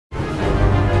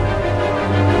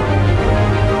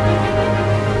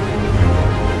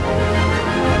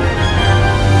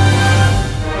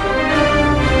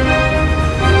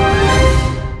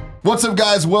What's up,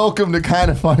 guys? Welcome to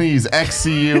Kinda Funny's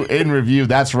XCU in Review.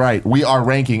 That's right. We are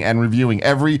ranking and reviewing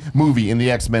every movie in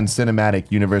the X-Men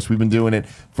cinematic universe. We've been doing it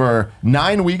for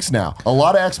 9 weeks now. A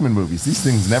lot of X-Men movies. These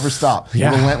things never stop.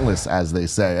 Yeah. Relentless, as they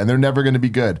say. And they're never going to be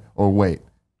good. Or wait.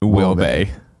 Will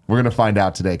they? We're going to find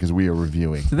out today because we are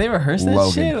reviewing. Did they rehearse that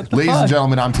Logan. shit? What the Ladies fuck? and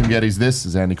gentlemen, I'm Tim Gettys. This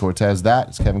is Andy Cortez. That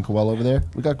is Kevin Coelho over there.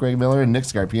 We got Greg Miller and Nick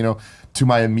Scarpino to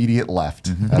my immediate left,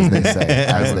 as they say.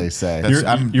 As they say. You're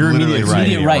immediate right.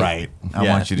 Immediate right. I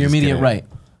want you to Your just immediate get it. right.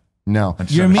 No.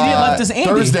 Your immediate left is Andy.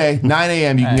 Thursday, 9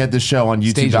 a.m. You can get this show on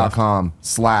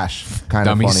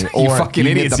youtube.com/kindafunny. You fucking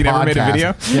idiots. You never made a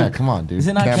video? Yeah, come on, dude. Is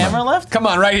it not camera left? Come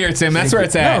on, right here, Tim. That's where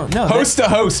it's at. No, host to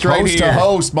host, right Host here. to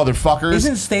host, motherfuckers.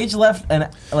 Isn't stage left and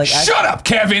like? Shut up,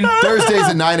 Kevin. Thursdays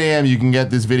at 9 a.m. You can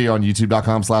get this video on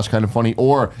youtube.com/kindafunny,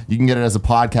 or you can get it as a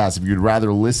podcast if you'd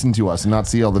rather listen to us and not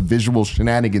see all the visual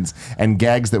shenanigans and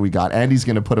gags that we got. Andy's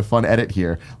going to put a fun edit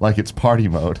here like it's party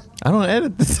mode. I don't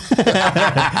edit this.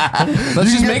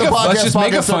 Let's just make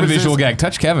a fun visual gag.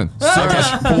 Touch Kevin.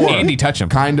 Andy, touch him.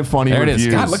 Kinda Funny there reviews.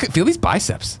 it is. God, feel these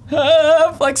biceps.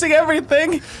 Flexing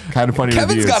everything. Kinda Funny Kevin's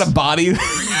reviews. got a body.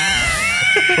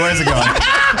 Where's it going?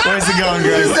 Where's it going,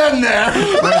 Greg? He's in there.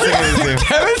 Where's it going to do?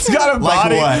 Kevin's got a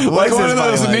body Like what? like one of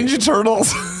those Ninja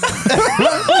Turtles.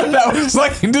 That was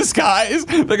like in disguise.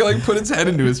 They can like put its head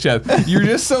into his chest. You're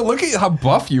just so, look at how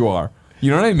buff you are.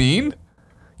 You know what I mean?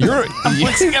 You're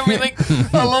flexing everything.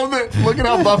 I love it. Look at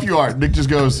how buff you are. Nick just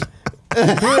goes. You are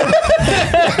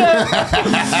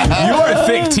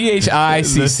thick,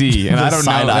 THICC, and I don't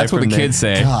know. That's what the kids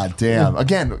say. God damn.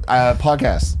 Again,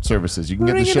 podcast services. You can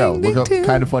get the show. Look up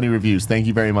Kinda Funny Reviews. Thank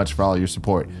you very much for all your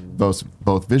support, both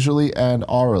visually and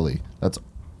aurally. That's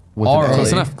with an A.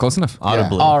 Close enough. Close enough.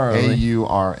 Audibly. AURALLY.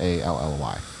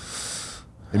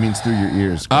 It means through your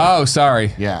ears. Oh,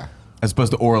 sorry. Yeah. As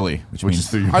opposed to orally, which means is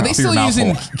through your Are they mouth. still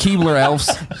using Keebler elves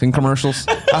in commercials?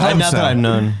 Not that I've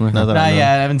known. Not that Not I've known.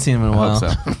 yet. I haven't seen him in a while. So.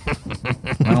 I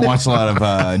don't watch a lot of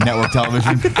network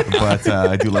television, but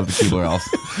I do love the Keebler Elves.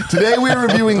 Today we are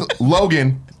reviewing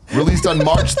Logan, released on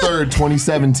March 3rd,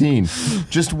 2017.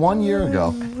 Just 1 year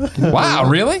ago. Wow,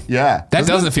 really? Yeah. That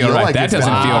doesn't feel right. like That it's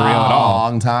doesn't been feel real at all. A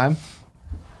long time.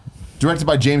 Directed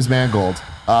by James Mangold,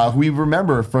 who we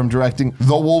remember from directing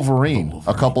The Wolverine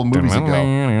a couple movies ago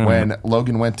when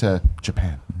Logan went to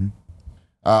Japan.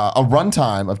 A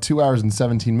runtime of 2 hours and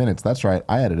 17 minutes. That's right.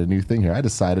 I added a new thing here. I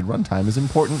decided runtime is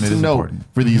important to note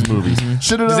for these movies.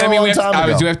 Should have Does known that a mean long we have time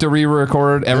ago. do we have to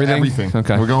re-record everything? Everything.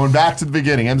 Okay. We're going back to the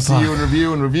beginning. MCU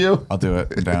and review. I'll do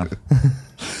it. I'm down.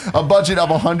 A budget of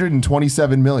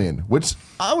 127 million, which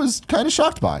I was kind of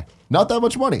shocked by. Not that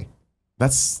much money.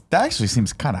 That actually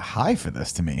seems kind of high for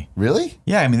this to me. Really?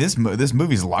 Yeah, I mean this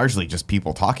movie's largely just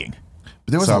people talking.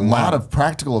 But there was a lot of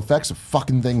practical effects of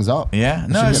fucking things up. Yeah,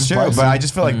 no, it's true. pricey. But I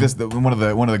just feel like one of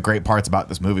the great parts about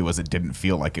this movie was it didn't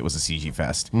feel like it was a CG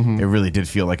fest. It really did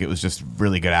feel like it was just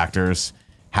really good actors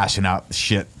hashing out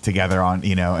shit together on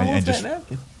and just.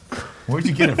 Where'd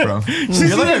you get it from?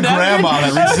 You're like a grandma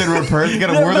that reaches into her purse. You got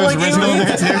a Werther's original in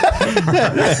there too.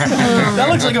 That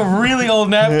looks like a really old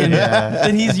napkin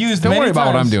that he's used. Don't many worry about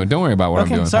what I'm times. doing. Don't worry about what I'm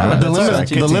doing. Sorry.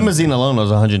 The limousine alone was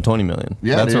 120 million.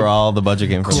 Yeah, That's dude. where all the budget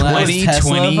came from.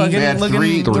 2020. They had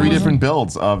three different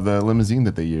builds of the limousine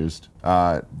that they used.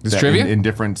 This trivia? in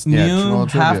different New,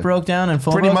 trivia. half broke down, and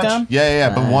full Pretty broke much. down?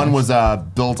 Yeah. But one was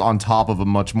built on top of a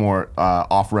much more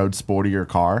off-road, sportier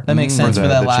car. That makes sense for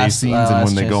that the last chase scenes and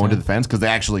when they chase go into scene. the fence because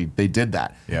they did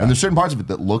that. Yeah. And there's certain parts of it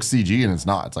that look CG and it's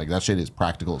not. It's like that shit is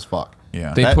practical as fuck.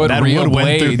 Yeah, They put that real wood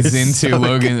went through blades his into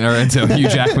Logan or into Hugh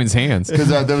Jackman's hands. Because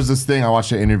there was this thing, I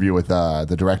watched an interview with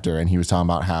the director, and he was talking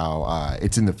about how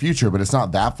it's in the future, but it's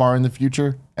not that far in the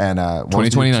future. And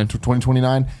 2029.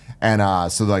 2029.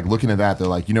 And so like looking at that, they're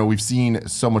like, we've seen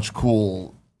so much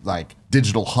cool like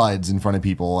digital HUDs in front of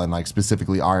people, and like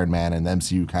specifically Iron Man and the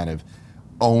MCU kind of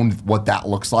owned what that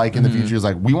looks like in the future. It's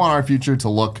like we want our future to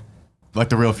look like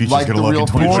the real future's like gonna the look real in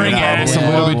 2029. boring ass, a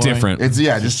little bit different. It's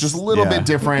just a little bit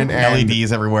different. And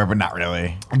LEDs everywhere, but not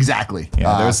really. Exactly.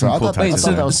 Yeah, there was some so cool I thought touches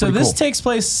that there. was So pretty this cool. takes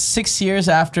place 6 years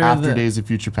after After Days of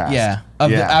Future Past.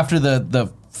 after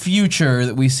the future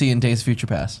that we see in Days of Future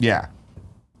Past. Yeah.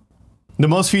 The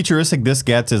most futuristic this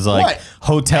gets is like What? That's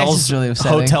hotels. just really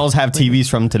upsetting. Hotels have TVs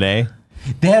from today,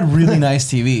 They had really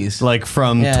nice TVs. like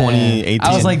from Yeah. 2018.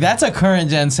 I was like, that's a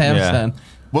current gen Samsung.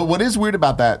 Well, what is weird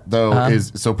about that though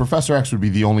is so Professor X would be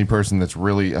the only person that's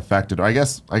really affected. Or I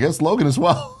guess Logan as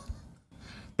well.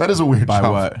 That is a weird By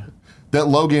jump. what? That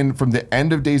Logan, from the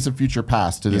end of Days of Future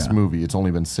Past to this Yeah. movie, it's only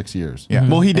been 6 years. Yeah.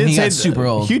 well, he did he say got super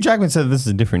old. Hugh Jackman said this is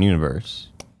a different universe.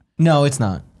 No, it's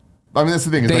not. I mean, that's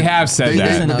the thing. They have said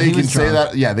that. They He can was say drunk.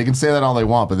 that. Yeah, they can say that all they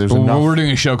want, but there's Well, enough. we're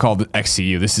doing a show called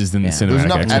XCU. This is in the cinematic. There's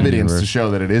enough X-Men evidence universe. to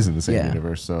show that it is in the same Yeah.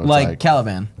 universe. So it's Like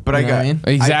Caliban. But You know what I mean?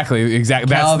 Exactly. That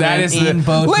Caliban is in the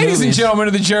both ladies and movies. gentlemen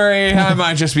of the jury. I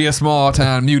might just be a small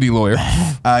town muty lawyer.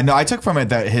 No, I took from it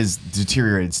that his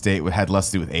deteriorated state had less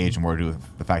to do with age and more to do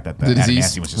with the fact that the The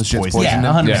disease? adamantium was The just shit's poisoned. Yeah,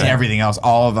 poisoned. 100%. And everything else,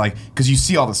 all of like, because you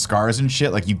see all the scars and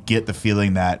shit, like you get the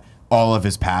feeling that all of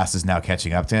his past is now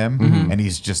catching up to him, and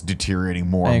he's just deteriorating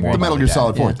more I and more. agree. the Metal by Gear day.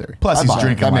 Solid 4 Yeah. theory. Plus, I he's buy it.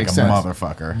 drinking That like makes a sense.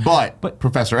 motherfucker. But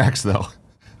Professor X though,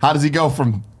 how does he go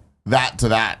from that to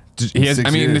that? He has, in 6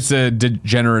 I mean, years? it's a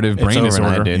degenerative brain overnight,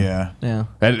 disorder. dude. Yeah. Yeah.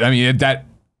 I mean, that.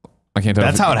 I can't tell.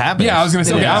 That's if how it happens. Yeah, I was gonna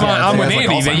say. Okay, Yeah. I'm with It's like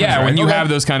Andy. That, yeah, Alzheimer's, when you right? have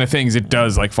those kind of things, it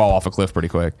does like fall off a cliff pretty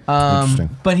quick. Interesting.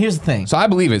 But here's the thing. So I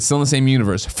believe it's still in the same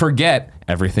universe. Forget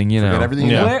everything you know. Forget everything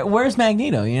you Yeah. know. Where's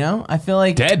Magneto? You know, I feel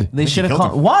like Dead. They should have killed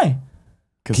called. him. Why?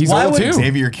 Because He's old too.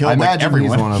 Xavier I killed like imagine he's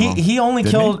everyone. one of them. He only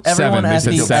Didn't killed he? everyone Seven. They at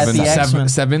said the seven. X-Men.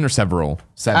 Seven or several.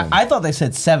 7. I thought they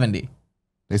said 70.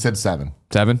 They said 7.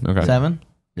 7. Okay. 7?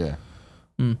 Yeah.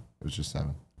 It was just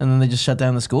 7. And then they just shut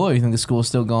down the school? Or you think the school's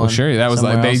still going? Well, sure. That was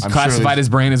like somewhere they else? I'm classified sure his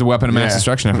brain as a weapon of mass Yeah.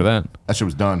 destruction after that. That shit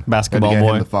was done. Basketball Had to get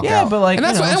him boy. the fuck Yeah, out. but like, And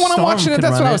that's you know, what, and when I'm Storm watching it, could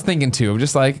that's run what I was thinking too.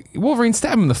 Just like Wolverine,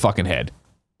 stab him in the fucking head.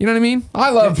 You know what I mean?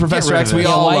 I love Professor rid X. of We it.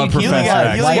 all Yeah, love like, You Professor only Professor got,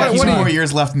 X. you only got What a few do you- more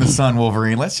years left in the sun,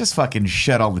 Wolverine. Let's just fucking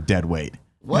shed all the dead weight.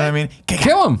 You know what I mean?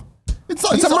 Kill him. It's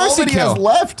It's a all mercy that he has kill.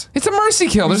 left. It's a mercy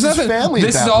kill. There's He's his nothing. family at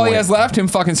This is that all he point. has left. Him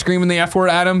fucking screaming the F word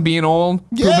at him, being old,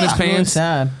 pooping his Yeah. Really pants.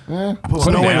 sad. No Put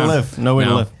him way to down. live. No way to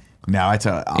No. live. Now I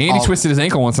tell Andy twisted his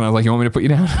ankle once, and I was like, "You want me to put you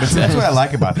down?" That's what I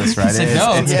like about this, right? said It's,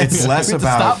 no. it's less We have to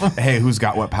about stop him. hey, who's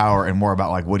got what power, and more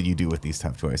about like what do you do with these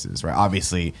tough choices, right?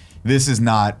 Obviously, this is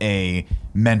not a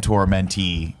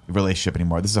mentor-mentee relationship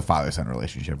anymore. This is a father-son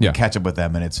relationship. Yeah. You catch up with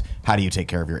them, and it's how do you take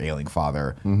care of your ailing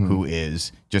father, who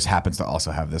is just happens to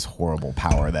also have this horrible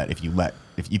power that if you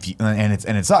and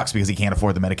it sucks because he can't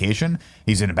afford the medication.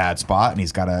 He's in a bad spot, and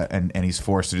he's got and he's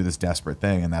forced to do this desperate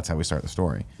thing, and that's how we start the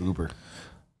story. Uber.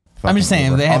 I'm just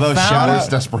saying, they had Although found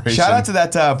desperation. shout out to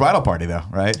that bridal party though,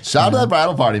 right? Shout out to that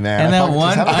bridal party, man. And I that fucking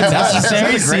one just had a-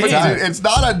 unnecessary It's a great scene. time. Dude, it's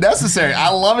not unnecessary. I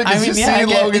love it I because mean, you yeah, I see get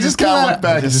it. Logan It just just kind of came look out-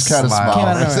 back it and just just kind of smiled. smile. Came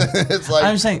out of nowhere. It's like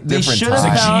I'm saying they different should have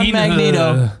times. found Gina.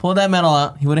 Magneto, pulled that metal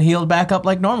out. He would have healed back up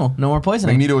like normal. No more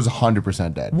poisoning. Magneto was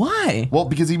 100% dead. Why? Well,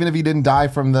 because even if he didn't die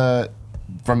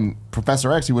from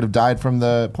Professor X, he would have died from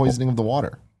the poisoning of the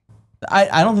water.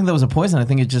 I don't think that was a poison. I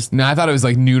think it just. No, I thought it was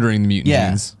like neutering the mutant Yeah.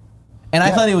 genes, And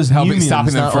I thought it was helping new mutants,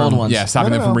 stopping them not from old ones.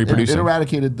 stopping them from It reproducing.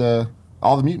 eradicated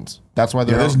all the mutants. That's why Yeah,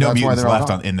 they're there's no that's why mutants they're all left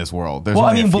gone. in this world. There's Well, I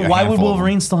only a mean, few- but a why would handful of them.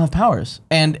 Wolverine still have powers?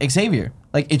 And Xavier,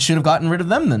 like, it should have gotten rid of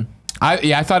them then.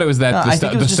 I thought it was that No, I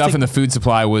think it the was just stuff a- in the food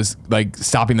supply was like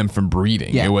stopping them from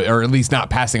breeding, Yeah. or at least not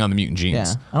passing on the mutant genes.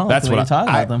 Yeah, I don't That's like the way what you're talking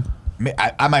about them.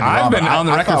 I might be I've wrong, been but on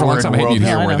the I record thought for a long we're in time a hating world mutants.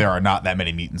 here Yeah, I where know. there are not that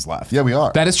many mutants left. Yeah, we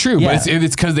are. That is true, Yeah. but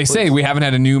it's because they say we haven't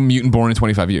had a new mutant born in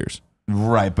 25 years.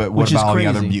 Right, but what Which is about all the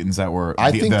other crazy. mutants that were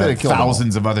I think that the it killed them all.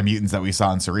 thousands of other mutants that we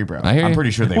saw in Cerebro? I hear I'm you. pretty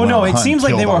sure they Well, went no, on a it hunt seems and like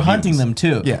killed they all were the hunting mutants.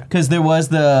 them too. Yeah. Because there was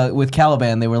with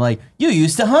Caliban, they were like, you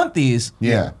used to hunt these.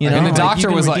 Yeah. You know, And the like, you doctor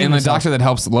can was like, redeem and the yourself. doctor that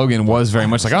helps Logan was very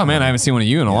much like, oh man, I haven't seen one of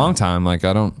you in a long time. Like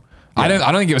I don't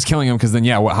think it was killing him because then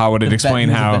how would it explain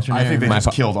he was a how? veterinarian. I think they My just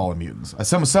fa- killed all the mutants.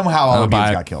 Somehow all I the don't buy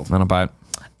mutants it. got killed. I don't buy it.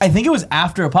 I think it was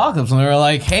after Apocalypse when they were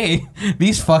like, hey,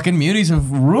 these fucking muties have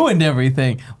ruined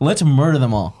everything. Let's murder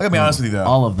them all. I gotta be honest with you though.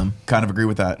 All of them. Kind of agree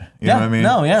with that. You Yeah, know what I mean?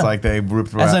 no, yeah. It's like they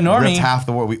ripped As a normie, ripped half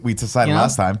the war we decided you know?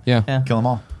 last time. Yeah. Yeah. Kill them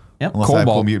all. Yep. Unless I have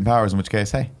Cobalt. cool mutant powers, in which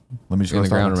case, hey, let me just go In the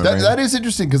start ground, with- remember? That is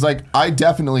interesting because like I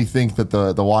definitely think that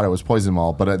the water was poison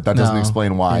all, but that doesn't No.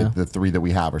 explain why Yeah. the 3 that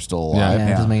we have are still Yeah. alive. Yeah,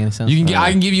 it doesn't make any sense. I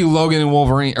can give you Logan and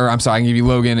Wolverine, or I'm sorry, I can give you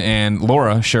Logan and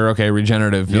Laura. Sure, okay,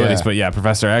 regenerative abilities, Yeah. but yeah,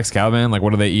 Professor X, Caliban, like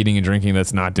what are they eating and drinking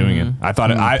that's not doing it? I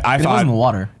thought I But it thought wasn't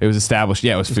water. it was established.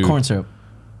 Yeah, it was It was food. corn syrup.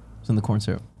 It was in the corn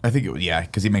syrup. I think it, yeah,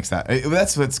 because he makes that.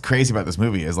 That's what's crazy about this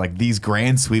movie is like these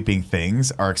grand sweeping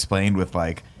things are explained with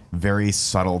like very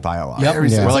subtle dialogue. Yep. Very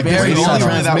Where like Very there's only subtle.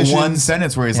 really that one Transmissions.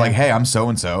 sentence where he's like, "Hey, I'm so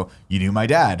and so. You knew my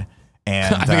dad."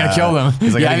 And I think I killed him.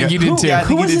 He's like, Yeah, I think you did too. Yeah, I Who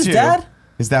think he was did his too. dad?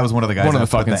 His dad was one of the guys. One of that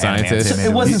the put fucking scientists. adamantium It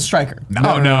in. wasn't Stryker. No, So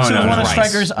it was one of Rice.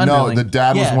 Stryker's No, underlings. the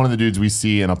dad was Yeah. one of the dudes we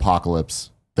see in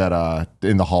Apocalypse that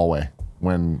in the hallway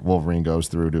when Wolverine goes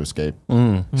through to escape.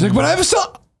 He's like, but I have a son.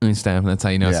 And he stabbed him. That's how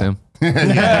you know it's Yeah. him.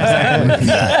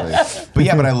 Exactly. But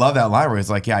yeah, but I love that line where it's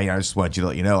like, yeah, I just wanted you to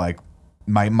let you know, like,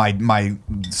 my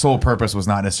sole purpose was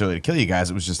not necessarily to kill you guys.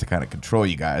 It was just to kind of control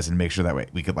you guys and make sure that way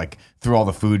we could, like, through all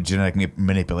the food genetic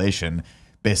manipulation,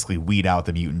 basically weed out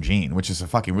the mutant gene, which is a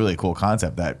fucking really cool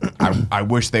concept that I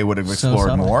wish they would have explored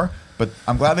subtle. more. But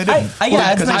I'm glad they didn't.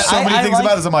 yeah, Because there's so I many things like-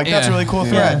 about this. I'm like, that's Yeah. a really cool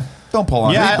Yeah. thread. Don't pull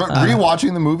on Yeah, me. But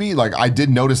rewatching the movie, like I did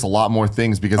notice a lot more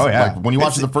things because like when you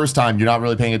watch it the first time, you're not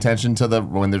really paying attention to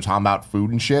when they're talking about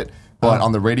food and shit. But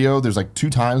on the radio, there's like 2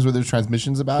 times where there's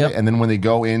transmissions about it, and then when they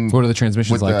go in, What are the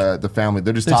transmissions with like? the family?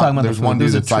 They're just They're talking talking. about There's the one food.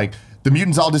 dude There's that's like the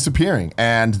mutants all disappearing,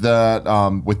 and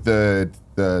the with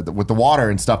the water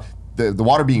and stuff. The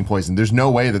water being poisoned. There's no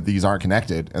way that these aren't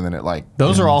connected, and then it like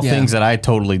Those are all Yeah. things that I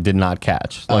totally did not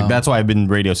catch. Like that's why I've been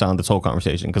radio silent this whole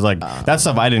conversation because like that's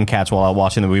stuff I didn't catch while I was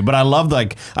watching the movie. But I love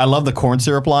the corn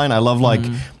syrup line. I love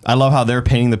I love how they're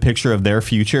painting the picture of their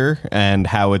future and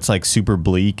how it's like super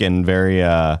bleak and very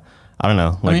I don't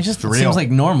know. Like, I mean, it just seems like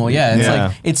normal. Yeah, it's Yeah.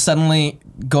 like it's suddenly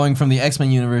going from the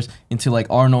X-Men universe into like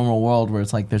our normal world where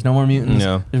it's like there's no more mutants.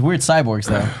 Yeah. There's weird cyborgs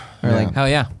though. Or like Hell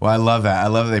yeah. Well, I love that. I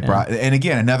love that they brought, and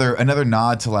again, another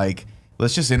nod to like,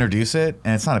 let's just introduce it,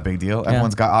 and it's not a big deal.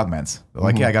 Everyone's got augments. They're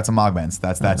like, yeah, I got some augments.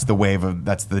 That's the wave of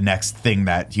that's the next thing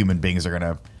that human beings are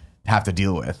gonna have to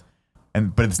deal with.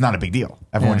 But it's not a big deal.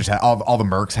 Everyone just all the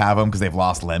mercs have them because they've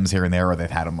lost limbs here and there, or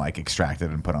they've had them like extracted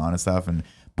and put on and stuff. And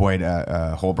Boyd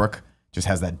Holbrook just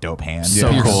has that dope hand.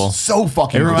 So cool. so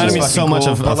fucking. It reminded me cool. so much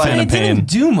cool, of but, like, Phantom it didn't Pain.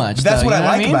 do much. But that's though, what you know I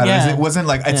like mean? about it. Is Yeah. it wasn't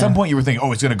like at some point you were thinking,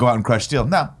 oh, he's gonna go out and crush steel.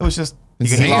 No, it was just he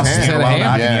His lost his hand. hand. His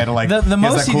hand. And he had to, like, The he has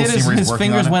most that he cool did scene is where he's his working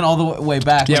fingers on it. went all the way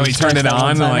back. Yeah, when when he turned it stretched out on,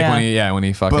 one and time, when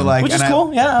he fucking. But like, which and is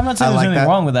cool. Yeah, I'm not saying there's anything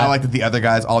wrong with that. I like that the other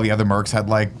guys, all the other mercs had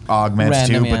like augments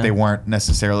Random, too, yeah. but they weren't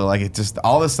necessarily like it. Just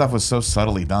all this stuff was so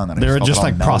subtly done. That I They were felt just it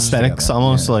all like melded prosthetics together.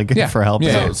 almost Yeah. like Yeah. for help.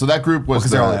 Yeah. So that group was 'cause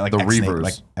the, they're all, like, the ex-Navy, Reavers,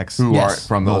 like ex- who Yes. are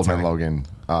from the Old Man military. Logan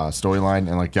storyline,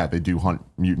 and like they do hunt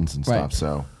mutants and stuff. Right.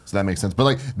 So that makes sense. But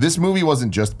like this movie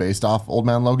wasn't just based off Old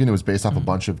Man Logan; it was based off a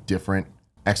bunch of different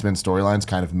X-Men storylines,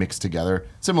 kind of mixed together,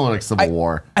 similar like Civil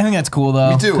War. I think that's cool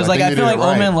though. Me too. Because I like think I they feel did like it Old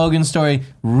right. Man Logan's story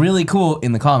really cool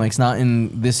in the comics, not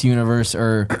in this universe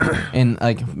or in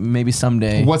like maybe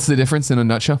someday. What's the difference in a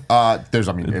nutshell? There's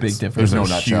big difference. There's no There's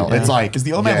nutshell. huge- It's like Is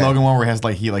the Old Man yeah, Logan one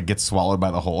where he like gets swallowed by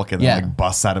the Hulk and then Yeah. like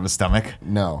busts out of his stomach?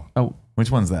 No. Oh,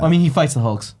 Which one's that? I mean, he fights the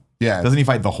Hulks. Yeah. doesn't he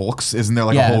fight the Hulks? Isn't there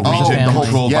like Yeah. a whole Oh, region the Hulk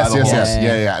controlled by yes, the yes, Hulks? yes.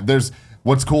 Yeah. There's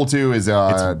what's cool too is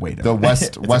way the dope. West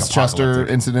It's like Westchester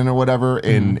apocalyptic. incident or whatever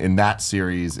in that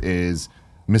series is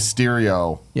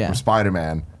Mysterio Yeah. from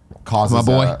Spider-Man causes My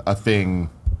boy. a thing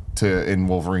in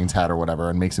Wolverine's head or whatever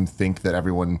and makes him think that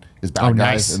everyone is bad Oh, guys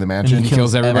nice. in the And mansion. he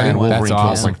kills everybody. And Wolverine That's kills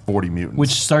awesome. like 40 mutants.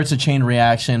 Which starts a chain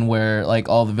reaction where like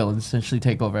all the villains essentially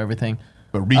take over everything.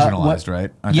 But regionalized, what-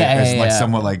 right? Yeah, It's yeah, like yeah.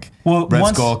 somewhat like Well, Red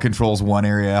once- Skull controls one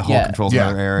area, Hulk Yeah. controls Yeah.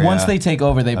 another area. Once they take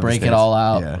over, they of the break it states. all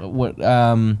out. Yeah.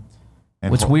 And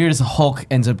What's Hulk- weird is the Hulk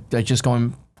ends up like, just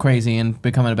going crazy and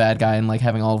becoming a bad guy and like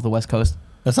having all of the West Coast.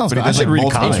 That sounds But good. he I does, should like, read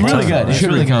multiple- comics. It's really good. You It's should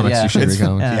really read good. comics. Yeah. You should read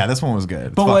comics. Yeah. Yeah, this one was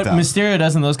good. But It's what fucked up. Mysterio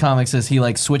does in those comics is he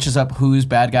like switches up whose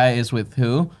bad guy is with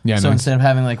who. Yeah, so nice. instead of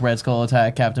having like Red Skull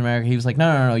attack Captain America, he was like,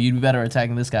 no, you'd be better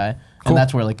attacking this guy. Cool. And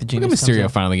that's where like the Look genius at comes Mysterio in.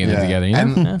 finally getting it together. You know?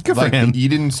 and Good for like him. the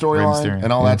Eden storyline Mysterio.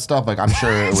 and all that stuff. Like I'm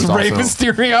sure it was Ray also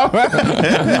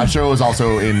Mysterio. I'm sure it was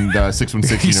also in the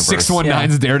 616 He's universe.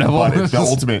 619's Daredevil. But it's the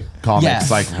Ultimate Comics Yeah.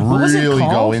 like What was it really go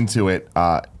called? into it.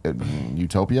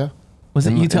 Utopia. Was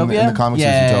it In the- Utopia? in the comics, it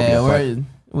was yeah, Utopia, yeah, where but-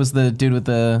 it was the dude with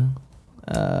the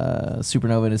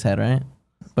supernova in his head, right?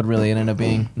 But really, it ended up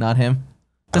being not him.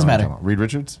 Doesn't matter. Reed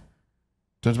Richards.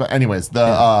 Anyways,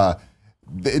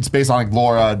 it's based on like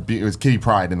Laura. It was Kitty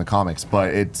Pryde in the comics,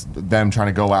 but it's them trying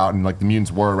to go out and like the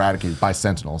mutants were eradicated by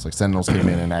Sentinels. Like Sentinels came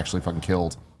in and actually fucking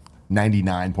killed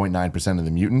 99.9% of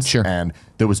the mutants. Sure. And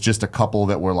there was just a couple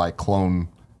that were like clone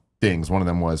things. One of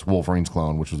them was Wolverine's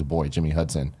clone, which was a boy, Jimmy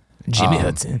Hudson.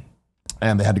 Hudson.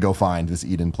 And they had to go find this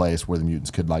Eden place where the mutants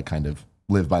could like kind of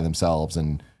live by themselves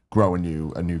and grow a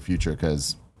new future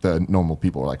because the normal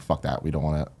people were like, fuck that, we don't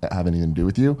want to have anything to do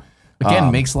with you.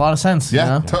 Again, makes a lot of sense.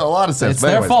 Yeah, You know? a lot of sense. It's But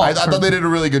their anyways, fault I for- thought they did a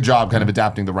really good job kind of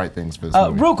adapting the right things for this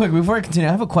movie. Real quick, before I continue,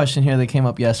 I have a question here that came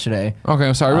up yesterday. Okay,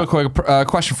 I'm sorry. Real quick,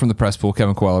 question from the press pool.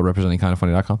 Kevin Coelho representing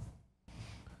kindoffunny.com.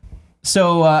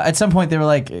 So at some point they were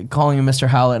like calling him Mr.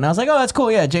 Howlett, and I was like, oh, that's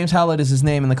cool. Yeah, James Howlett is his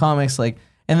name in the comics. Like,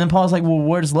 and then Paul was like, well,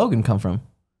 where does Logan come from?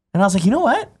 And I was like, you know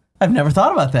what? I've never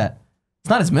thought about that. It's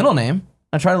not his middle name.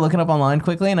 I tried to look it up online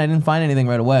quickly, and I didn't find anything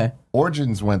right away.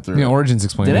 Origins went through. Yeah, Origins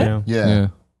explained Did it. it? Yeah.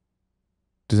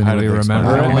 Does How anybody did they explain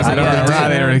remember? it? I don't Yeah, know how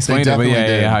they they explained it, but definitely yeah,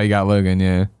 did. how you got Logan,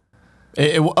 yeah.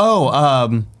 It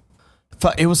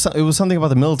was something about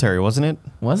the military, wasn't it?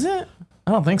 Was it?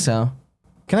 I don't think so.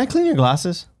 Can I clean your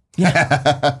glasses?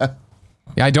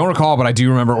 Yeah, I don't recall, but I do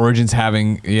remember Origins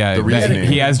having, The reasoning.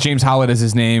 he has James Howlett as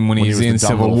his name when When he he's was in the dumb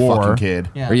Civil little War. fucking kid.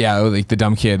 Yeah. Or yeah, like the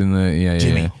dumb kid in the,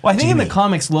 yeah. Well, I think in the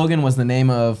comics, Logan was the name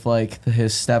of like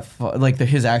his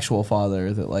his actual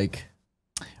father. That like.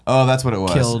 Oh, that's what it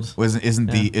was. Killed.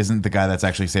 Isn't the guy that's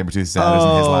actually Sabretooth's dad?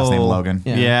 Isn't his last name Logan?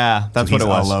 Yeah. That's So what it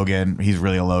was. he's a Logan. He's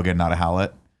really a Logan, not a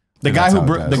Howlett. The So guy that's who how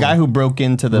it goes. the guy who broke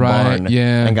into the Right, barn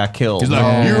yeah. and got killed. He's like,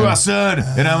 Yeah. "You're my son,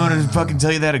 and I'm gonna fucking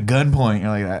tell you that at gunpoint." You're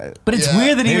like, But it's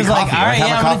weird that he Maybe was like, coffee, all right, have a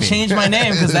yeah, I'm going coffee." to change my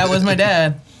name because that was my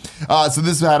dad. So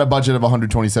this had a budget of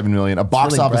 127 million, a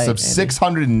box really office bright, of Andy.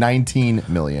 619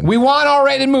 million. We want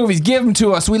R-rated movies. Give them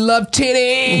to us. We love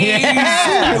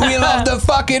titties. We love the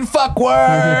fucking fuck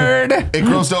word. It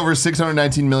grossed over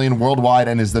 619 million worldwide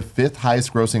and is the 5th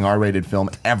highest grossing R-rated film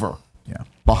ever. Yeah.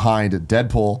 Behind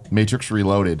Deadpool, Matrix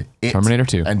Reloaded, It, Terminator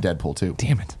 2. and Deadpool 2.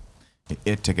 Damn it.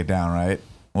 It took it down, right?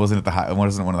 Wasn't it the high?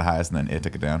 Wasn't it one of the highest, and then it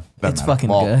took it down? Doesn't It's matter. fucking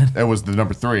Well, good. it was the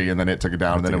number 3, and then it took it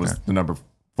down, and then it took it was down. the number 4.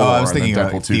 Oh, I was and then thinking Deadpool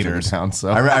about 2 took it theaters. down. So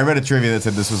I read a trivia that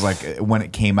said this was like when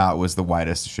it came out was the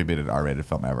widest distributed R-rated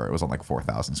film ever. It was on like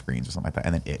 4,000 screens or something like that,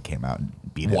 and then it came out and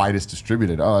beat it. widest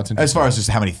distributed. Oh, that's interesting. As far as just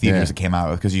how many theaters Yeah. it came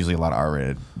out with, because usually a lot of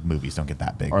R-rated movies don't get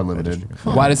that big. Are limited.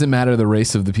 Why does it matter the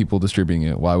race of the people distributing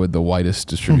it? Why would the widest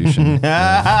distribution?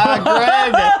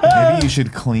 Maybe you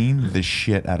should clean the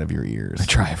shit out of your ears.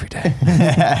 Try every day.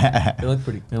 They look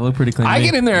pretty clean. to I me.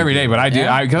 get in there every day, but I do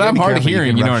Yeah? because I'm be hard of careful, you hearing.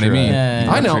 can You know what I rupture mean? a- Yeah, yeah,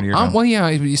 I rupture know. an eardrum. Well, yeah,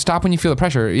 you stop when you feel the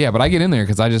pressure. Yeah, but I get in there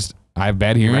because I have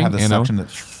bad You hearing. have the You know? suction that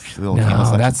little No, camel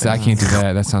suction that's I thing. can't do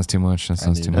that. That sounds too much. That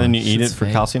sounds too And then much. you eat it Shit's for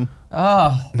fake. calcium.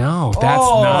 Oh, No, that's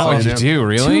Oh. not what you do.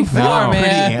 Really? Too far, Look how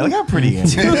man. pretty, look how pretty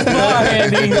Andy is.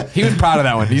 Andy. He was proud of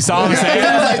that one. You saw him say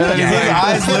it. His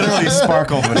eyes literally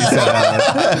sparkled when he said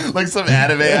that. like some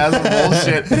anime ass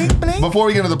bullshit. Before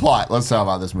we get into the plot, let's talk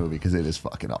about this movie because it is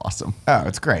fucking awesome. Oh,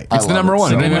 it's great. It's the love number it one.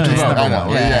 so You don't even have to much. vote. I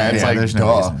know. Yeah. Yeah, it's Yeah, like there's no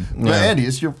duh. reason. But Andy,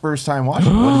 it's your first time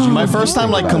watching. What did you? My first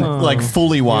time like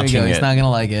fully Here we watching go. He's it. not gonna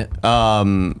like it.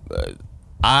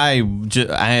 I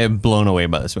am blown away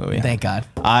by this movie. Thank God.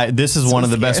 This is one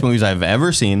of the best scared. movies I've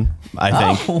ever seen.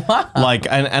 I think. Oh, wow. Like,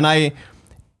 and I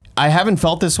haven't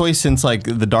felt this way since like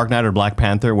The Dark Knight or Black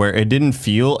Panther, where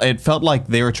it felt like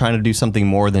they were trying to do something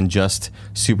more than just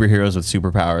superheroes with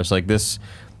superpowers. Like this,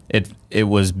 it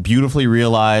was beautifully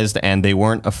realized, and they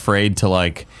weren't afraid to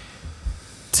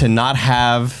not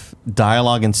have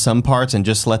dialogue in some parts and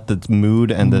just let the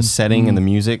mood and the setting and the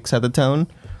music set the tone.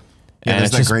 Yeah, And there's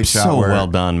it's that just great shot so where well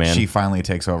done, man. She finally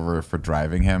takes over for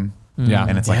driving him. Yeah.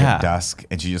 And it's like Yeah. at dusk,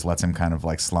 and she just lets him kind of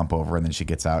like slump over, and then she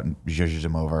gets out and zhuzhes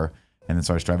him over, and then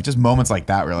starts driving. Just moments like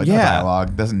that where like no Yeah.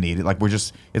 dialogue, doesn't need it. Like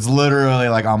it's literally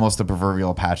like almost a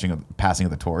proverbial passing of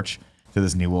the torch to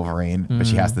this new Wolverine, but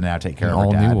she has to now take care of her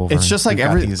all new dad. Wolverine. It's just like We've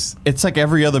got it's like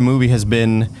every other movie has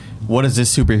been, what is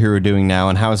this superhero doing now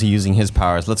and how is he using his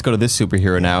powers? Let's go to this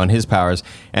superhero now and his powers.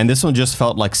 And this one just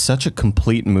felt like such a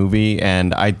complete movie,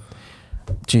 and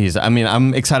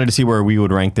I'm excited to see where we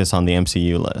would rank this on the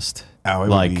MCU list. Oh, it would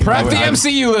like be- Prep I the would-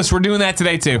 MCU list. We're doing that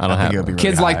today too. I don't have it would be really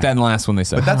Kids like high. that in the last one they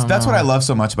said. But that's what I love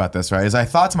so much about this, right? Is I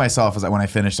thought to myself as when I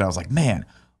finished it, I was like, man,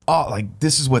 oh, like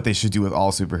this is what they should do with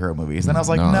all superhero movies. And then I was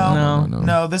like,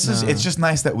 no, this is it's just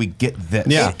nice that we get this.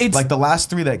 Yeah. It's like the last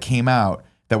 3 that came out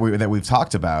that we've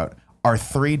talked about are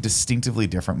 3 distinctively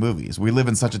different movies. We live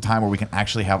in such a time where we can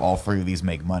actually have all 3 of these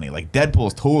make money. Like Deadpool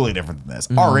is totally different than this.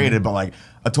 R-rated, but like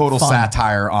a total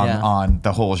satire on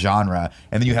the whole genre.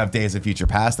 And then you have Days of Future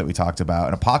Past that we talked about,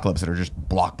 and Apocalypse that are just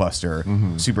blockbuster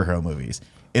superhero movies.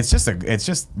 It's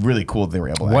just really cool that they were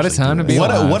able to What a actually time do to this. be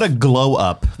what alive. what a glow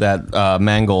up that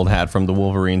Mangold had from the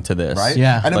Wolverine to this. Right?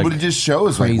 Yeah. And Like- but it just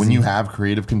shows like when Crazy. you have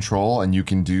creative control and you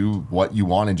can do what you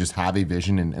want and just have a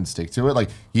vision and stick to it. Like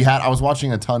I was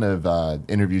watching a ton of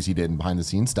interviews he did and behind the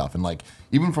scenes stuff. And like,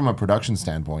 even from a production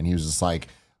standpoint, he was just like,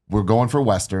 we're going for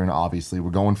Western, obviously.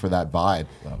 We're going for that vibe.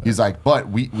 He's like, but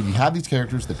we have these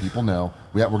characters that people know.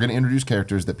 We're going to introduce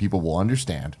characters that people will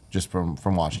understand just from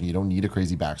watching. You don't need a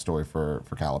crazy backstory for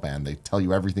Caliban. They tell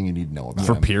you everything you need to know about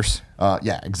for him. Pierce.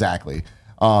 Yeah, exactly.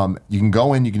 You can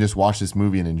go in, you can just watch this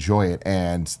movie and enjoy it.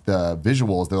 And the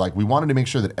visuals, they're like, we wanted to make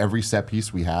sure that every set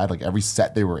piece we had, like every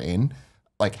set they were in,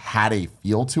 like had a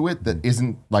feel to it that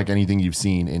isn't like anything you've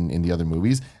seen in the other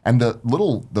movies. And the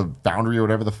foundry or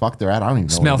whatever the fuck they're at, I don't even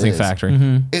know. what Smelting it is.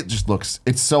 factory. It just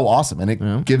it's so awesome, and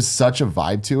it gives such a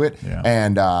vibe to it. Yeah.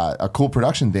 And a cool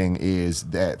production thing is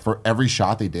that for every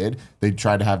shot they did, they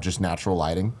tried to have just natural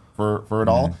lighting for it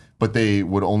all, but they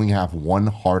would only have one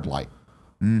hard light.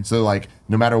 So like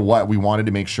no matter what, we wanted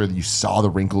to make sure that you saw the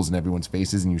wrinkles in everyone's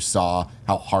faces and you saw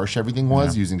how harsh everything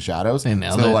was using shadows. They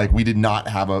nailed So it. like we did not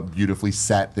have a beautifully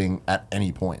set thing at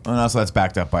any point. And also that's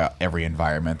backed up by every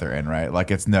environment they're in, right? Like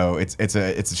it's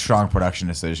a strong production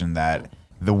decision that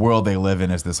the world they live in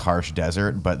is this harsh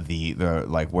desert, but the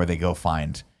like where they go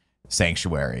find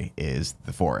sanctuary is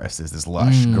the forest, is this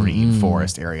lush green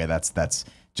forest area that's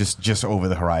just over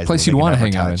the horizon. Place that you'd they can wanna never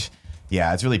hang out touch.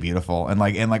 Yeah, it's really beautiful, and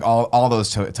all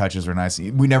those touches are nice.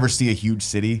 We never see a huge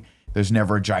city. There's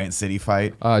never a giant city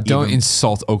fight. Don't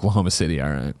insult Oklahoma City, all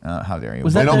right? How dare you?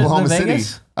 Was that In Oklahoma City,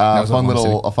 Vegas? a Oklahoma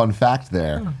City. fun fact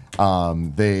there.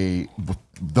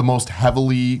 The most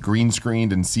heavily green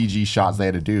screened and CG shots they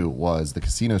had to do was the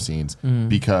casino scenes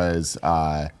because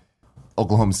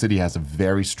Oklahoma City has a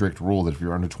very strict rule that if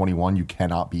you're under 21, you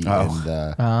cannot be in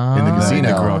the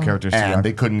casino. The girl characters, and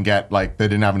they couldn't get they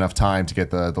didn't have enough time to get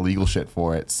the legal shit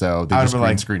for it, so they I just would be green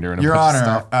like, screened her. And a Your bunch of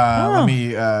Honor, stuff. let me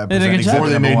Did a present good job. exhibit Or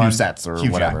they number made new one, sets or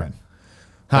Hugh whatever. Jackman.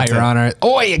 Hi, Your Honor.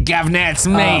 Oi, governor, it's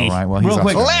me. All right, well, he's Real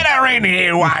quick. also- Let her in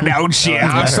here, why don't you?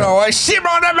 I saw a ship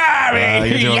on the Barbie.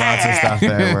 You're doing lots of stuff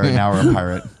there. Now we're a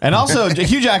pirate. And also,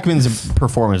 Hugh Jackman's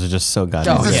performance is just so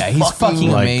goddamn. Oh good. yeah, he's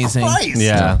fucking like, amazing.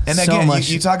 Yeah. And So again, much-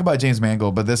 you talk about James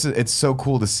Mangold, but it's so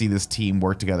cool to see this team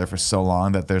work together for so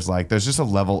long that there's just a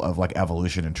level of like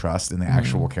evolution and trust in the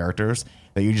actual characters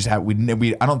that you just have.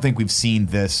 I don't think we've seen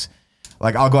this.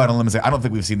 Like, I'll go out on a limb and say, I don't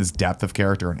think we've seen this depth of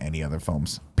character in any other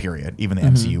films, period. Even the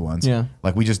MCU ones. Yeah.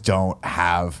 Like, we just don't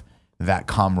have that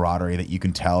camaraderie that you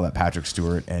can tell that Patrick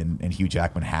Stewart and Hugh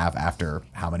Jackman have after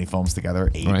how many films together?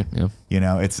 8. Right, yeah. You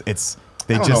know, I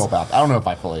I don't know if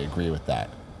I fully agree with that,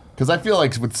 because I feel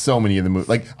like with so many of the movies,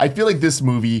 like I feel like this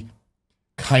movie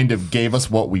kind of gave us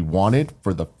what we wanted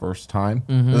for the first time.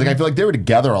 Like I feel like they were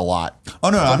together a lot. Oh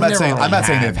no, I'm not saying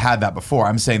really they've had that before.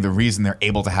 I'm saying the reason they're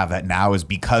able to have that now is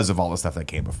because of all the stuff that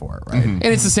came before it, right? And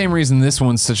it's the same reason this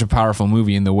one's such a powerful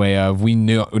movie in the way of we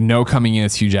know coming in,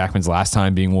 it's Hugh Jackman's last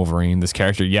time being Wolverine. This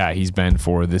character, yeah, he's been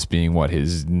for this being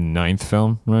his 9th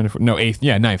film, right? No, 8th,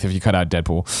 yeah, 9th if you cut out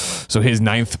Deadpool. So his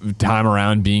 9th time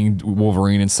around being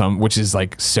Wolverine which is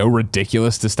like so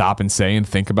ridiculous to stop and say and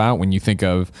think about when you think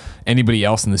of anybody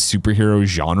else in the superhero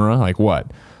genre. Like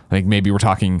what? Like maybe we're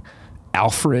talking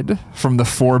Alfred from the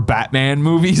 4 Batman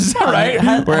movies,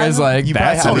 right? Whereas like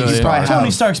that's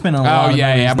Tony Stark's been in a lot. Oh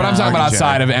yeah, yeah. But I'm talking about Archie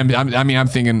outside of. I'm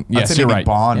thinking. Yes, you're maybe right.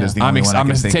 Bond is the only one I I'm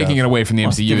can think taking of. it away from the Well,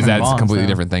 it's MCU. different That's a Bonds completely now.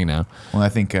 different thing now. Well, I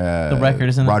think The record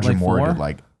isn't Roger like Moore 4? did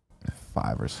like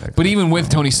 5 or 6. But even with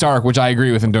Tony Stark, which I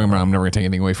agree with, and don't get me wrong, I'm never gonna take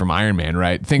anything away from Iron Man,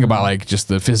 right? Think about like just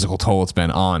the physical toll it's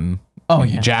been on. Oh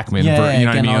yeah, Jackman. Yeah, you know what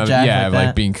I getting mean? all jacked Yeah, like like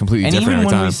that. being completely And different even every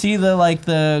when time. we see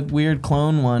the weird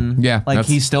clone one, Yeah, like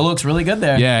he still looks really good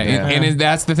there. Yeah, and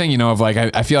that's the thing, of like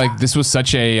I feel like this was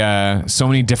such a so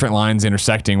many different lines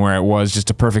intersecting where it was just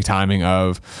a perfect timing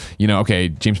of, okay,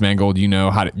 James Mangold,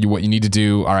 what you need to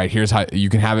do. All right, here's how you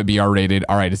can have it be R-rated.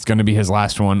 All right, it's going to be his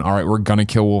last one. All right, we're gonna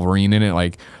kill Wolverine in it.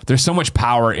 Like there's so much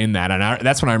power in that, and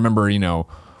that's when I remember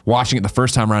watching it the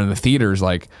first time around in the theaters,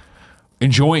 like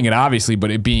enjoying it obviously,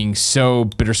 but it being so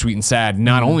bittersweet and sad,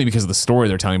 not only because of the story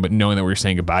they're telling, but knowing that we were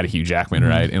saying goodbye to Hugh Jackman,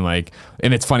 right?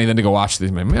 And it's funny then to go watch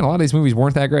these, man, a lot of these movies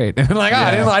weren't that great. And like,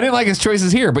 I didn't like his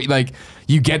choices here, but like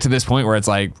you get to this point where it's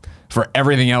like for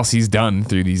everything else he's done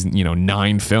through these,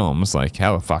 9 films, like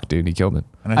hell, fuck, dude, he killed it.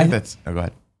 And I think that's. Oh, go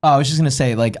ahead. Oh, I was just gonna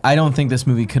say, like, I don't think this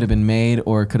movie could have been made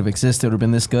or could have existed or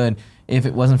been this good if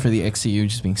it wasn't for the XCU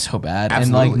just being so bad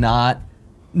and like not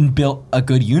built a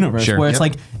good universe Sure. where it's Yep.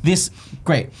 like this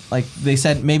great. Like they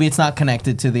said, maybe it's not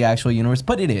connected to the actual universe,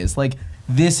 but it is. Like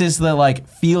this is the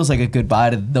feels like a goodbye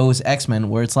to those X-Men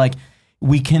where it's like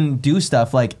we can do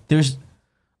stuff like there's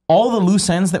all the loose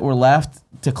ends that were left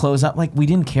to close up. Like we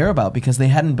didn't care about because they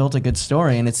hadn't built a good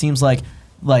story, and it seems like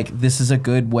this is a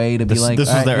good way to be like this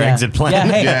all was right, their yeah. exit plan.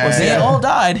 Yeah, hey, Yeah, they yeah. all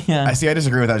died. Yeah. I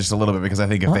disagree with that just a little bit because I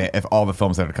think if all the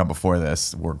films that had come before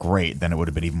this were great, then it would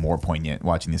have been even more poignant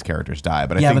watching these characters die.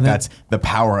 But I think that's the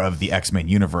power of the X-Men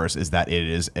universe is that it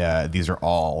is these are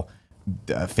all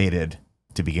fated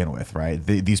to begin with, right?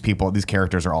 These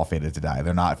characters are all fated to die.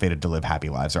 They're not fated to live happy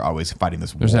lives. They're always fighting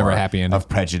this There's war never a happy ending. of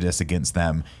prejudice against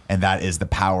them, and that is the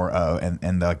power of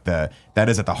and that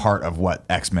is at the heart of what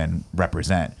X-Men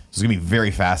represent. So it's gonna be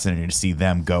very fascinating to see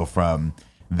them go from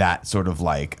that sort of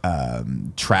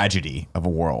tragedy of a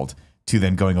world to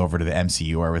then going over to the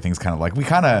MCU where everything's kind of like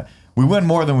we win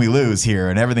more than we lose here,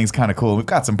 and everything's kind of cool. We've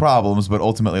got some problems, but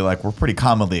ultimately, we're pretty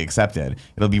commonly accepted.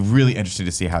 It'll be really interesting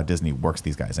to see how Disney works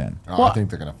these guys in. Oh, I think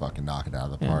they're gonna fucking knock it out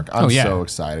of the park. I'm yeah. so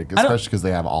excited, especially because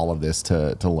they have all of this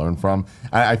to learn from.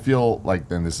 I feel like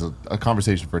then this is a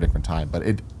conversation for a different time, but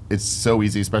it's so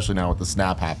easy, especially now with the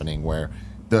snap happening, where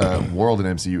the world in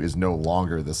MCU is no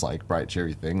longer this bright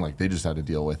cherry thing. Like they just had to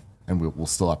deal with, and we'll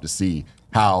still have to see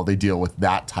how they deal with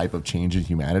that type of change in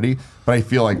humanity. But I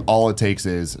feel like all it takes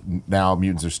is now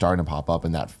mutants are starting to pop up,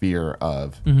 and that fear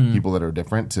of people that are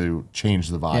different to change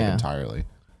the vibe entirely. And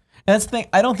that's the thing.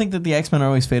 I don't think that the X-Men are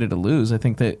always fated to lose. I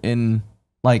think that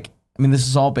this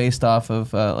is all based off of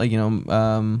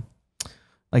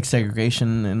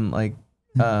segregation and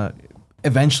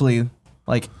eventually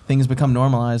like things become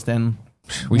normalized and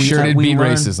We sure did beat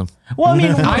racism. Well, I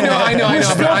mean, I know, we're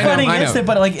still fighting I against know. it,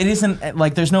 but like it isn't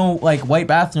like there's no like white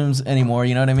bathrooms anymore.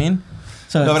 You know what I mean?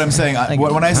 So No, but I'm saying like,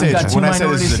 when I say we've got two when I say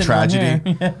this minorities is a sitting on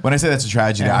tragedy, here. when I say that's a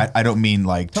tragedy, I don't mean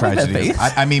like Don't make that tragedy.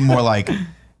 face. I mean more like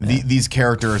these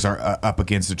characters are up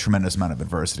against a tremendous amount of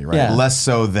adversity, right? Yeah. Less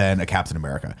so than a Captain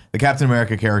America. The Captain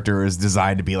America character is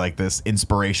designed to be like this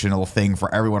inspirational thing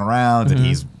for everyone around, and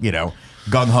he's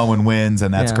gung ho and wins,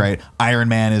 and that's Yeah. great. Iron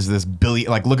Man is this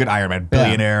look at Iron Man,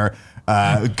 billionaire.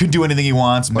 Could do anything he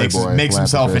wants, makes Playboy,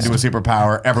 himself into a philanthropist.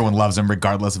 superpower. Everyone loves him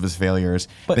regardless of his failures.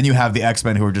 Then you have the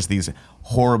X-Men, who are just these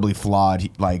horribly flawed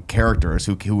like characters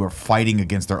who are fighting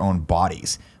against their own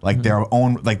bodies, like their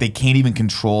own, like they can't even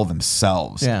control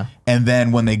themselves. Yeah. And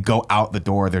then when they go out the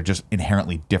door, they're just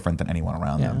inherently different than anyone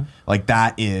around them. Like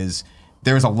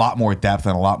there's a lot more depth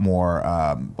and a lot more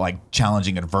like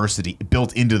challenging adversity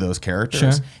built into those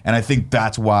characters. Sure. And I think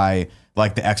that's why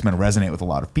like the X-Men resonate with a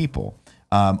lot of people.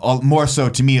 More so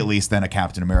to me at least than a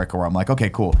Captain America, where I'm like, okay,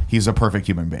 cool, he's a perfect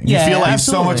human being. Yeah, You feel like he's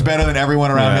so absolutely. much better than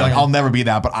everyone around me. Yeah. Like I'll never be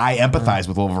that, but I empathize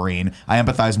with Wolverine. I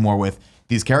empathize more with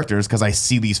these characters because I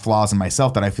see these flaws in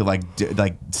myself that I feel like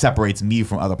separates me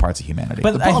from other parts of humanity.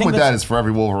 But The I problem think with that that's- is for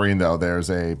every Wolverine, though, there's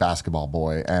a basketball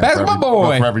boy. And Basketball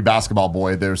boy! For every basketball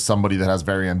boy, there's somebody that has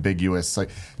very ambiguous. Like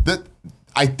that.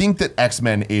 I think that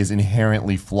X-Men is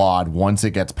inherently flawed once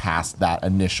it gets past that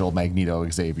initial Magneto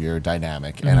Xavier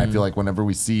dynamic, and I feel like whenever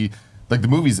we see. Like the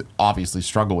movies obviously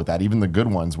struggle with that, even the good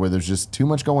ones, where there's just too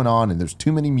much going on and there's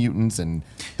too many mutants and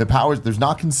the powers. There's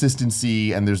not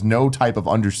consistency and there's no type of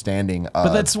understanding. Of,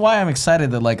 But that's why I'm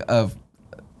excited that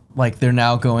like they're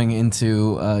now going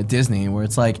into Disney, where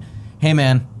it's like, hey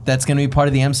man, that's going to be part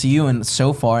of the MCU, and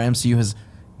so far MCU has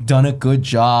done a good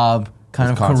job kind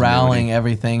With of corralling continuity.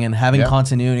 everything and having Yeah.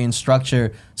 continuity and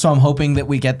structure. So I'm hoping that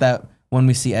we get that when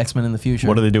we see X-Men in the future.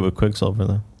 What do they do with Quicksilver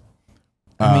though?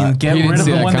 I mean, get he didn't rid of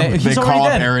see the that one coming. that they he's call already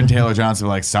up dead. Aaron Taylor Johnson,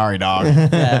 like, sorry, dog,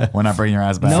 we're not bringing your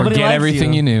ass back. Nobody Forget likes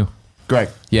everything you knew. Greg,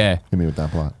 Yeah. hit me with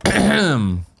that plot.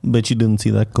 Bet you didn't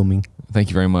see that coming. Thank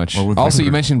you very much. Well, with Also, Vancouver.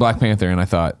 you mentioned Black Panther, and I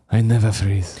thought, I never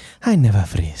freeze. I never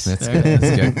freeze. That's good.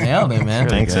 That's good. Nailed it, man.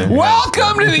 Thanks, Ed.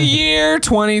 Welcome to the year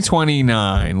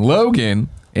 2029. Logan,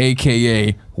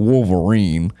 a.k.a.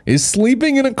 Wolverine, is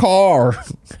sleeping in a car.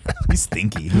 He's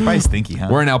stinky. He's probably stinky, huh?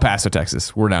 We're in El Paso,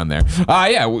 Texas. We're down there.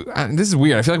 This is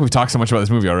weird. I feel like we've talked so much about this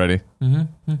movie already.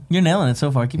 You're nailing it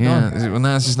so far. Keep Yeah. going. Well,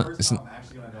 no, it's just not.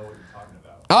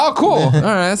 Oh, cool. All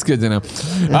right, that's good to know.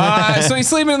 So he's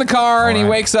sleeping in the car, and he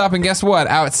wakes up, and guess what?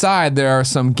 Outside, there are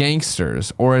some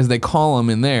gangsters, or as they call them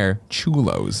in there,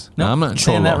 chulos. No, I'm not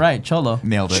saying that cholo. right. Cholo.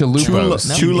 Nailed it.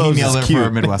 Chalupas. Chulos He nailed is it cute. for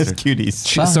a Midwestern. It's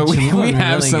cuties. Wow, So we Chalupas are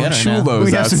have really some good right now. chulos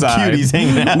We have some outside. cuties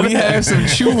hanging out. We have some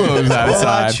chulos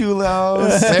outside.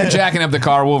 chulos. They're jacking up the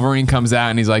car. Wolverine comes out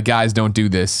and he's like, "Guys, don't do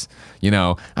this." You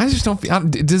know, I just don't feel.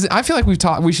 I feel like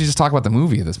we should just talk about the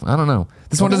movie at this point. I don't know.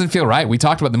 This one doesn't feel right. We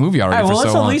talked about the movie already All right, well, for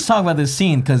let's so at long. least talk about this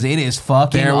scene because it is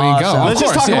fucking There we go. awesome. Of Let's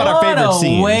just course, talk yeah. about our favorite What a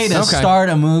scenes. way to Okay. start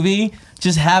a movie.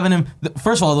 Just having him,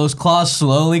 first of all, those claws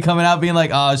slowly coming out, being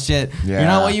like, "Oh shit, you're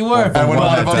not what you were." And when But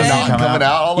one of them is then- not coming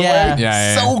out all the Yeah. way,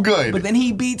 Yeah. so good. But then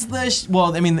he beats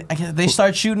well, I mean, they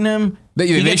start shooting him. They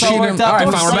He shoot gets all him. worked up. All right,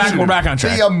 Those fine. We're back. scenes- We're back on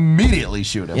track. They immediately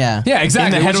shoot him. Yeah. Yeah,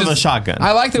 exactly. In the head which with is- a shotgun.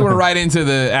 I like that we're right into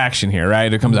the action here,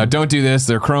 right? It comes out, don't do this.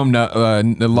 They're chrome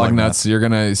lug nuts. You're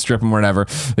going to strip him or whatever.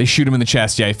 They shoot him in the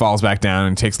chest. Yeah, he falls back down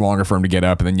and it takes longer for him to get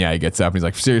up. And then, yeah, he gets up and he's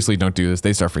like, seriously, don't do this.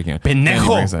 They start freaking out.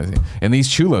 Pendejo. And these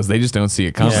chulos, they just don't see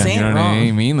it coming. Yeah. You know what Wrong.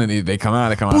 I mean? They come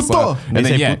out slow. They And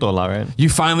say then, yeah, puto a lot, right? you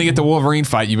finally get the Wolverine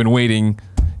fight you've been waiting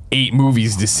 8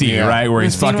 movies to see, Yeah. right? Where The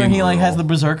he's scene fucking... where he like has the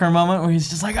berserker moment where he's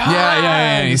just like, ah,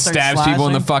 Yeah. and He starts stabs people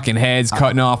in the slashing. fucking heads,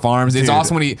 cutting off arms. It's Dude.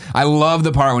 awesome when I love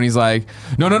the part when he's like,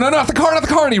 no, not the car.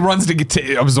 And he runs to get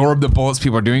to absorb the bullets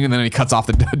people are doing, and then he cuts off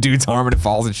the dude's arm and it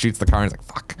falls and shoots the car. And he's like,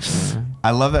 fuck.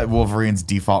 I love that Wolverine's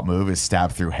default move is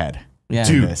stab through head. Yeah.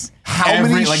 Dude, Dude, how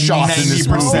many shots in this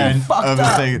movie? 90% Fucked of the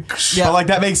up. thing. Yeah. But like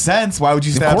that makes sense. Why would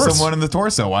you stab course. someone in the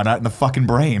torso? Why not in the fucking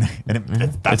brain? And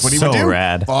that's It's what he so would do.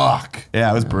 rad. Fuck. Yeah,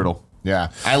 it was brutal. Yeah,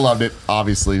 I loved it.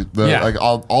 Obviously, Yeah. like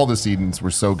all the scenes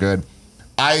were so good.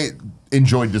 I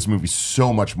enjoyed this movie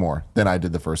so much more than I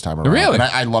did the first time around. Really? And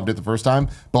I loved it the first time,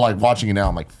 but like watching it now,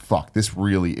 I'm like, fuck, this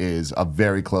really is a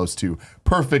very close to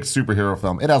perfect superhero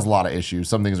film. It has a lot of issues.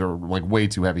 Some things are like way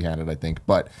too heavy-handed, I think,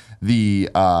 but the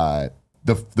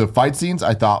fight scenes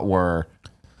I thought were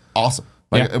awesome.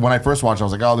 Like Yeah. when I first watched it, I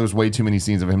was like, oh, there's way too many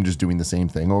scenes of him just doing the same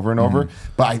thing over and over.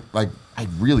 But I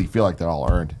really feel like they're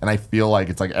all earned. And I feel like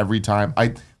it's like every time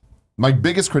my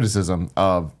biggest criticism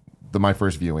of my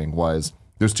first viewing was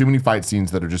there's too many fight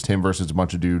scenes that are just him versus a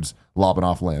bunch of dudes lobbing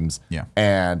off limbs. Yeah.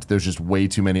 And there's just way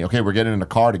too many. Okay, we're getting in a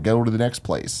car to go to the next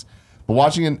place. But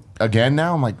watching it again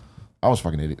now, I'm like, I was a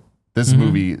fucking idiot. This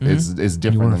movie is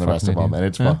different than the rest of them, and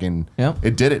it's fucking. Yep.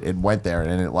 It did it. It went there,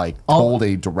 and it like told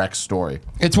a direct story.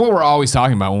 It's what we're always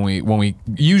talking about when we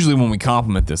usually when we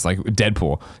compliment this, like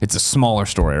Deadpool. It's a smaller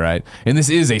story, right? And this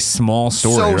is a small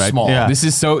story, So right? small. Yeah. This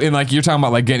is so, and like you're talking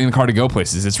about, like getting in the car to go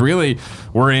places. It's really,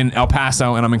 we're in El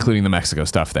Paso, and I'm including the Mexico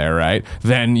stuff there, right?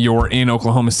 Then you're in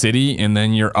Oklahoma City, and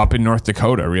then you're up in North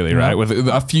Dakota, really, right? With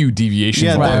a few deviations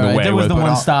Yeah, along the way. There was the with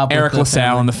one stop. Eric with the LaSalle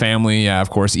family. and the family, yeah, of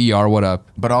course. ER, what up?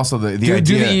 But also the Do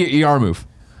idea. the ER move.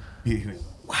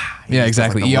 Yeah,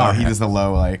 exactly. ER. He does the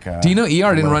low like. Do you know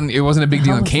ER didn't run? It wasn't a big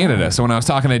deal in Canada. So when I was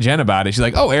talking to Jen about it, she's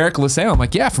like, "Oh, Eric LaSalle." I'm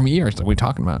like, "Yeah, from ER." She's like, "What are you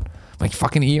talking about?" I'm like,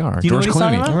 "Fucking ER." you know George what he's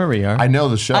talking Clooney. about? I remember you are. I know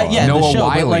the show. Yeah, Noah the show.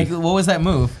 Wiley. But like, what was that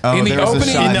move? Oh, In the there was a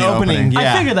opening- shot In the opening,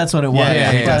 yeah. I figured that's what it was.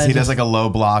 Yeah, He does. He But does like a low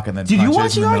block and then. Did you punches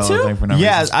watch in the ER middle of the too? thing for no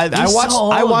Yeah, reason. I so watched.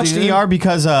 I old, watched dude. ER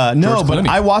because no, George but Clooney.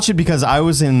 I watched it because I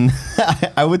was in.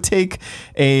 I would take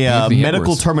a Anthony medical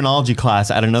Edwards. terminology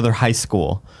class at another high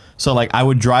school. So like I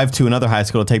would drive to another high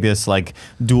school to take this like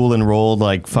dual enrolled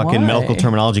like fucking Why? medical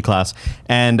terminology class,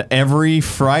 and every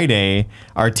Friday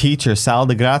our teacher Sal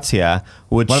de Grazia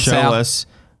would What up, show Sal? us.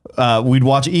 We'd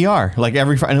watch ER like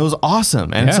every Friday, and it was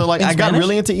awesome. And Yeah. so like In I got Spanish?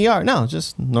 really into ER. No,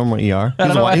 just normal ER. I He was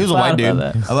don't a know white, why he was a I white thought dude.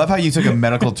 about that. I love how you took a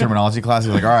medical terminology class.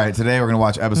 You're like, all right, today we're gonna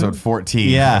watch episode 14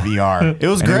 Yeah. of ER. It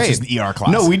was And great. It was just an ER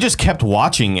class. No, we just kept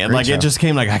watching it. Great Like show. it just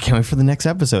came like I can't wait for the next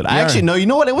episode. I actually no, you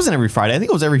know what? It wasn't every Friday. I think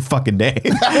it was every fucking day. I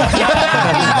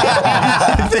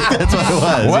think that's what it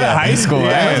was. What yeah. a high school! Yeah,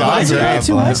 eh? it was Why awesome. did you have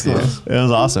two high schools? It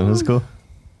was awesome. It was cool.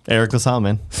 Eric LaSalle,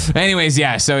 man. Anyways,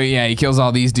 yeah. So yeah, he kills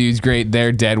all these dudes. Great,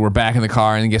 they're dead. We're back in the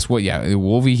car, and guess what? Yeah,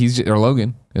 Wolvie, or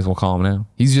Logan, as we'll call him now.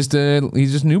 He's just an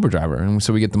Uber driver, and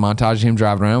so we get the montage of him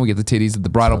driving around. We get the titties at the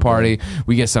bridal party.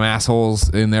 We get some assholes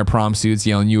in their prom suits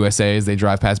yelling USA as they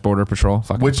drive past Border Patrol.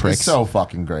 Fucking Which pricks. is so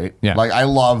fucking great. Yeah. Like I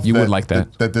love You would like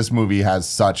that. that this movie has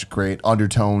such great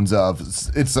undertones of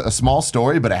it's a small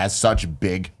story, but it has such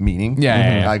big meaning. Yeah,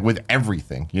 yeah, yeah. Like with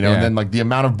everything, you know, Yeah. and then like the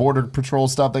amount of Border Patrol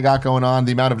stuff they got going on,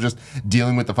 the amount of just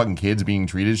dealing with the fucking kids being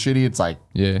treated shitty. It's like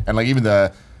Yeah. and like even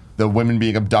the women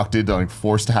being abducted, like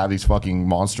forced to have these fucking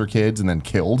monster kids and then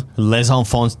killed. Les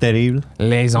enfants terribles.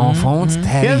 Les enfants.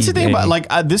 Yeah, that's the thing about like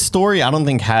this story. I don't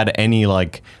think had any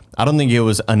like. I don't think it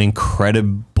was an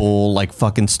incredible like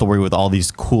fucking story with all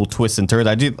these cool twists and turns.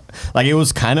 I do like it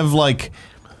was kind of like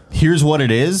here's what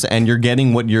it is, and you're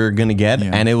getting what you're gonna get,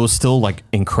 Yeah. and it was still like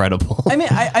incredible. I mean,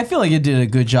 I feel like it did a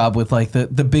good job with like the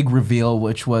big reveal,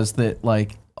 which was that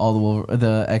like all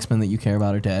the X-Men that you care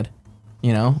about are dead.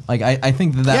 You know, like I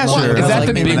think that Yeah, moment sure. was, Is that like,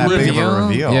 the maybe big that big of a reveal?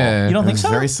 reveal. Yeah. You don't It think was so?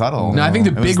 very subtle. No, I think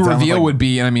the It was big done with, reveal like- would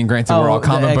be, and I mean, granted, Oh, we're all the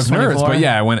comic book nerds, X-24? but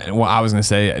yeah, well, I was gonna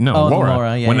say no, Oh, the Laura.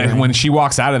 Laura, yeah, when you're right. when she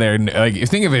walks out of there, and, like,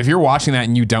 think of it, if you're watching that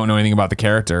and you don't know anything about the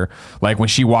character, like when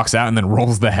she walks out and then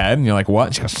rolls the head, and you're like,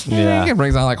 what? She goes, Yeah. and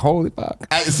brings out like, holy fuck.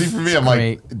 See, for me, I'm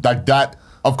like that.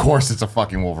 Of course, it's a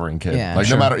fucking Wolverine kid. Yeah, like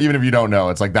sure. no matter, even if you don't know,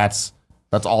 it's like that's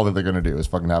all that they're gonna do is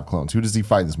fucking have clones. Who does he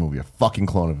fight in this movie? A fucking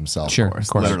clone of himself. Sure, Of course.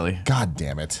 of course. Literally. God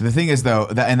damn it. The thing is, though,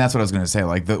 and that's what I was going to say.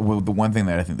 Like the one thing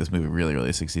that I think this movie really,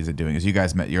 really succeeds at doing is you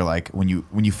guys met. You're like when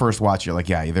you first watch, you're like,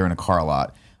 yeah, they're in a car a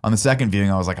lot. On the second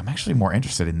viewing, I was like, I'm actually more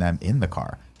interested in them in the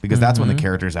car because that's when the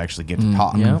characters actually get to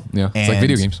talk. Yeah. Yeah, it's like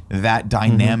video games. That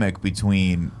dynamic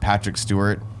between Patrick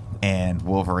Stewart and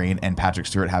Wolverine, and Patrick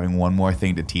Stewart having one more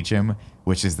thing to teach him,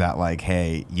 which is that like,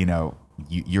 hey, you know,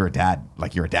 you're a dad.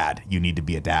 Like you're a dad. You need to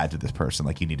be a dad to this person.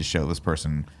 Like you need to show this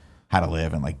person how to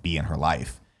live and like be in her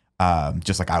life.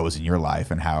 Just like I was in your life,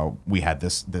 and how we had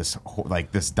this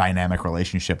dynamic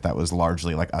relationship that was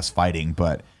largely like us fighting,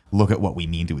 but look at what we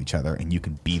mean to each other, and you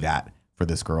can be that for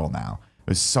this girl now. It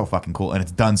was so fucking cool, and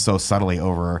it's done so subtly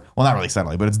over, well, not really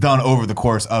subtly, but it's done over the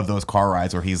course of those car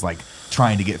rides where he's like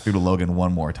trying to get through to Logan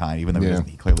one more time, even though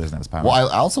he clearly doesn't have his power. Well,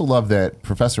 I also love that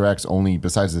Professor X only,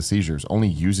 besides the seizures, only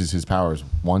uses his powers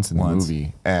once in the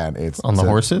movie, and it's On the to-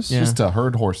 horses? just to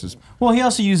herd horses. Well, he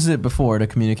also uses it before to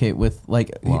communicate with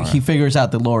like he figures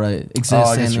out that Laura exists. Oh,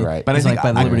 I guess and you're right. But he's I think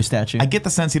like by the I- Liberty statue. I get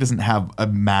the sense he doesn't have a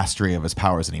mastery of his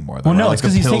powers anymore. Though, Well, no, right? it's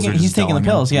Like, because the pills are he's just taking the dulling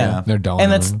him. pills. Yeah, They're dulling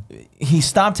and that's him. he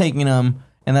stopped taking them,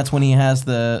 and that's when he has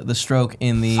the stroke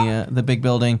in the big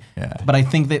building. Yeah. But I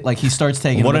think that like he starts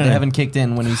taking What them, but an- they haven't kicked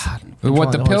in when he's What the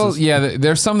controlling pills? horses. Yeah,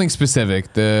 there's something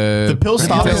specific. The pills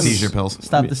stop The him. seizure pills.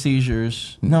 Stop the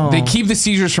seizures. No, They keep the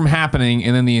seizures from happening,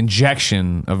 and then the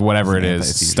injection of whatever it is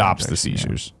Anti-seizure stops the injection, yeah.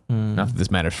 seizures. Not that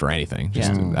this matters for anything.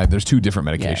 Just, Yeah. there's two different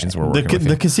medications we're working with.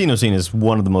 The casino scene is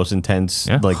one of the most intense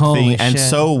Yeah. like Holy thing, and shit.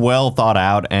 so well thought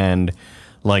out, and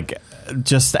like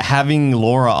just having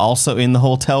Laura also in the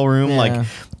hotel room, Yeah.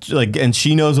 like, and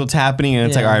she knows what's happening, and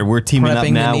it's like, all right, we're teaming up Prepping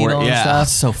the now. needle and stuff.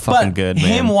 It's so fucking But good,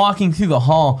 him man. walking through the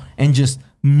hall and just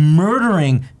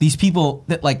murdering these people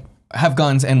that like have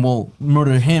guns and will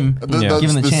murder him, given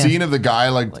the chance. Scene of the guy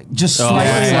like Just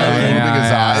slightly slightly moving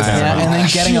his eyes. and then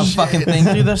getting a fucking thing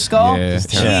through the skull. Yeah.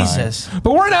 Jesus.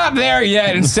 But we're not there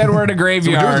yet. Instead, we're at a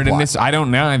graveyard, plot. and it's, I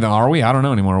don't know. Are we? I don't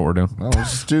know anymore what we're doing. Well,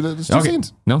 let's just do the two Okay.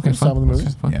 scenes. No, okay, Let's stop fine. with the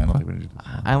movie. Fine. Yeah, I don't think we need to do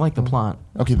that. I like the plot.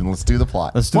 Okay, then let's do the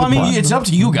plot. Let's do Well, I the mean, plot. it's up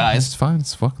to you guys. It's fine.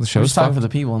 It's fuck. The We're show's just talking fucked. for the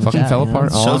people in the Fucking chat, fell you know?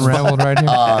 apart. All Show's unraveled right here.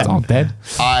 It's all dead.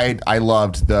 I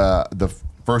loved the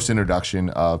first introduction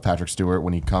of Patrick Stewart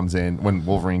when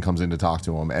Wolverine comes in to talk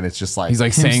to him, and it's just like He's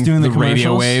like Him saying doing the the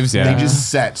radio commercials? waves. they Yeah. just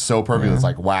set so perfectly. It's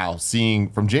like, wow, seeing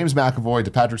from James McAvoy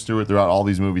to Patrick Stewart throughout all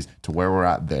these movies to where we're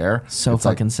at there. So it's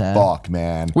like, fucking sad. Fuck,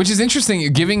 man. Which is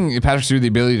interesting. Giving Patrick Stewart the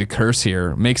ability to curse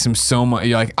here makes him so much.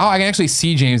 You're like, oh, I can actually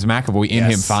see James McAvoy in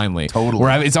him finally. Totally.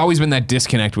 Where it's always been that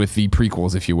disconnect with the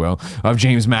prequels, if you will, of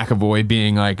James McAvoy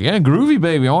being like, yeah, groovy,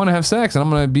 baby. I want to have sex and I'm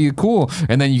going to be cool.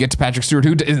 And then you get to Patrick Stewart,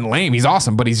 who isn't lame. He's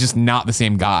awesome, but he's just not the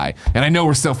same guy. And I know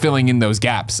we're still filling in those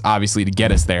gaps, obviously, to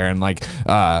get us there. And like,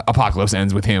 Apocalypse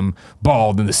ends with him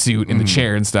bald in the suit in the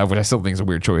chair and stuff, which I still think is a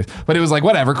weird choice. But it was like,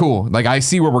 whatever, cool. Like, I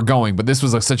see where we're going, but this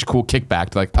was like such a cool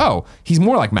kickback to like, oh, he's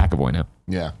more like McAvoy now.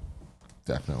 Yeah,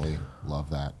 definitely love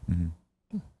that.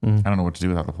 I don't know what to do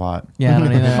without the plot. Yeah, I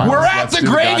don't either. We're at Let's the do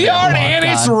the goddamn graveyard plot. and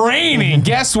it's raining.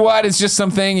 Guess what? It's just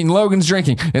something, and Logan's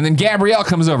drinking. And then Gabrielle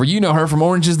comes over. You know her from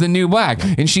Orange is the New Black.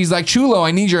 And she's like, Chulo,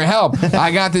 I need your help.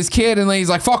 I got this kid. And then he's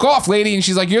like, fuck off, lady. And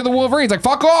she's like, you're the Wolverine. He's like,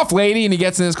 fuck off, lady. And he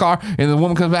gets in his car. And the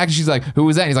woman comes back and she's like, who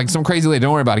was that? And he's like, some crazy lady.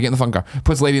 Don't worry about it. Get in the fucking car.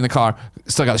 Puts the lady in the car.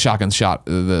 Still got the shotgun shot,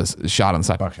 the shot on the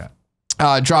side. Buckshot.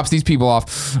 Drops these people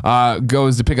off,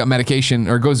 goes to pick up medication,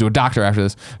 or goes to a doctor after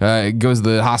this, goes to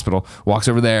the hospital, walks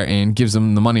over there and gives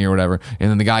them the money or whatever, and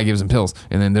then the guy gives him pills,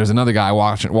 and then there's another guy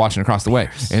watching across the way,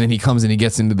 and then he comes and he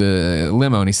gets into the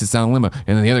limo, and he sits down in the limo,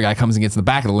 and then the other guy comes and gets in the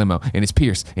back of the limo, and it's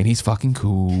Pierce, and he's fucking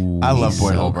cool. I love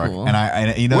Boyd so Holbrook, cool. and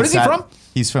I you know Where is he sad- from?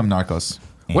 He's from Narcos.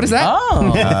 What is that?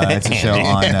 Oh. It's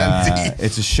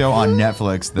a show on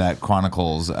Netflix that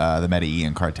chronicles the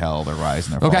Medellin cartel, their rise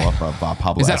and their Okay. fall up of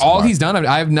Pablo Is that Escobar. all he's done?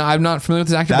 I'm not familiar with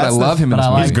this actor, but I That's the- love him in but this I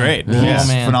movie. like He's great. him. Yeah. Oh,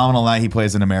 man. Phenomenal night. He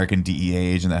plays an American DEA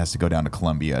agent that has to go down to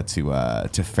Colombia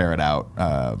to ferret out,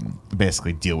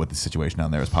 basically deal with the situation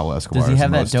down there. As Pablo Escobar. Does he is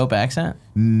have the that most- dope accent?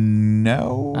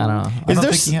 No, I don't know. I don't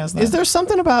think he has that. Is there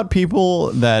something about people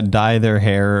that dye their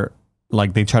hair,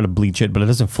 like they try to bleach it, but it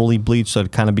doesn't fully bleach, so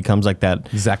it kind of becomes like that.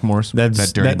 Zach Morris. That's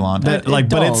That dirty blonde? That, It like,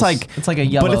 but it's dulls. like It's like a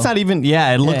yellow. But it's not even.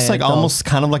 Yeah, it looks Yeah, like it dulls. almost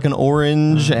kind of like an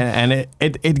orange, and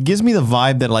it gives me the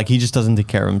vibe that like he just doesn't take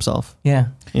care of himself. Yeah.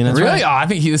 You know, Really? Oh, I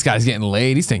think this guy's getting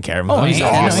laid. He's taking care of himself. Oh, he's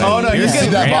yeah. awesome. Oh, no, You he's see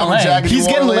getting that great. bomber Yeah. jacket He's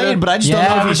he getting wore laid, later? but I just Yeah, don't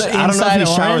know if with he's. the I don't know if he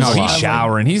inside showers. orange. No, a he's lot.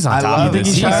 showering. He's on I top love of this.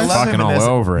 it. He's I love fucking him in all this.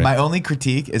 over it. My only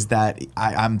critique is that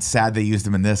I'm sad they used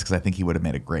him in this because I think he would have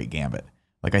made a great Gambit.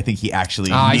 Like I think he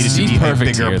actually needed he's to be a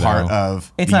perfect bigger here, part though.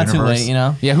 of It's the not too universe. late, you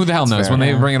know? Yeah, who the hell knows? fair. When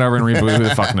they bring it over and reboot, who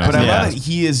the fuck knows? But I Yeah. love that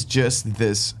he is just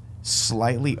this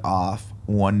slightly off,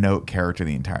 one-note character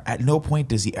the entire. At no point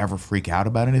does he ever freak out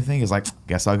about anything. He's like,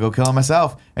 "Guess I'll go kill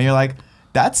myself," and you're like,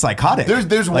 "That's psychotic."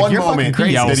 There's Like, one you're fucking moment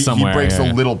crazy. Yells that he somewhere, breaks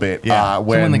yeah. a little bit. Yeah.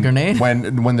 When the grenade?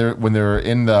 when they're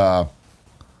in the.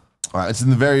 It's in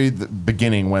the very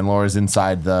beginning when Laura's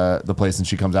inside the place and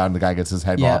she comes out and the guy gets his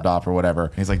head Yeah. lopped off or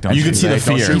whatever. He's like, "Don't You shoot can see me." the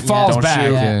Don't fear. shoot, He falls don't back,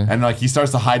 shoot. yeah. And like he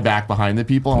starts to hide back behind the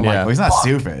people. And I'm Yeah. Well, like, he's not fuck.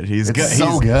 stupid. He's It's good. so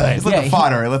he's, good. He's like Yeah, the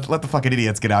fodder. Let the fucking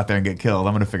idiots get out there and get killed.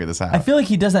 I'm gonna figure this out. I feel like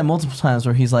he does that multiple times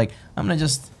where he's like, I'm going to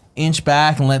just inch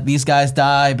back and let these guys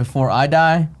die before I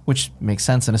die, which makes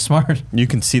sense and is smart. You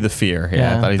can see the fear. Yeah,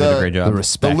 Yeah. I thought he did a great job. the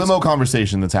respect. The limo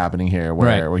conversation that's happening here, where,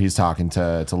 Right. where he's talking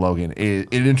to Logan, it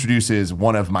introduces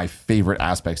one of my favorite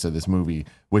aspects of this movie,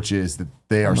 which is that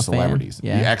they are I'm a fan. celebrities.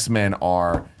 Yeah. The X-Men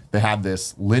they have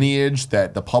this lineage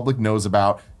that the public knows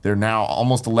about. They're now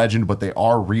almost a legend, but they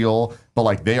are real. But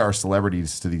like they are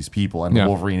celebrities to these people, and Yeah.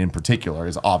 Wolverine in particular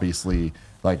is obviously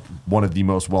like one of the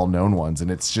most well-known ones. And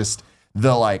it's just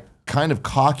the like kind of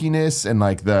cockiness and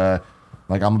like the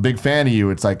like I'm a big fan of you.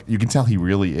 It's like you can tell he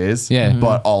really is. Yeah.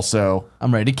 But also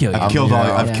I'm ready to kill you. I've killed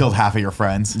yeah. I've killed half of your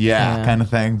friends. Yeah. kind of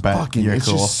thing. But fucking, you're it's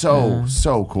cool. just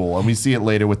so cool, and we see it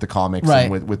later with the comics Right.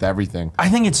 and with everything. I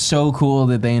think it's so cool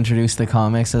that they introduced the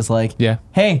comics as like, Yeah.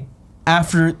 hey,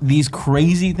 after these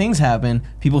crazy things happen,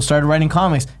 people started writing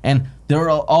comics, and they're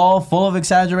all full of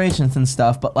exaggerations and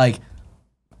stuff, but like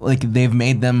they've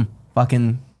made them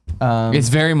fucking It's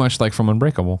very much like from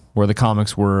Unbreakable, where the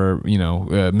comics were,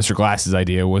 Mr. Glass's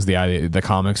idea was the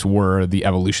comics were the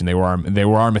evolution. They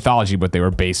were our mythology, but they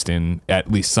were based in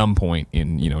at least some point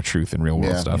in truth and real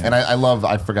world stuff. And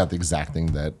I forgot the exact thing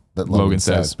that Logan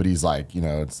says, but he's like,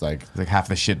 it's like half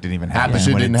the shit didn't even happen. Half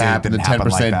the shit didn't happen. The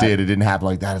 10% like did. It didn't happen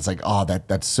like that. It's like, oh,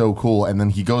 that's so cool. And then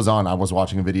he goes on. I was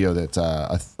watching a video that's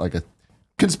like a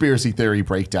conspiracy theory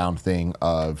breakdown thing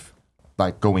of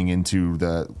like going into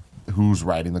who's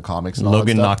writing the comics. And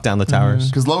Logan knocked down the towers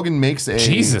because Logan makes a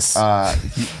Jesus.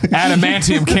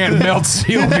 Adamantium can't melt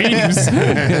steel beams.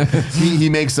 he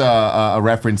makes a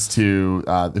reference to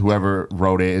whoever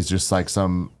wrote it is just like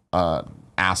some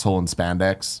asshole in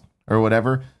spandex or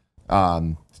whatever.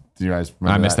 Do you guys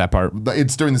remember I missed that part.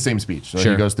 It's during the same speech. So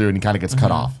Sure. he goes through and he kind of gets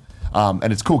cut off.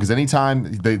 And it's cool because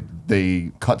anytime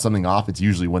they cut something off, it's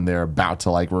usually when they're about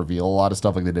to like reveal a lot of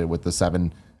stuff, like they did with the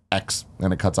 7X,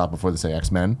 and it cuts off before they say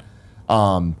X-Men.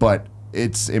 But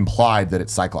it's implied that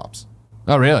it's Cyclops.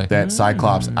 Oh, really? That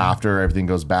Cyclops, after everything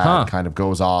goes bad, kind of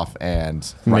goes off and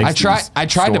I tried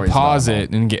to pause it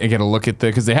and get a look at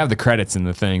because they have the credits in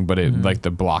the thing, but it like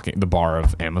the bar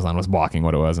of Amazon was blocking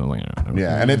what it was. And like,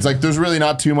 yeah, and it's like there's really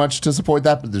not too much to support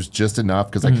that, but there's just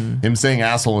enough because like him saying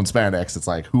asshole in spandex, it's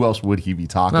like who else would he be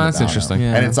talking about? That's interesting.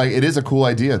 And it's like it is a cool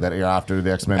idea that after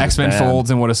the X-Men folds,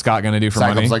 and what is Scott going to do for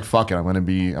Cyclops money? like fuck it, I'm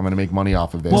gonna make money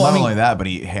off of this. Well, not only that, but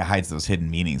he hides those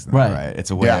hidden meanings. In Right. Right. It's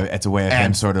a way. It's a way of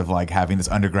him sort of like having this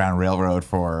underground railroad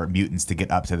for mutants to get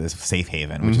up to this safe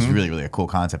haven, which is really, really a cool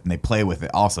concept. And they play with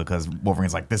it also because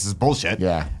Wolverine's like, "This is bullshit."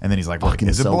 Yeah. And then he's like, "Well, Fucking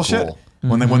is it so bullshit?" cool.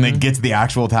 When they get to the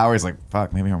actual tower, he's like,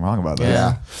 "Fuck, maybe I'm wrong about this."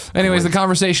 Yeah. Anyways, the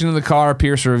conversation in the car,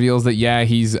 Pierce reveals that,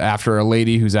 he's after a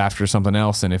lady who's after something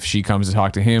else. And if she comes to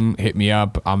talk to him, hit me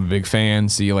up. I'm a big fan.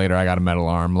 See you later. I got a metal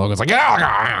arm. Logan's like,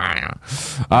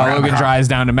 Logan drives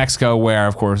down to Mexico where,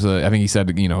 of course, I think he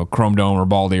said, Chrome Dome or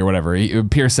Baldy or whatever.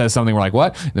 Pierce says something. We're like,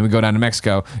 what? Then we go down to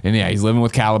Mexico. And he's living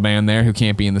with Caliban there who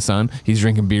can't be in the sun. He's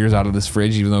drinking beers out of this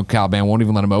fridge, even though Caliban won't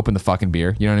even let him open the fucking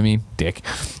beer. You know what I mean? Dick.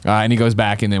 And he goes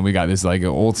back and then we got this like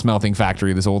old smelting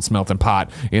factory, this old smelting pot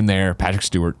in there. Patrick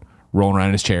Stewart rolling around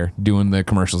in his chair, doing the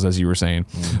commercials as you were saying,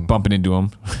 bumping into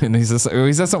him, and he says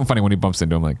something funny when he bumps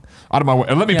into him, like out of my way,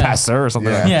 let me pass, sir, or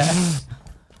something. Yeah.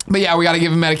 But we got to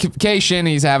give him medication.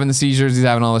 He's having the seizures. He's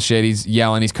having all the shit. He's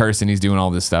yelling. He's cursing. He's doing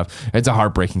all this stuff. It's a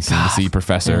heartbreaking scene to see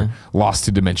Professor lost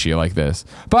to dementia like this.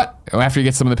 But after he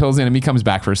gets some of the pills in him, he comes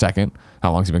back for a second.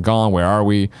 How long's he been gone? Where are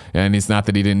we? And it's not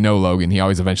that he didn't know Logan. He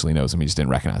always eventually knows him. He just didn't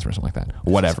recognize him or something like that.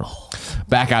 Whatever.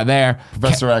 Back out there.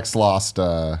 Professor X lost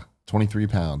 23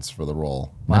 pounds for the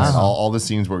role. Wow. And all the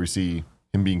scenes where we see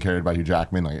him being carried by Hugh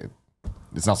Jackman, like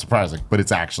it's not surprising, but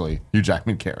it's actually Hugh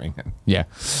Jackman carrying him. Yeah.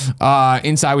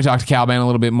 Inside, we talk to Caliban a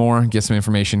little bit more, get some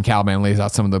information. Caliban lays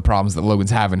out some of the problems that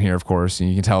Logan's having here, of course. And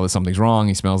you can tell that something's wrong.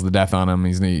 He smells the death on him.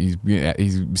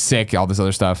 He's sick, all this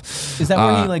other stuff. Is that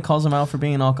where he like calls him out for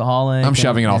being an alcoholic? I'm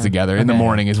shoving it all together. In the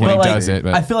morning is when he does it.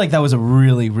 But I feel like that was a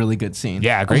really, really good scene.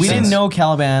 Yeah, great We scenes. didn't know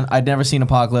Caliban. I'd never seen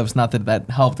Apocalypse. Not that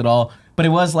helped at all. But it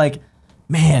was like,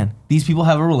 man, these people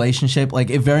have a relationship. Like,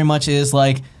 it very much is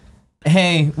like,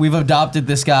 hey, we've adopted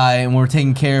this guy and we're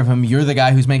taking care of him. You're the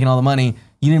guy who's making all the money.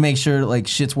 You need to make sure like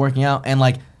shit's working out. And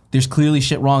like, there's clearly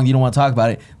shit wrong. You don't want to talk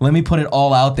about it. Let me put it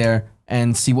all out there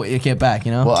and see what you get back,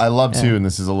 you know? Well, I love too, and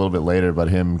this is a little bit later, but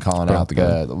him calling out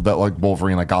that like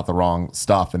Wolverine like got the wrong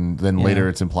stuff, and then later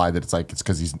it's implied that it's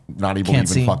because he's not able Can't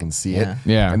to even see. fucking see it.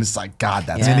 Yeah. And it's like, God,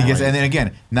 that's Yeah. great. And then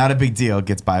again, not a big deal.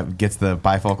 Gets the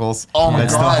bifocals. Oh my that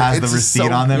still God, has the it's just receipt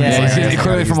so- on them. Yeah, He's yeah, like, yeah.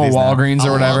 clearly from a use these now. Walgreens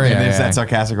or whatever. And Yeah, there's yeah. that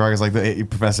sarcastic remark. It's like the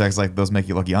Professor X, like those make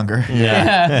you look younger.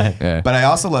 Yeah. Yeah. But I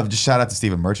also love, just shout out to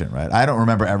Stephen Merchant, right? I don't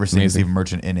remember ever seeing Amazing. Stephen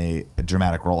Merchant in a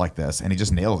dramatic role like this, and he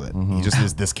just nails it. He just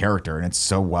is this character, and it's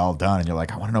so well done. And you're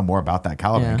like, I want to know more about that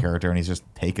Caliban character, and he's just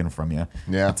taken from you.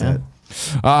 Yeah. That's it.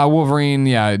 Wolverine,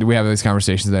 we have these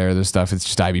conversations there. There's stuff. It's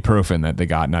just ibuprofen that they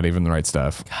got, not even the right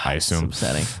stuff, I assume.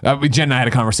 upsetting. Jen and I had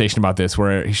a conversation about this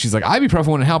where she's like, ibuprofen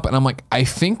wouldn't help. And I'm like, I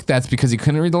think that's because he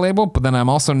couldn't read the label, but then I'm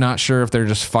also not sure if they're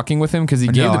just fucking with him because he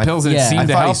gave the pills and it I seemed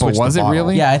to thought he help, but switched was the it bottle.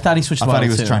 really? Yeah, I thought he switched I thought he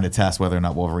bottles, was too. trying to test whether or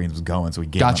not Wolverine was going, so he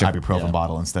gave Gotcha. him an ibuprofen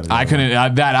bottle instead of. I couldn't.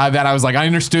 I was like, I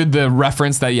understood the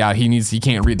reference that he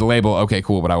can't read the label. Okay,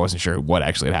 cool, but I wasn't sure what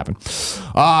actually had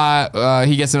happened.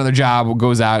 He gets another job,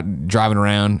 goes out driving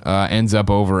around, ends up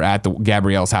over at the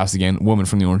Gabrielle's house again. Woman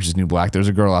from The Orange Is the New Black. There's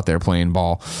a girl out there playing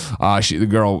ball. They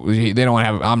don't want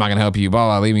to have. I'm not gonna help you. Blah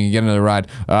blah. Leave me. Get another ride.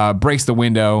 Breaks the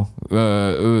window.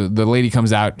 the lady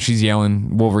comes out. She's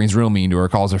yelling. Wolverine's real mean to her,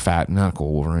 calls her fat. Not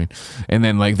cool, Wolverine. And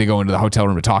then like they go into the hotel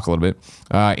room to talk a little bit.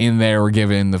 In there, we're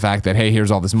given the fact that, hey,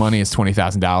 here's all this money. It's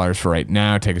 $20,000 for right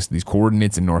now. Take us to these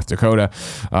coordinates in North Dakota.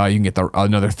 You can get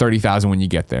another $30,000 when you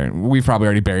get there. And we've probably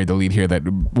already buried the lead here that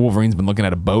Wolverine's been looking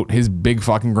at a boat. His big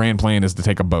fucking grand plan is to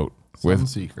take a boat with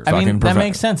Seeker. I mean, that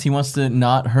makes sense. He wants to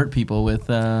not hurt people with.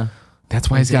 That's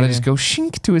why he's got to just go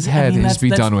shink to his head and just be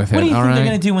done with it. What do you all think right? they're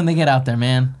gonna do when they get out there,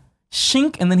 man?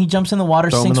 Shink, and then he jumps in the water,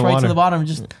 Throw him in sinks the right water. to the bottom, and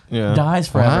just dies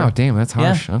forever. Wow, damn, that's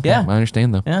harsh. Yeah, Okay, yeah. I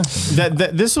understand though. Yeah.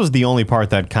 This was the only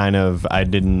part that kind of I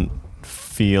didn't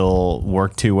feel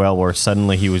worked too well, where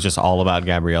suddenly he was just all about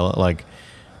Gabriella. Like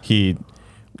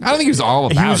I don't think he was all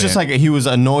about it. he was just like, he was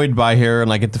annoyed by her and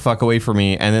like, get the fuck away from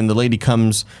me. And then the lady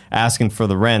comes asking for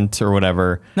the rent or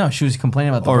whatever. No, she was complaining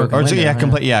about the broken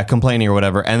window, complaining or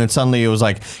whatever. And then suddenly it was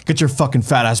like, get your fucking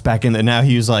fat ass back in. And now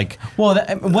he was like, Well,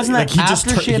 wasn't that like, he just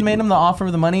after she had made him the offer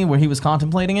of the money where he was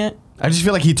contemplating it? I just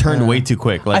feel like he turned way too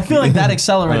quick. Like, I feel like that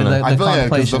accelerated the I feel like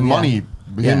because contemplation. the money,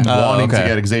 him Yeah. wanting to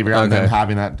okay. get Xavier out and Okay. then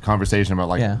having that conversation about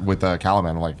like Yeah. with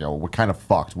Caliban, like, yo, we're kind of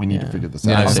fucked. We need to figure this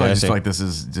Yeah, out. Also, I I just see. feel like this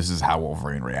is how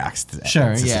Wolverine reacts to Sure, to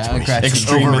yeah, situations. aggressive.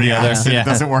 Extreme with the other. Overreacts. Yeah. It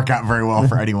doesn't work out very well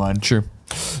for anyone. True.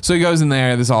 So he goes in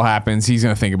there. This all happens. He's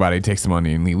going to think about it. He takes the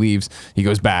money and he leaves. He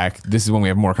goes back. This is when we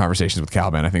have more conversations with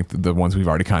Caliban. I think the ones we've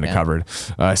already kind of covered,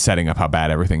 setting up how bad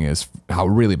everything is, how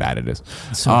really bad it is.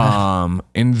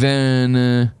 And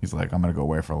then He's like, I'm gonna go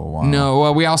away for a little while. no,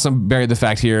 well, we also buried the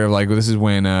fact here of like this is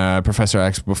when Professor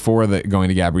X, before going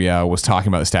to Gabrielle, was talking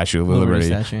about the Statue of Liberty Liberty,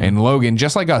 statue, yeah. and Logan,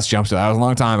 just like us, jumps to that was a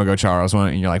long time ago, Charles.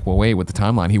 And you're like, well, wait, with the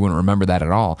timeline, he wouldn't remember that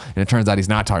at all. And it turns out he's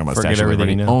not talking about Forget Statue of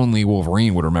everything Liberty. you know. Only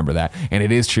Wolverine would remember that, and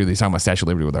it is true that he's talking about Statue of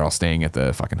Liberty where they're all staying at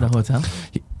the fucking hotel.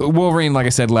 Wolverine, like I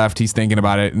said, left. He's thinking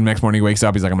about it. And the next morning he wakes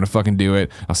up. He's like, I'm gonna fucking do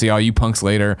it. I'll see all you punks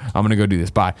later. I'm gonna go do this.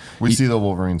 Bye. We see the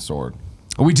Wolverine sword.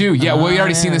 We do, yeah. Well, we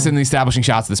already seen yeah. this in the establishing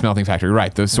shots of the smelting factory.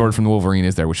 Right, the sword from the Wolverine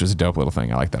is there, which is a dope little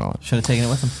thing. I like that a lot. Should have taken it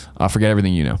with him. Forget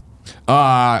everything you know.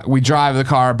 We drive the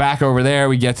car back over there.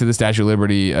 We get to the Statue of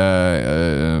Liberty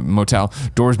motel.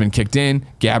 Door's been kicked in.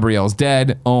 Gabrielle's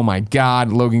dead. Oh my God.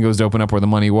 Logan goes to open up where the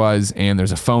money was, and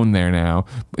there's a phone there now.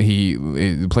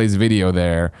 It plays a video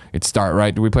there.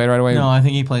 Right? Do we play it right away? No, I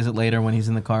think he plays it later when he's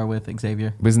in the car with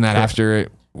Xavier. Isn't that after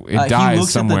it He dies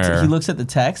looks somewhere? he looks at the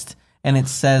text and it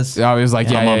says, Oh, it was like,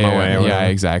 I'm on my way or yeah, whatever.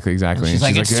 exactly. And she's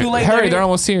like, "It's too late, Hurry, baby." they're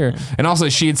almost here. And also,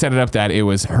 she had set it up that it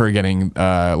was her getting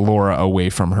Laura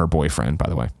away from her boyfriend. By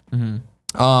the way,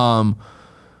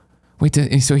 wait,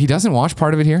 so he doesn't watch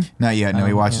part of it here? Not yet. No,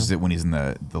 he watches it when he's in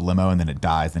the limo, and then it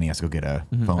dies. Then he has to go get a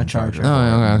phone charger. charger.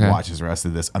 Oh, okay. Watches the rest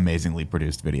of this amazingly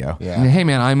produced video. Yeah. Hey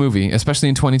man, iMovie, especially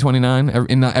in 2029,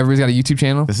 everybody's got a YouTube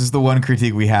channel. This is the one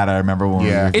critique we had. I remember when Yeah.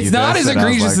 we reviewed It's not this, as and I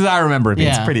was egregious like, as I remember it being.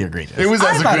 Yeah. It's pretty egregious. It was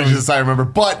I as thought it egregious was- as I remember,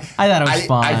 but I thought it was I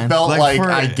fine. felt Like, like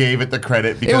for- I gave it the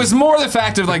credit because It was more the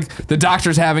fact of like the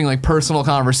doctors having like personal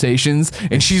conversations,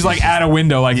 and she's like at a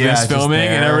window like Yeah, this just filming,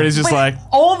 and there. everybody's just Wait, like.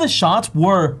 all the shots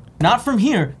were not from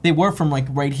here. They were from like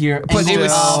right here. But it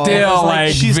was still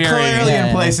like she's very. clearly Yeah.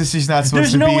 in places she's not supposed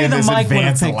There's to no be way in the this mic would've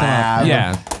advanced picked it up. lab.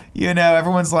 Yeah. You know,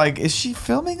 everyone's like, "Is she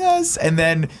filming us?" And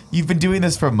then you've been doing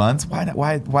this for months.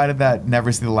 Why did that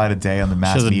never see the light of day on the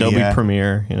mass She has media? Adobe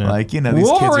Premiere. You know? Like, you know, these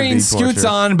kids are Wolverine being scoots tortured.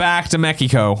 on back to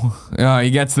Mexico.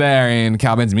 He gets there, and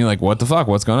Caliban's me like, "What the fuck?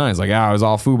 What's going on?" He's like, "Ah, it was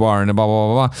all FUBAR and blah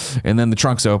blah blah blah." And then the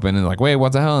trunk's open, and like, "Wait,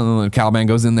 what the hell?" And then Caliban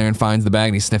goes in there and finds the bag,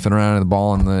 and he's sniffing around at the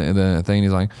ball and the thing. And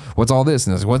he's like, "What's all this?"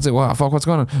 And he's like, "What's it? What fuck? What's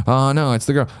going on?" "Oh no, it's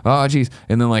the girl." "Oh jeez."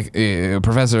 And then like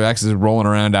Professor X is rolling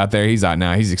around out there. He's out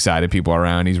now. He's excited. People are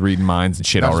around. He's reading minds and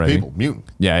shit Not just already. people, mutant.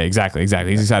 Yeah, exactly. He's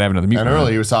excited to have another mutant. And around.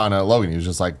 earlier he was talking to Logan. He was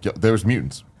just like, "Yo, there's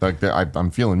mutants. Like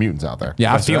I'm feeling mutants out there." Yeah,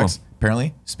 I Professor feel him. X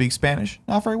apparently speaks Spanish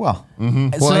not very well. Well,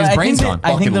 his I brain's think gone. I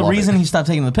think Fucking the love reason it. he stopped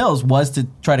taking the pills was to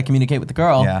try to communicate with the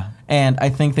girl. Yeah. And I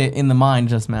think that in the mind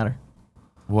it doesn't matter.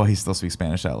 Well, he still speaks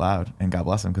Spanish out loud, and God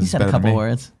bless him because He he's said better a couple than me.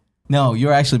 words. No,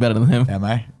 you're actually better than him. Am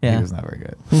I? Yeah. He was not very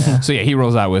good. So yeah, he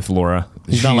rolls out with Laura.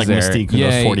 He's not like Mystique who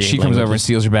knows 48 she comes over and languages.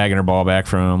 steals her bag and her ball back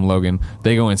from Logan.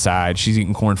 They go inside. She's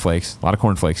eating cornflakes. A lot of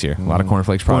cornflakes here. A lot of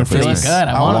cornflakes. Probably for Cornflakes. Christmas. Good.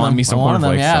 I wanted them. me some I wanted them.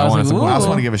 cornflakes. Yeah, I was wanted like, some ooh. I also cornflakes.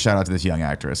 want to give a shout out to this young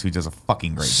actress who does a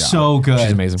fucking great job. So good.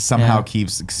 She's amazing.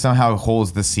 Somehow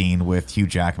holds the scene with Hugh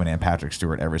Jackman and Patrick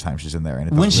Stewart every time she's in there, and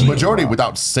it When does she- really Majority well.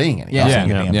 without saying anything. Yeah. Doesn't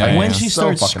give a damn Yeah, fuck. When yeah. she So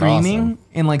starts fucking screaming awesome.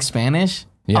 in like Spanish,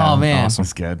 Yeah, Oh, man. awesome.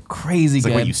 It's good. Crazy It's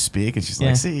like good. when you speak, and she's Yeah.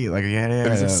 like, "See, like, yeah."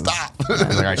 He's like, stop. He's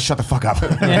like, "All right, shut the fuck up."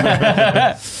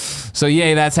 So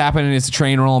yay, that's happening. It's a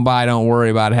train rolling by. Don't worry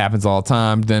about it. Happens all the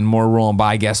time. Then more rolling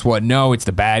by. Guess what? No, it's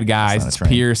the bad guys. It's not a It's train.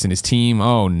 Pierce and his team.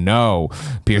 Oh no.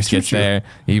 Pierce gets there.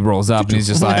 He rolls up and he's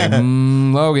just like,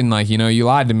 Logan, like, you know, you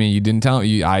lied to me. You didn't tell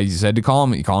me. I said to call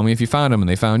me. Call me if you found him, and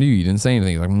they found you. You didn't say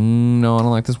anything. He's like, no, I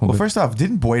don't like this one. Well, first off,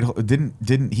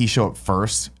 didn't he show up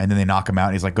first, and then they knock him out?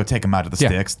 And he's like, "Go take him out to the Yeah.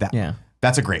 sticks." Yeah.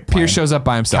 That's a great plan. Pierce shows up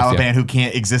by himself. Caliban, Yeah. who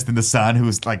can't exist in the sun,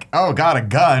 who's like, "Oh, got a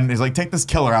gun." He's like, "Take this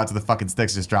killer out to the fucking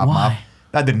sticks, just drop him Why? off."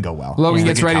 That didn't go well. Logan He's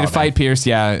gets like, ready to Caliban. fight Pierce.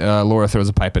 Yeah, Laura throws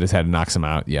a pipe at his head and knocks him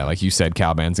out. Yeah, like you said,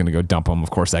 Caliban's going to go dump him. Of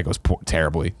course, that goes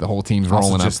terribly. The whole team's Also,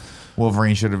 rolling up. just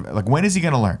Wolverine should have, like, when is he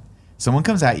gonna learn? Someone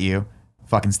comes at you,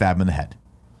 fucking stab him in the head.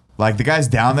 Like, the guy's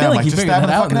down there, I feel I'm like like, he just figured stab him in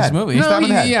that the out fucking in this head. movie. Just stab him in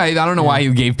the head. Yeah, I don't know why he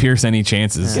gave Pierce any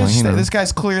chances. Yeah, Like, you know. this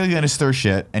guy's clearly gonna stir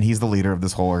shit, and he's the leader of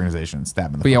this whole organization. Stab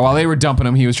him in the But yeah, fucking while head. they were dumping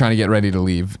him, he was trying to get ready to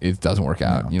leave. It doesn't work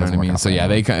out. No, You know what I doesn't work mean? out So for yeah,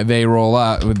 him. they roll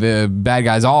up. The bad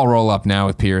guys all roll up now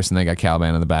with Pierce, and they got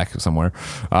Caliban in the back somewhere.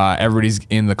 Everybody's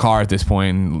in the car at this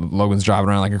point, and Logan's driving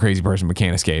around like a crazy person but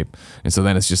can't escape. And so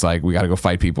then it's just like we got to go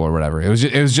fight people or whatever. It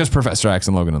was just Professor X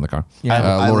and Logan in the car.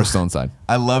 Yeah. Laura's still inside.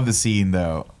 I love the scene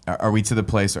though. Are we to the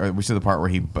place? Are we to the part where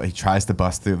he tries to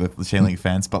bust through the chain link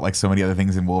fence, but like so many other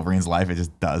things in Wolverine's life, it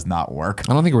just does not work.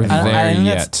 I don't think we're I there think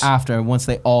yet. that's after, once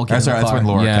they all get That's in the right. That's car. when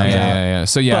Laura Yeah, comes out. yeah.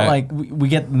 So yeah, But like we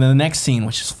get the next scene,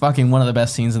 which is fucking one of the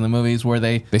best scenes in the movies, where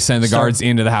they they send the start- guards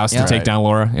into the house Yeah. to take Right. down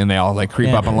Laura, and they all like creep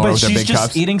Yeah. up on Laura But with their she's big just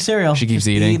cups. eating cereal. She keeps Just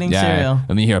eating. cereal.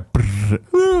 And then you hear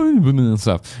and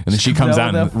stuff, and then she comes Throw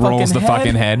out the and rolls fucking the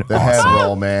fucking head. The head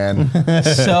roll, man.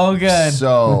 So good.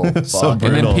 So fucking And then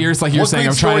brutal. Pierce, like you're What saying, great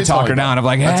I'm trying to talk her storytelling, down. I'm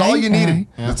like, That's hey, all you needed. hey.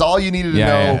 That's all you needed to Yeah,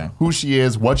 know yeah. who she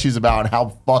is, what she's about, and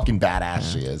how fucking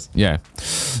badass she is. Yeah.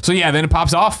 So yeah, then it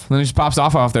pops off. Then it just pops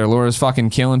off there. Laura's fucking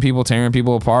killing people, tearing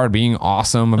people apart, being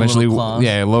awesome. Eventually, little claws.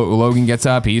 yeah, Logan gets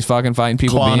up. He's fucking fighting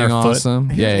people, Claw on being her foot.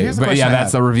 awesome. Yeah, Here's the but question yeah, I that's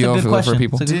have. the reveal It's a good for question.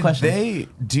 people. It's a good Did question.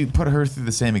 they put her through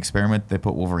the same experiment they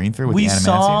put Wolverine through with we the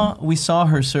saw adamantium?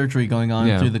 her surgery going on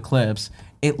Yeah. through the clips.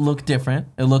 It looked different.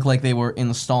 It looked like they were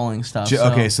installing stuff.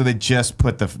 Okay, so they just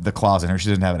put the claws in her. She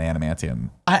doesn't have an adamantium.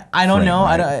 I don't frame, know.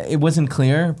 right? It wasn't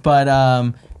clear,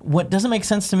 but what doesn't make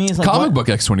sense to me is like Comic what, book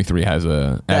X-23 has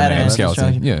a adamantium skeleton.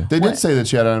 skeleton. Yeah. They What? did say that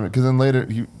she had, because then later,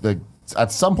 like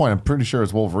at some point, I'm pretty sure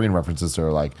it's Wolverine references to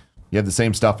her, like, you have the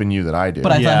same stuff in you that I do.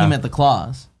 But I thought Yeah. he meant the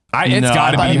claws. It's No,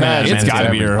 got to I be, thought man. you It's meant got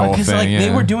to be her whole Because thing. like yeah. they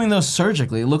were doing those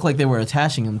surgically. It looked like they were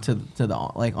attaching them to the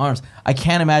like arms. I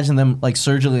can't imagine them like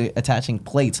surgically attaching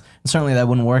plates. And certainly that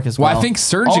wouldn't work as well. Well, I think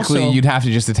surgically Also- you'd have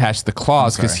to just attach the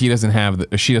claws because sorry. he doesn't have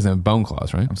she doesn't have bone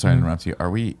claws, right? I'm sorry to interrupt you. Are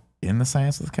we in the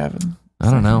science with Kevin?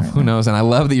 I don't know. Who knows? And I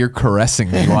love that you're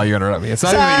caressing me while you interrupt me. It's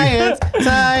not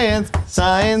even.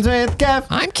 Science with Kev.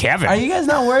 I'm Kevin. Are you guys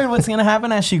not worried what's gonna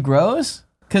happen as she grows?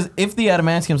 Because if the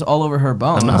adamantium's all over her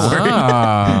bones,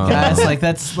 Ah. guys, like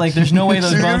that's like there's no way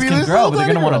those She's gonna bones be can this grow, little but they're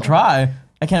tiny gonna want girl. to try.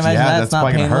 I can't imagine Yeah, that's that's not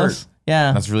probably gonna painless. hurt.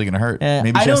 Yeah, That's really gonna hurt. Yeah.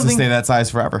 Maybe I she has don't to think- stay that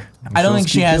size forever. I don't think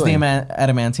she keep has the healing.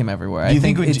 adamantium everywhere. Do I you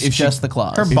think think it's if she- just the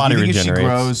claws. Her body Do you think if she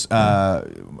regenerates. grows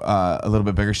a little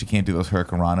bit bigger, she can't do those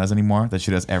hurricanranas anymore that she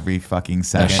does every fucking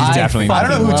second? she's definitely- I don't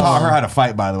know who fucking taught love- her how to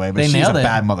fight, by the way, but They she's a nailed it.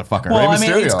 bad motherfucker. Well, Rey I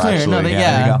mean, it's Mysterio, clear. No, actually. they,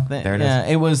 Yeah, there you yeah, go. they- There it yeah.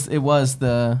 It was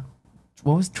the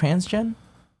what was Transgen?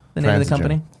 The name of the Transigen.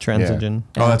 company? Transigen.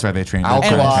 Oh, that's right. They trained.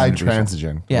 Alkali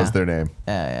Transition. Transigen Yeah. was their name.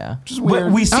 Yeah. Which is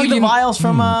weird. We see Oh, the you- vials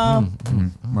from What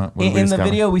did we in the discover?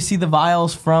 video. We see the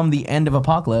vials from the end of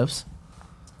Apocalypse.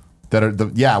 That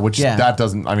are which Yeah. that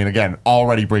doesn't. I mean, again,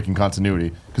 already breaking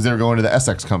continuity because they were going to the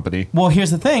Essex company. Well,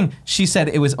 here's the thing. She said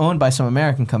it was owned by some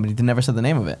American company. They never said the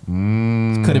name of it.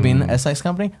 Could have been the SX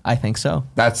company. I think so.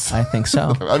 That's. I think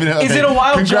so. I mean, Is okay, it a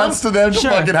wild congrats jump? to them to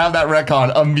Sure. fucking have that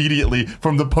retcon immediately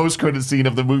from the post-credit scene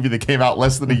of the movie that came out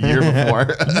less than a year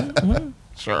before.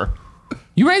 Sure.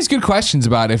 You raise good questions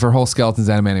about if her whole skeleton's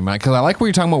adamantium, because I like what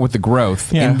you're talking about with the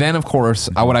growth. Yeah. And then, of course,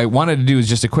 what I wanted to do is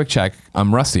just a quick check.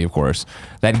 I'm Rusty, of course.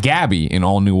 That Gabby in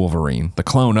All New Wolverine, the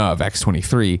clone of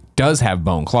X-23, does have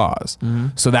bone claws.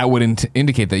 So that would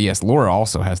indicate that, yes, Laura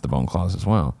also has the bone claws as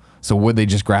well. So would they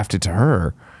just graft it to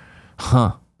her?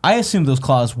 Huh. I assumed those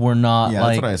claws were not Yeah, that's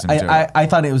like. what I assumed too. I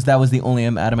thought that was the only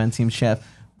adamantium chef.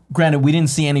 Granted, we didn't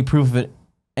see any proof of it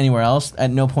anywhere else.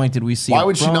 At no point did we see. Why a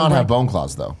would she bone not break. have bone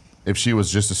claws though? If she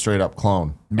was just a straight up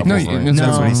clone. of No, Wolverine? that's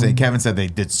what No. he's saying. Kevin said they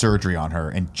did surgery on her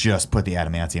and just put the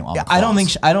adamantium on. The I don't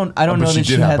claws. think. I don't But know that she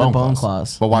did have had the bone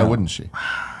claws. But why wouldn't she?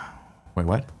 Wait,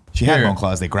 what? She had bone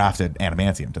claws. They grafted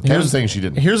adamantium to them. Here's the thing she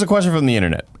didn't. Here's a question from the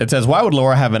internet. It says, why would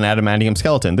Laura have an adamantium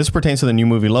skeleton? This pertains to the new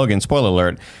movie Logan. Spoiler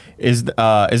alert. Is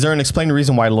there an explained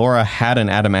reason why Laura had an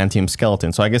adamantium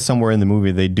skeleton? So I guess somewhere in the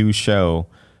movie they do show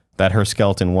that her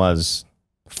skeleton was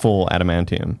full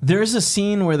adamantium. There's a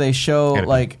scene where they show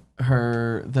like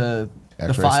the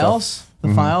X-ray files. stuff.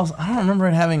 The files. I don't remember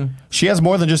it having. She has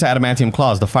more than just adamantium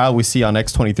claws. The file we see on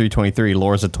X-2323,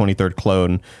 Laura's a 23rd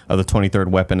clone of the 23rd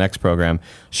Weapon X program,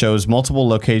 shows multiple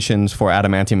locations for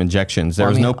adamantium injections. There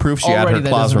was no proof she had her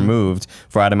claws removed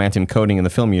for adamantium coating in the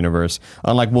film universe.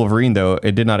 Unlike Wolverine, though,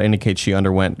 it did not indicate she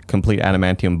underwent complete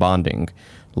adamantium bonding.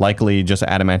 Likely just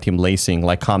adamantium lacing,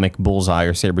 like comic Bullseye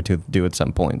or Sabretooth do at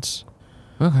some points.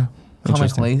 Okay.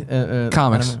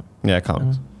 Comics. Yeah,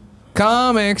 comics.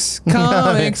 Comics,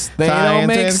 they don't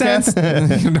make sense.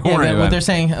 Don't worry about what it. they're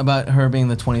saying about her being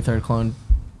the 23rd clone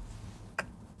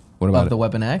What about of the it?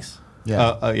 Weapon X.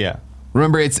 Yeah.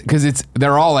 Remember,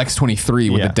 they're all X-23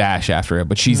 with Yeah. a dash after it,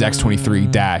 but she's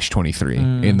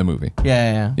X-23-23 in the movie.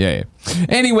 Yeah. Yeah.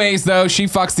 Anyways, though, she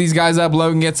fucks these guys up.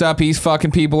 Logan gets up. He's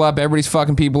fucking people up. Everybody's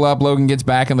fucking people up. Logan gets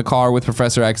back in the car with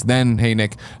Professor X. Then, hey,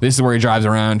 Nick, this is where he drives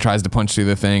around, tries to punch through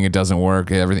the thing. It doesn't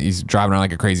work. Everything. He's driving around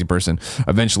like a crazy person.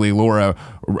 Eventually, Laura,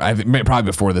 probably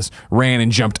before this, ran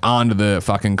and jumped onto the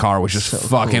fucking car, which is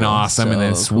fucking awesome, and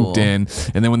then swooped in.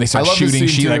 And then when they start shooting,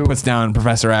 she like puts down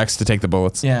Professor X to take the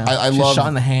bullets. Yeah. I love shot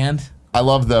in the hand. I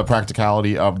love the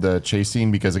practicality of the chase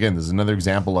scene because, again, this is another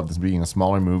example of this being a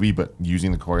smaller movie but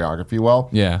using the choreography well.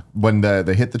 Yeah. When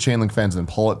they hit the chain link fence and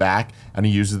pull it back, and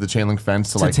he uses the chain link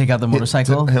fence to like take out the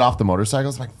motorcycle? hit off the motorcycle.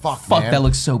 It's like, fuck, man. That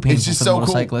looks so painful It's just for so the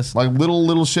motorcyclist. cool. Like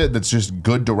little shit that's just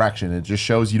good direction. It just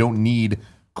shows you don't need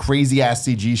crazy ass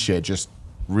CG shit. Just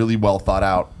really well thought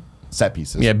out set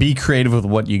pieces. Yeah, be creative with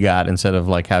what you got instead of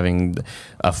like having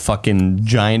a fucking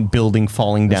giant building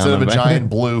falling down. Instead of a giant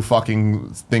blue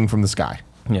fucking thing from the sky.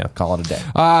 Yeah, call it a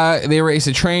day. They race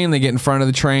a train. They get in front of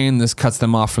the train. This cuts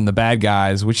them off from the bad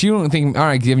guys, which you don't think, all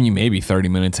right, giving you maybe 30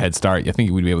 minutes head start. You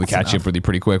think we'd be able to catch up with you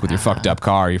pretty quick with your fucked up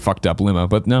car, your fucked up limo.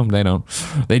 But no, they don't.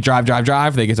 They drive.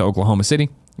 They get to Oklahoma City.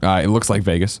 It looks like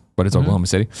Vegas, but it's Oklahoma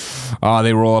City.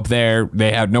 They roll up there.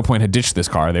 They at no point had ditched this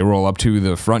car. They roll up to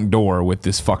the front door with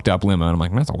this fucked up limo. And I'm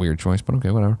like, that's a weird choice, but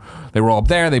okay, whatever. They roll up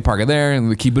there. They park it there,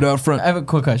 and they keep it out front. I have a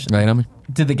quick question. You know me?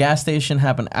 Did the gas station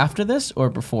happen after this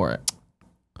or before it?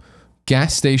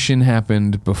 Gas station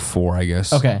happened before, I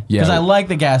guess. Okay. Yeah. Because I like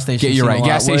the gas station. Yeah, you're right.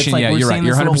 Gas station, yeah, you're right.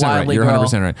 You're 100% right. You're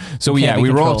 100% right. So yeah, we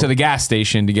roll up to the gas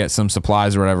station to get some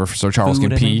supplies or whatever, so Charles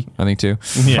Food, can pee. I think too.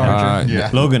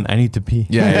 Yeah. Logan, I need to pee.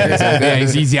 Yeah, exactly. Yeah,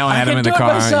 he's yelling at him in the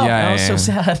car. I was so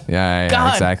sad.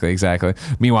 Yeah, exactly.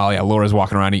 Meanwhile, yeah, Laura's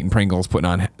walking around eating Pringles, putting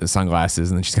on sunglasses,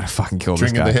 and then she's gonna fucking kill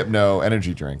this Drinking guy. the Hypno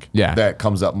energy drink. Yeah. That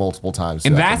comes up multiple times.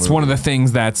 And that's one of the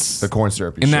things that's the corn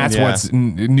syrup. And that's what's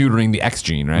neutering the X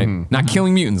gene, right? Not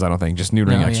killing mutants, I don't think, just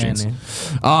neutering X genes.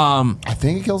 I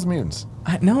think it kills mutants.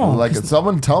 No. Like,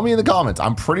 someone tell me in the comments.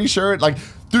 I'm pretty sure like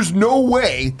there's no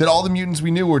way that all the mutants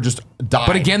we knew were just dying.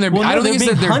 But again, I don't think it's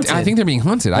that they're. I think they're being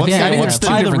hunted. I think there's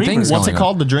two different things. What's it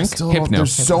called? The drink? Hypno.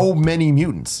 There's so many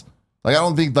mutants. Like I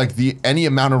don't think like any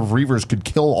amount of Reavers could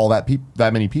kill all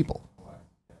that many people.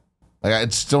 Like I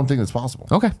just don't think it's possible.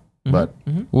 Okay. But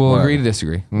We'll agree to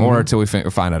disagree, or until we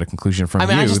find out a conclusion from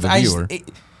the viewer.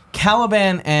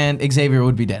 Caliban and Xavier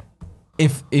would be dead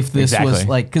if this was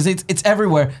like, because it's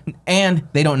everywhere and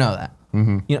they don't know that.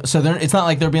 You know, so it's not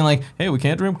like they're being like, hey, we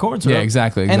can't drink corn syrup. Yeah,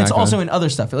 exactly. And it's also in other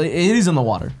stuff. It is in the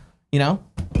water. You know.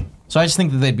 So I just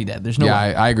think that they'd be dead. There's no way.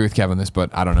 I agree with Kevin on this, but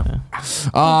I don't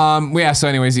know. Yeah. So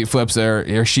anyways, he flips her,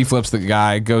 or she flips the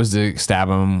guy, goes to stab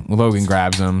him. Logan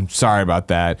grabs him. Sorry about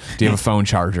that. Do you have a phone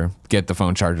charger? Get the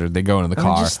phone charger. They go into the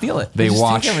car. Just steal it. They just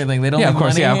watch take everything. They don't. Yeah, leave of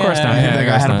course. money. Yeah, of course not. I Yeah, think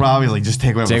I had a problem. Like, just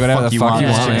take whatever the fuck you want.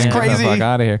 It's It's crazy. crazy. Get the fuck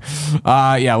out of here.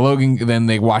 Yeah, Logan. Then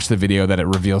they watch the video that it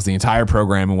reveals the entire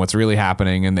program and what's really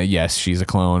happening, and that yes, she's a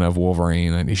clone of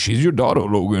Wolverine, and she's your daughter,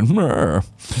 Logan.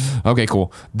 Okay,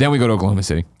 cool. Then we go to Oklahoma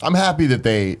City. I'm happy that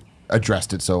they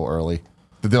addressed it so early.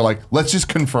 That they're like, let's just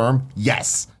confirm,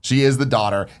 yes, she is the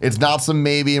daughter. It's not some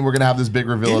maybe, and we're gonna have this big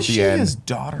reveal at the end. His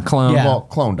daughter. Clone. Yeah. Well,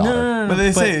 clone daughter. No. But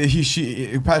they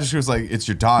say Patrick Stewart's like, it's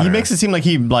your daughter. He makes it seem like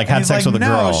he like And had he's sex like, with a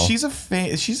no, girl.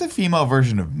 she's a female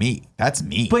version of me. That's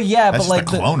me. But yeah, That's but just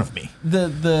like a clone of me.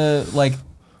 The like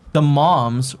the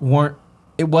moms weren't.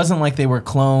 It wasn't like they were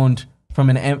cloned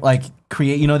from an like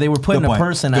create. You know, they were put Good in a point.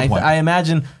 person. Good point. I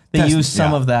imagine they used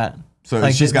some yeah. of that. So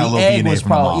Like, she's got a the little egg DNA was from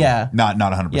the probably- mom. yeah. Not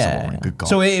 100% Yeah. Wolverine. Good call.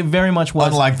 So it very much was.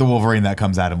 Unlike the Wolverine that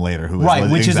comes at him later, who is Right, the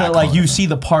which is exact like clone you of see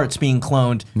the parts being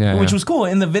cloned, Yeah, which yeah. was cool.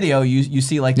 In the video, you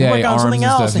see like they Yeah, work on arms something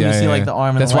and else, stuff. and you Yeah, see yeah, like yeah. the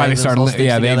arm and That's the why leg, they those started. all stitched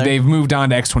Yeah, together. they've moved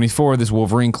on to X-24, this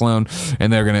Wolverine clone,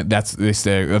 and they're gonna. They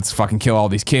say let's fucking kill all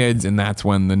these kids, and that's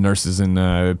when the nurses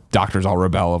and doctors all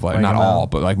rebel of like not all,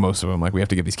 but like most of them. Like we have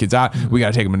to get these kids out. We got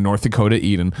to take them to North Dakota,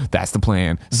 Eden. That's the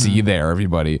plan. See you there,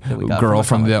 everybody. we got Girl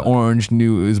from from the the comic book. orange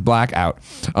new is black out.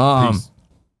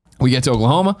 We get to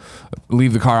Oklahoma,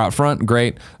 leave the car out front.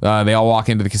 Great. They all walk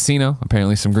into the casino.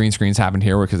 Apparently, some green screens happened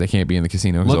here because they can't be in the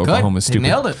casino because Look Oklahoma's good. stupid. They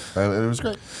nailed it. It was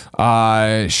great.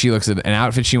 She looks at an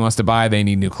outfit she wants to buy. They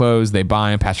need new clothes. They buy,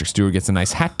 and Patrick Stewart gets a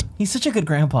nice hat. He's such a good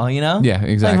grandpa, you know? Yeah,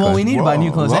 exactly. Like, well, we need to buy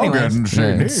new clothes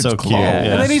anyways. So cute.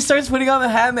 Yeah. And then he starts putting on the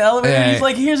hat in the elevator. Yeah. And he's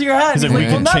like, "Here's your hat." And he's like,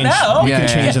 "Well, not change, now." we Yeah, can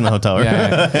yeah, change yeah. in the hotel room.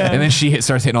 Yeah. And then she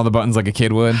starts hitting all the buttons like a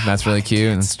kid would. That's really cute.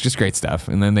 And it's just great stuff.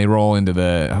 And then they roll into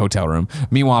the hotel room.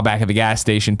 Meanwhile, back at the gas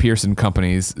station, Pierce and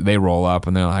companies, they roll up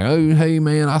and they're like, "Oh, hey,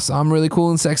 man, I'm really cool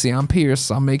and sexy. I'm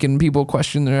Pierce. I'm making people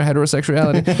question their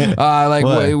heterosexuality."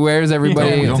 What? Where's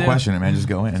everybody? Don't question it, man. Just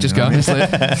go in. Just you know go. what I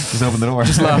mean? Just open the door.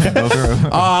 Just love. Go through.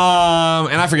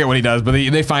 And I forget what he does, but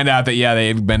they find out that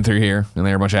they've been through here and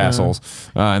they're a bunch of assholes,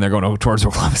 and they're going towards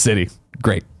Oklahoma City.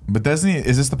 Great. But doesn't he?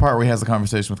 Is this the part where he has the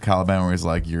conversation with Caliban where he's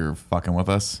like, "You're fucking with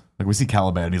us"? Like we see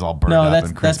Caliban and he's all burned No, up that's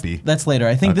and crispy. that's later.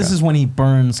 I think this Okay. is when he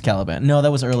burns Caliban. No,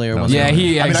 that was earlier. wasn't Yeah,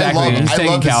 it? exactly. He's I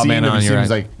taking love the scene Caliban of on. his You're scene. right.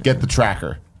 He's like, get the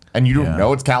tracker. And you don't Yeah.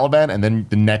 know it's Caliban. And then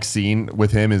the next scene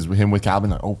with him is him with Caliban.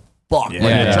 Like, oh, fuck. Like,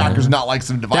 Yeah. the tracker's not like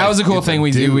some device. That was a cool It's thing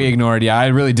we dude. ignored. Yeah, I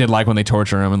really did like when they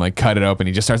torture him and like cut it open.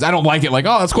 He just starts. I don't like it. Like,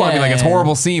 oh, that's cool. I mean, like it's a Yeah.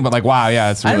 horrible scene, but like, wow,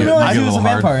 yeah, it's I really. didn't realize I he get a was a little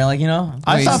hard. vampire. Like, you know,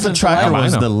 I he's thought the just tracker light.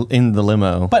 was in the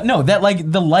limo. But no, that like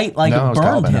the light like No, it was burned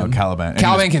Caliban. No, him. Caliban. And he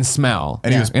Caliban was- can smell,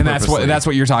 And he was and that's purposely-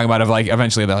 what you're talking about. Of like,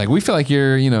 eventually they're like, we feel like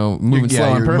you're moving slow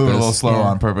on you're purpose. moving a little slower Yeah.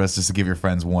 on purpose just to give your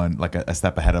friends one like a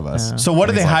step ahead of us. So what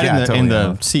And did they he's like, hide "Yeah, in totally, the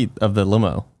man." seat of the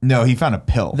limo? No, he found a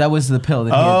pill. That was the pill that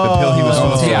he the had. pill he was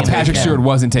supposed to Yeah, take. Patrick Stewart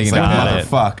wasn't taking It's like, that. Got it.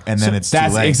 motherfuck, and then it's too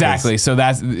That's late. exactly. So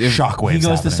that's Shockwaves. He goes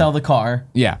happening. to sell the car,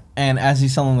 Yeah. and as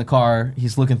he's selling the car,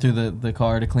 he's looking through the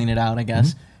car to clean it out, I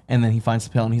guess. And then he finds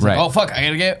the pill, and he's Right. like, "Oh fuck, I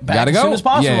gotta get back Gotta as go soon as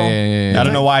possible." Yeah. I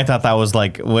don't know why I thought that was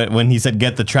like when he said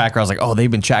get the tracker. I was like, oh, they've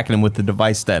been tracking him with the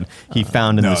device that he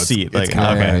found in no, the it's- seat. it's Like,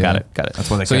 Caliban. okay, Yeah, got yeah. it. That's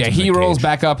why they So kept yeah, him in he the rolls cage.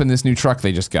 back up in this new truck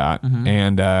they just got,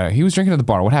 and he was drinking at the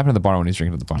bar. What happened at the bar when he was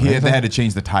drinking at the bar? They had to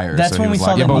change the tires. That's so when he we was saw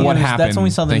like, the Yeah, but news. what That's when happened? we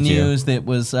saw the Thank you. news that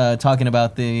was talking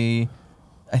about the,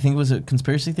 I think it was a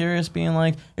conspiracy theorist being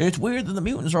like, "It's weird that the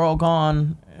mutants are all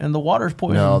gone and the water's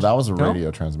poisoned." No, that was a No?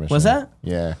 radio transmission. Was that?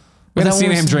 Yeah. With that the scene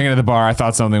of was- him drinking at the bar, I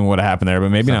thought something would have happened there,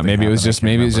 but maybe not. Something Maybe it was happened, just I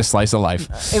can't remember. slice of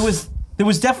life. It was. There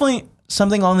was definitely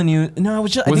something on the news. No, it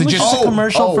was just. I Was think it it was just- just a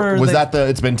commercial for. was the, that the?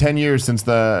 It's been 10 years since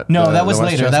the. No, the- that was the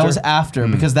later. That was Westchester? after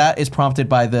because that is prompted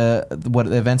by the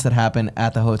events that happened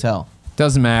at the hotel.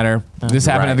 Doesn't matter. This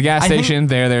happened at the gas I think- station.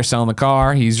 They're selling the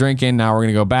car. He's drinking. Now we're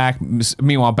gonna go back.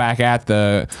 Meanwhile, back at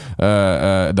the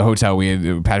hotel,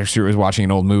 Patrick Stewart was watching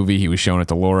an old movie. He was showing it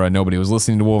to Laura. Nobody was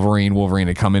listening to Wolverine. Wolverine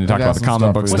had come in to talk got about the some comic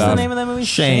stuff book for What's you. the stuff. name of that movie?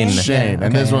 Shane. Shane.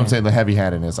 And this is what I'm saying, the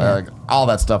heavy-handedness. I like all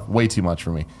that stuff, way too much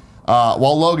for me.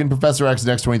 While Logan, Professor X,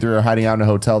 and X-23 are hiding out in a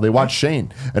hotel, they watch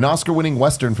Shane, an Oscar-winning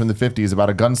Western from the 50s about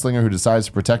a gunslinger who decides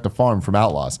to protect a farm from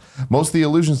outlaws. Most of the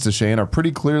allusions to Shane are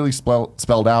pretty clearly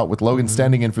spelled out, with Logan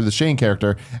standing in for the Shane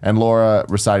character and Laura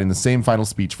reciting the same final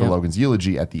speech for Logan's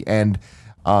eulogy at the end.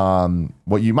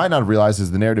 What you might not realize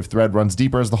is the narrative thread runs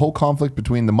deeper as the whole conflict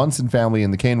between the Munson family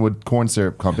and the Canewood Corn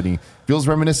Syrup Company feels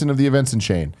reminiscent of the events in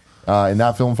Shane. In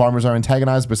that film, farmers are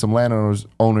antagonized by some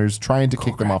landowners trying to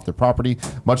kick them off their property,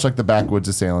 much like the backwoods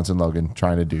assailants in Logan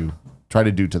try to do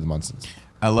to the Munsons.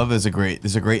 I love there's a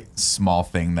great small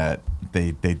thing that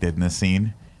they did in this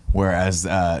scene. Whereas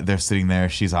they're sitting there,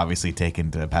 she's obviously taken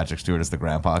to Patrick Stewart as the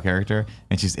grandpa character,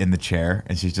 and she's in the chair,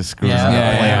 and she's just screwing Yeah. around,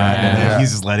 Yeah, playing around, and yeah.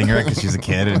 he's just letting her because she's a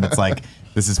kid, and it's like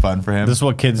this is fun for him. This is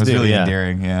what kids It's do, really yeah.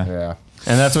 endearing, yeah. Yeah.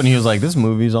 And that's when he was like, this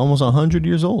movie is almost 100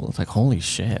 years old. It's like, holy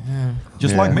shit.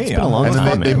 Just Yeah. like me. It's been a long And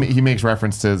time, then man. he makes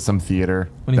reference to some theater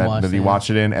When he watched that he it. watched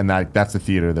it in, and that's the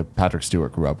theater that Patrick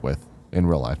Stewart grew up with in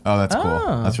real life. Oh, that's cool.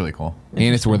 Oh. That's really cool.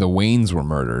 And it's where the Waynes were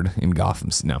murdered in Gotham.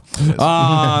 No.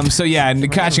 So yeah, and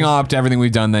catching all up to everything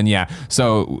we've done then, yeah.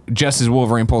 So just as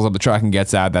Wolverine pulls up the truck and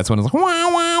gets out, that's when it's like, wah,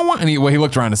 wah, wah. And he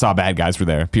looked around and saw bad guys were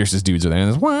there. Pierce's dudes are there. And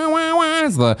it's wah, wah, wah.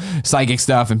 It's the psychic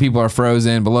stuff and people are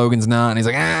frozen, but Logan's not. And he's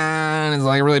like, ah. and it's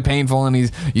like really painful, and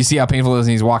you see how painful it is,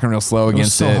 and he's walking real slow against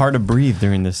It's so it. hard to breathe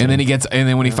during this. And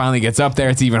then when he finally gets up there,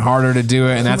 it's even harder to do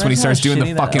it, and that's when he starts doing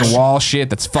the fucking wall shit.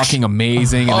 That's fucking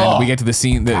amazing. And then we get to the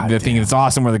scene, the thing that's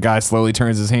awesome, where the guy slowly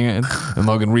turns his hand, and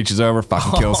Logan reaches over,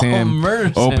 fucking kills him,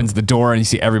 opens the door, and you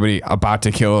see everybody about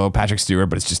to kill Patrick Stewart,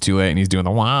 but it's just too late, and he's doing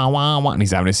the wah wah wah, and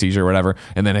he's having a seizure or whatever.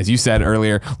 And then, as you said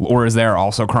earlier, Laura's there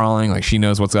also crawling, like she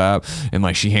knows what's up, and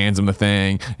like she hands him the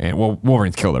thing, and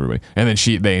Wolverine's killed everybody, and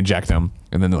then they inject him,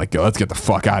 and then they're like, let's get the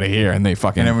fuck out of here, and they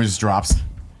fucking, and everyone just drops.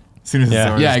 As soon as it's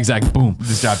over, exactly, boom,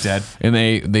 just drop dead. And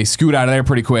they scoot out of there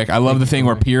pretty quick. I love the thing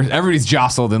where Pierce, everybody's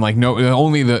jostled, and like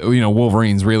only the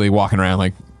Wolverine's really walking around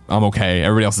like, I'm okay.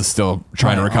 Everybody else is still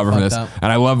trying to recover from this. And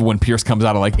I love when Pierce comes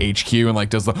out of like HQ and like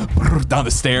does the down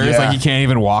the stairs, like he can't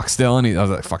even walk still, and I was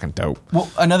like, fucking dope. Well,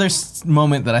 another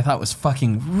moment that I thought was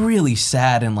fucking really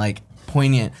sad and like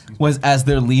poignant was as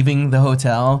they're leaving the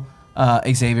hotel.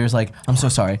 Xavier's like, I'm so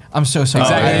sorry. I'm so sorry.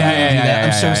 Exactly.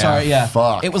 I'm so sorry. Yeah.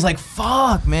 Fuck. It was like,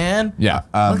 fuck, man. Yeah.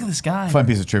 Look at this guy. Fun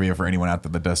piece of trivia for anyone out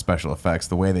there that does special effects.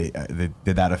 The way they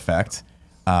did that effect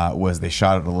was they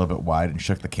shot it a little bit wide and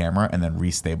shook the camera and then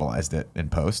restabilized it in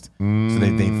post. So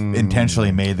they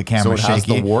intentionally made the camera So it has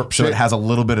shaky. the warp so shit? it has a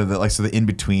little bit of the so the in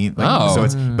between. So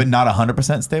it's but not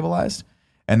 100% stabilized.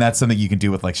 And that's something you can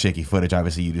do with like shaky footage.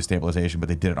 Obviously, you do stabilization, but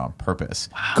they did it on purpose.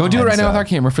 Go do it right now with our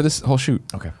camera for this whole shoot.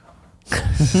 Okay.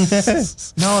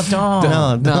 No,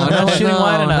 don't. No, shooting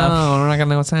wide enough. No, we're not gonna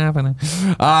know what's happening.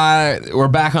 We're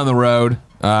back on the road.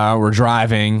 We're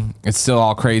driving. It's still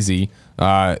all crazy.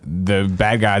 The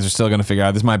bad guys are still gonna figure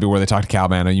out. This might be where they talk to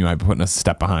Calvano. You might be putting us a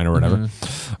step behind or whatever.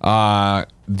 At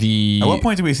what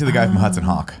point do we see the guy from Hudson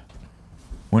Hawk?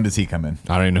 When does he come in?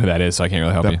 I don't even know who that is, so I can't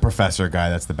really help The you. professor guy.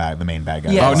 That's the main bad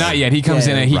guy. Yes. Oh, not yet. He comes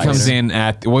in. He comes in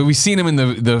at. Well, we've seen him in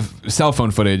the cell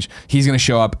phone footage. He's gonna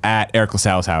show up at Eric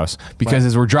LaSalle's house because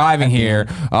as we're driving here,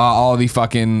 all the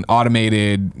fucking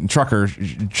automated trucker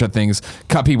things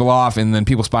cut people off, and then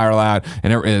people spiral out,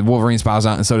 and Wolverine spirals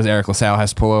out, and so does Eric LaSalle.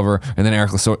 Has to pull over, and then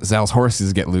Eric LaSalle's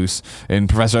horses get loose, and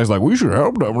Professor X's like, "We should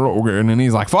help them," and then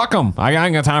he's like, "Fuck them! I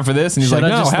ain't got time for this," and he's like,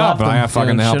 "No, help!" And I got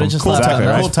fucking help them. Cool, Exactly.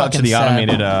 cool Right. Touch of the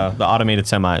automated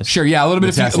semis. Sure, yeah, a little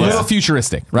bit of a little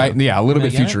futuristic, right? Yeah, a little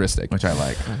bit futuristic, which I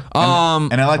like.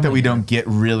 And I like that we don't get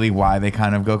really why they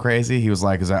kind of go crazy. He was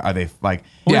like, are they like,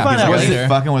 We find out was he later.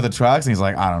 fucking with the trucks? And he's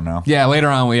like, I don't know. Yeah, later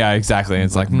on, yeah, exactly.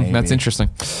 It's like, Maybe. that's interesting.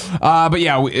 But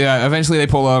yeah, eventually they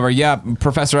pull over. Yeah,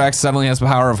 Professor X suddenly has the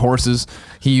power of horses.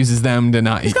 He uses them to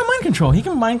not. He's got mind control. He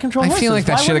can mind control I horses. feel like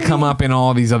that Why should have wouldn't come he? up in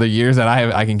all these other years that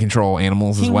I can control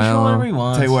animals He as can control whatever well. he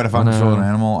wants. Tell you what, if I'm controlling an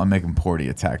animal, I'm making Porty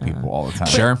attack people all the time.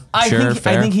 Sure, I sure, think,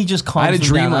 fair. I think he just calms I had a him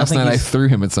dream down. last night. I he's- threw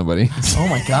him at somebody. Oh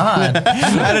my god.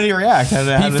 How did he react? He fell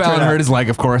and hurt his leg,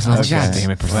 of course. And I was like, God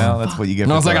damn it, Well, that's what you get.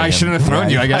 And I was for like, I throwing shouldn't him. have thrown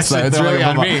you. I guess shouldn't it's throw him really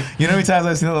like a on football. me. You know how many times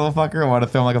I've seen that little fucker? I want to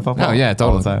throw him like a football. Oh, yeah, All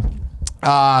totally. the time.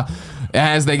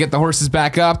 As they get the horses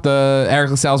back up, the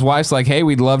Eric LaSalle's wife's like, "Hey,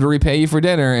 we'd love to repay you for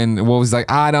dinner," and Wolvie's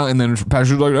like, "I don't." And then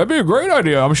Patrick's like, "That'd be a great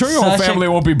idea. I'm sure your whole Such a- family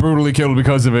won't be brutally killed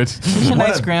because of it." Such a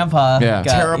nice grandpa. Yeah.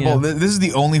 Got, Terrible. you know. This is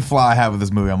the only flaw I have with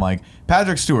this movie. I'm like,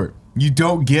 Patrick Stewart, you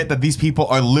don't get that these people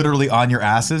are literally on your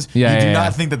asses. Yeah, you do yeah, not yeah.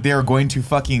 think that they are going to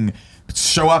fucking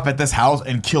show up at this house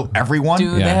and kill everyone.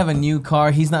 Dude, Yeah. they have a new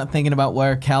car. He's not thinking about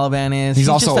where Caliban is. He's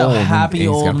also just a old and happy he's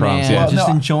got old problems, man, yeah. just Well,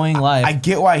 no, enjoying life. I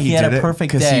get why he had did a it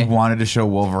perfect because he day. wanted to show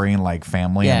Wolverine like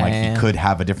family and Yeah, like yeah. he could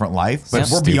have a different life. But Yep.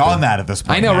 we're Stupid. beyond that at this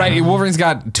point. I know, man. right? Wolverine's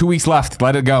got 2 weeks left.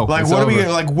 Let it go. Like, It's what are we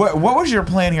over. like? What was your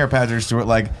plan here, Patrick Stewart?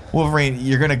 Like, Wolverine,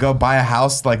 you're gonna go buy a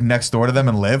house like next door to them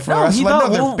and live for the No, rest he of their life?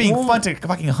 thought No, they're being Wolverine-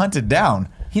 fucking hunted down.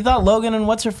 He thought Logan and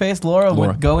what's her face, Laura,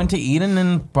 would go into Eden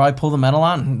and probably pull the medal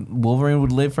out, and Wolverine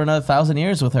would live for another 1,000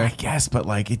 years with her. I guess, but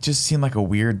like, it just seemed like a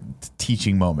weird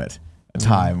teaching moment.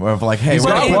 Time of like, hey, He's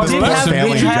we're got gonna a put this did whole have-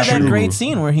 family It in had that jeopardy. great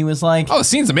scene where he was like, Oh, the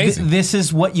scene's amazing. This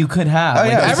is what you could have. Oh,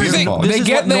 Like, yeah, this it's is- Everything. beautiful. this They is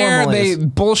get what there, normal they is.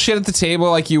 bullshit at the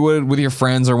table like you would with your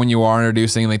friends or when you are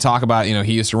introducing, and they talk about,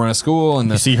 he used to run a school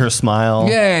and You see her smile.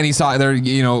 yeah, and he saw there,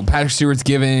 Patrick Stewart's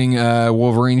giving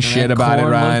Wolverine shit that about it,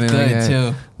 corn right? looked And,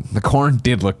 good, too. The corn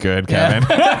did look good, Kevin.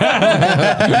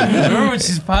 Remember when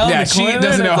she's piling Yeah, the she corn in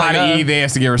doesn't there? know It's how like, to eat. They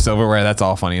have to give her silverware. That's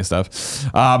all funny and stuff.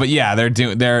 But yeah,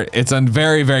 it's a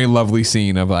very, very lovely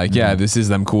scene of like, yeah, this is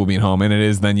them cool being home. And it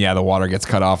is then, yeah, the water gets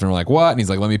cut off and we're like, what? And he's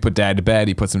like, let me put dad to bed.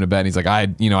 He puts him to bed. And he's like, I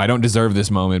don't deserve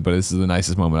this moment, but this is the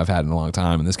nicest moment I've had in a long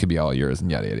time. And this could be all yours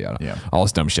and yada, yada, yada. Yeah. All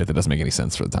this dumb shit that doesn't make any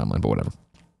sense for the timeline, but whatever.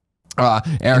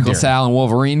 Eric LaSalle and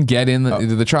Wolverine get into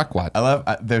the truck. What? I love.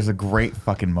 There's a great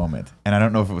fucking moment, and I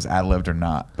don't know if it was ad libbed or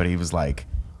not, but he was like,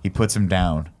 he puts him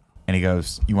down, and he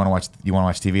goes, "You want to watch? You want to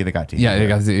watch TV? They got TV. Yeah, here."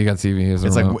 you got TV. Here's a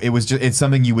It's like remote. it was just. It's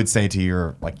something you would say to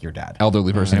your dad.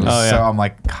 elderly person. And it was Oh, yeah. so I'm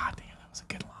like, God damn, that was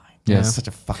a good line. Yeah. That's such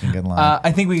a fucking good line.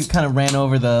 I think we kind of ran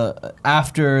over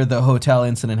after the hotel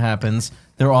incident happens.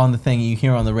 They're on the thing you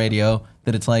hear on the radio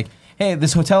that it's like, hey,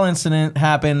 this hotel incident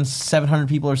happened. 700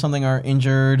 people or something are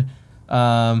injured.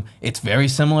 It's very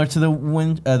similar to the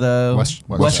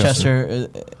Westchester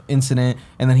incident,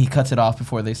 and then he cuts it off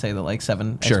before they say that like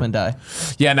 7 X-Men die.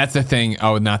 Yeah, and that's the thing.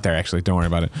 Oh, not there actually. Don't worry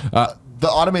about it. The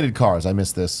automated cars, I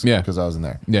missed this because I was in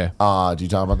there. Yeah. Do you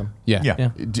talk about them? Yeah.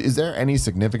 Is there any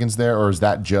significance there, or is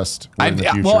that just in the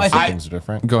future things are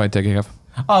different? Go ahead, take it off.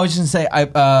 Oh, I was just gonna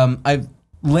say,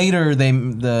 later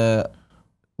the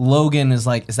Logan is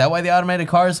like, is that why the automated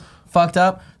cars fucked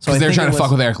up? So Because they're trying to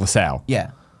fuck with Eric LaSalle.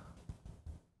 Yeah.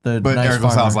 But Eric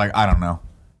LaSalle's like, I don't know.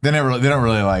 They don't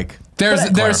really like.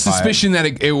 There's suspicion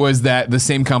that it was that the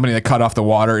same company that cut off the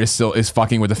water is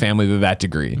fucking with the family to that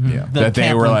degree. Yeah. That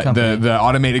they were like the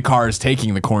automated cars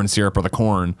taking the corn syrup or the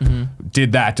corn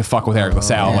did that to fuck with Eric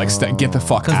LaSalle. Like get the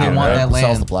fuck out. Because they want that land.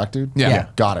 LaSalle's the black dude. Yeah.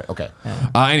 Got it. Okay.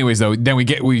 Anyways, though, then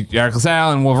Eric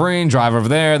LaSalle and Wolverine drive over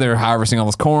there. They're harvesting all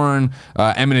this corn.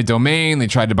 Eminent domain. They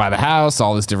tried to buy the house.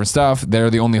 All this different stuff.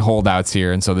 They're the only holdouts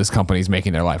here, and so this company's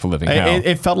making their life a living hell.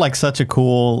 It felt like such a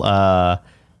cool.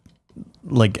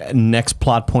 Like next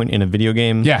plot point in a video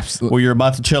game. Yes. Where you're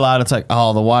about to chill out. It's like,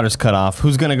 oh, the water's cut off.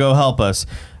 Who's gonna go help us?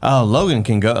 Oh, Logan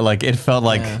can go. Like it felt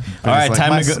like, all right, like,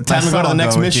 time to go to the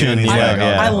next mission.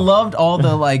 I loved all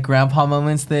the like grandpa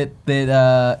moments that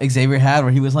Xavier had,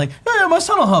 where he was like, "Yeah, my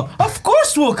son will help. Of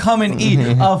course we'll come and eat.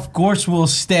 Of course we'll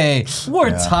stay.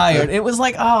 We're tired." It was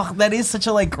like, oh, that is such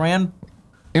a like grand.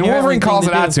 And Wolverine calls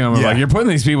it out to him, like, you're putting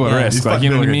these people at risk. Like, you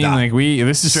know what I mean? Like,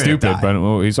 this is stupid.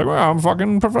 But he's like, well, I'm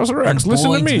fucking Professor X.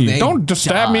 Listen to me. Don't just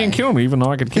stab me and kill me, even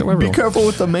though I could kill everyone. Be careful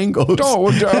with the mangoes.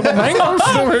 The mango's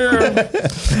still here.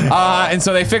 And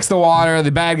so they fix the water.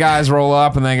 The bad guys roll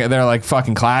up, and they're like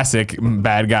fucking classic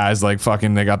bad guys. Like,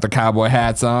 fucking, they got the cowboy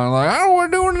hats on. Like, I don't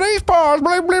want to do in these paws.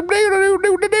 Blah, blah, blah, do,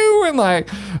 do, do, do. And like,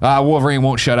 Wolverine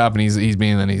won't shut up, and he's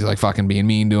like fucking being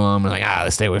mean to him. And like,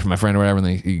 let's stay away from my friend or whatever.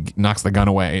 And he knocks the gun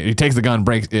away. He takes the gun,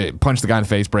 breaks it, punches the guy in the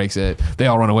face, breaks it. They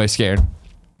all run away scared.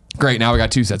 Great, now we got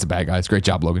 2 sets of bad guys. Great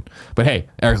job, Logan. But hey,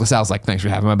 Eric LaSalle's like, thanks for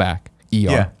having my back. ER.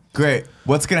 Yeah, great.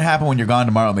 What's gonna happen when you're gone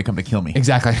tomorrow and they come to kill me?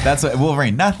 Exactly. That's what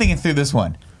Wolverine. Not thinking through this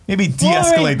one. Maybe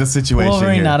de-escalate the situation.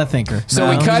 Wolverine, here. not a thinker. So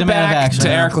we cut back to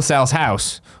Eric LaSalle's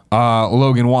house.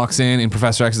 Logan walks in, and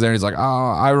Professor X is there, and he's like,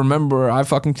 I remember I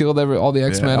fucking killed all the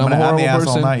X-Men. I'm a horrible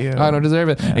person. I don't deserve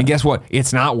it. Yeah. And guess what?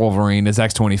 It's not Wolverine. It's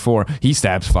X-24. He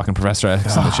stabs fucking Professor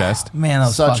X in the chest. Man, that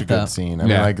was such a good up. scene. I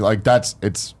mean, like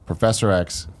it's Professor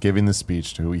X giving the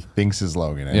speech to who he thinks is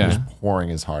Logan, and just pouring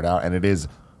his heart out, and it is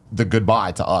the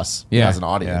goodbye to us as an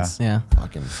audience. Yeah.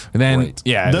 Fucking and then, great.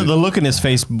 The look in his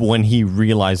face when he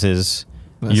realizes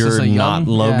you're not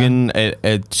Logan,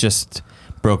 it just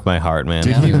broke my heart, man.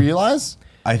 Did he realize?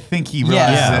 I think he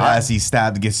realized it as he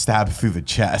gets stabbed through the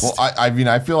chest. Well, I mean,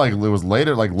 I feel like it was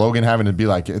later, like Logan having to be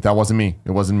like, that wasn't me.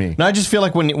 It wasn't me. No, I just feel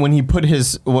like when he puts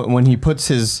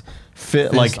his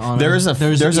fit, like there's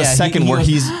a second where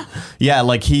he's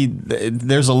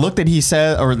there's a look that he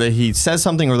says, or that he says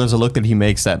something, or there's a look that he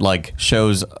makes that like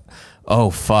shows,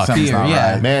 oh fuck, fear,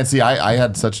 right. Man, see, I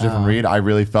had such a different read. I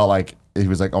really felt like he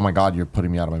was like, oh my god, you're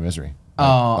putting me out of my misery.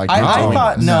 Oh, like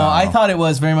I thought it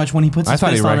was very much when he puts his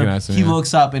fist on him, he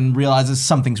looks up and realizes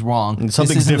something's wrong.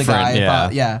 Something's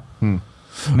different.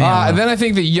 And then I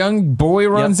think the young boy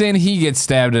runs in. He gets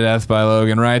stabbed to death by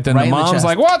Logan, right? Then the mom's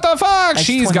like, what the fuck?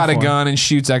 She's got a gun and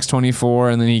shoots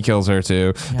X-24, and then he kills her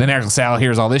too. Yeah. Then Eric LaSalle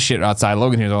hears all this shit outside.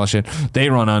 Logan hears all this shit. They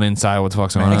run on inside. What the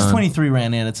fuck's going on? X-23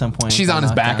 ran in at some point. She's on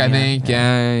his back, I think.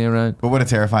 Yeah, you're right. But what a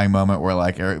terrifying moment where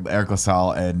like Eric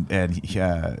LaSalle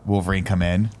and Wolverine come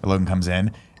in, or Logan comes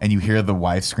in, and you hear the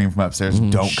wife scream from upstairs,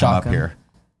 don't come up here.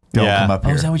 Don't come up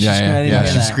here. Oh, is that what she screamed? Yeah,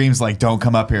 she screams like, don't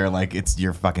come up here, like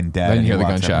you're fucking dead. Then you hear the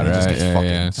gunshot,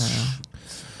 right?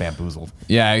 Bamboozled.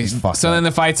 Yeah, so then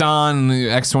the fight's on.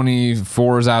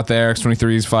 X-24's out there.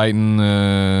 X-23's fighting.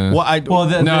 The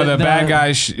bad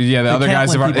guys. The other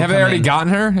guys have they already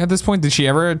gotten her at this point? Did she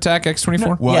ever attack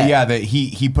X-24? Well,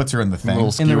 he puts her in the thing.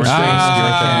 In the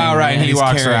right. And he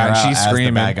walks her out. She's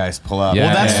screaming. The bad guys pull up.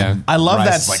 I love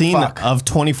that scene of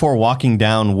 24 walking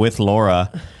down with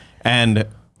Laura, and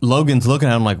Logan's looking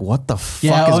at him like, what the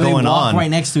fuck is going on?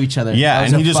 Right next to each other. Yeah,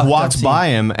 and he just walks by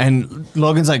him, and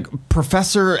Logan's like,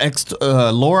 Professor X,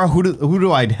 Laura, who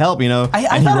do I help? You know?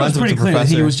 I thought it was pretty clear that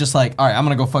he was just like, all right, I'm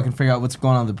gonna go fucking figure out what's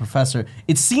going on with the professor.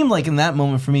 It seemed like in that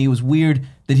moment for me, it was weird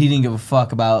that he didn't give a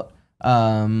fuck about.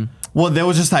 Well, there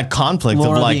was just that conflict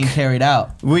Laura of like being carried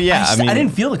out. Well, yeah, I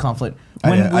didn't feel the conflict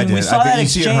when we saw that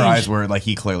exchange. You see in her eyes where like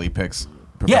he clearly picks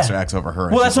Professor X over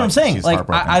her. Well, that's what I'm saying. Like,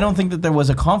 I don't think that there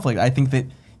was a conflict. I think that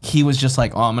he was just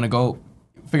like, oh, I'm gonna go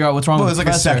figure out what's wrong Well, with there's the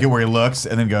like a professor. second where he looks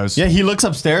and then goes. Yeah, he looks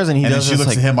upstairs and he And then does she this, looks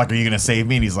like, at him like, "Are you gonna save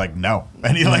me?" And he's like, "No."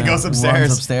 And he like goes upstairs.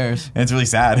 Runs upstairs. And it's really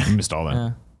sad. I missed all that.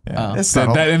 Yeah. Yeah. Oh. It's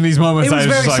subtle. That in these moments, It was I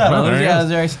was very just like, subtle. well, there he Yeah, it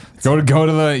is. was very. Go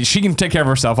to the. She can take care of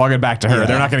herself. I'll get back to her. Yeah.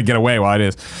 They're not going to get away while it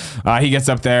is. He gets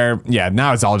up there. Yeah,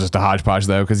 now it's all just a hodgepodge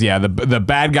though, because the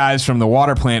bad guys from the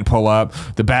water plant pull up.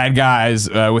 The bad guys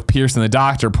with Pierce and the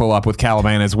doctor pull up with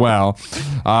Caliban as well.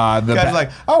 The guy's like,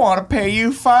 "I want to pay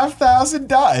you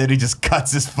 $5,000," and he just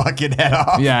cuts his fucking head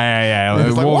off. yeah.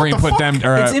 He's like, Wolverine what the put fuck? them.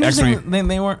 Or, It's X-Men- interesting.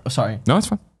 They weren't. Sorry. No, it's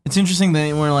fine. It's interesting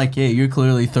they weren't like, yeah, you're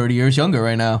clearly 30 years younger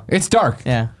right now. It's dark.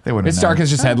 Yeah. They wouldn't. It's dark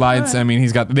as just headlights. I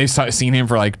mean, they've seen him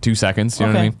for like 2 seconds. You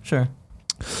know what I mean? Sure.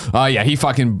 Yeah, he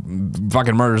fucking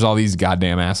murders all these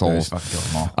goddamn assholes. Fucking kill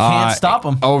them all. Can't stop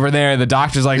him. Over there, the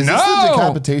doctor's like, Is no. this the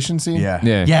decapitation scene? Yeah.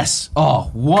 Yeah. Yes. Oh,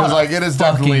 what? Because like it is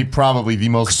definitely fucking- probably the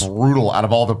most brutal out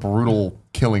of all the brutal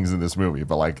killings in this movie.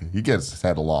 But like he gets his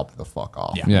head lopped the fuck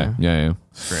off. Yeah.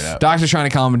 Straight up. Doctor's trying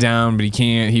to calm him down, but he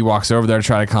can't. He walks over there to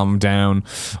try to calm him down.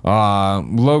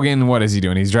 Logan, what is he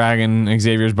doing? He's dragging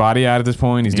Xavier's body out at this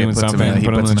point. He's doing puts him something. he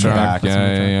Put him puts in the him in the truck. back, puts him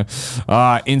in the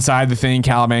Yeah. Inside the thing,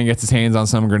 Caliban gets his hands on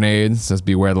some grenades. Says,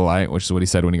 "Beware the light," which is what he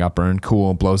said when he got burned.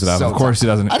 Cool. Blows it up. So Of course he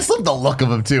doesn't. I just love the look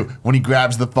of him too. When he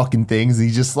grabs the fucking things,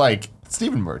 he's just like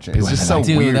Stephen Merchant. It's just so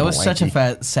Dude, weird. that was and such a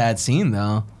lanky. sad scene,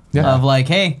 though. Yeah. Of like,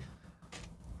 hey,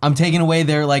 I'm taking away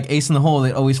their like ace in the hole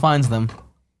that always finds them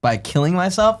by killing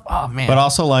myself. Oh man. But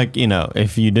also, like, you know,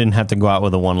 if you didn't have to go out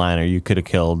with a one-liner, you could have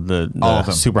killed All the of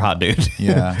them. super hot dude.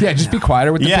 Yeah. Yeah, just be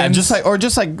quieter with the Yeah, pins. just like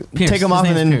Pierce. take him His off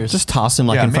and name's then Pierce. just toss him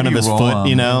like Yeah, in front of maybe his roll foot, him.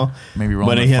 you know. Maybe roll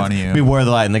but him he in had front of you. beware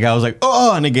the light, and the guy was like,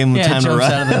 "Oh," and it gave him the Yeah, time to jumps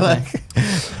run. out of the Like,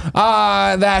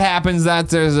 That happens. That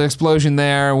there's an explosion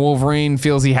there. Wolverine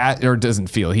feels he has, or doesn't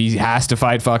feel. He has to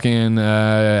fight fucking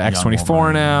X-24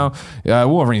 Wolverine. now.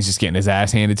 Wolverine's just getting his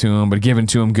ass handed to him, but given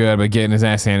to him good, but getting his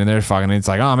ass handed. They're fucking. It's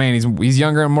like, oh man, he's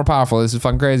younger and more powerful. This is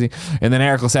fucking crazy. And then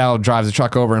Eric LaSalle drives the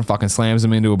truck over and fucking slams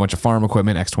him into a bunch of farm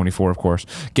equipment. X-24, of course,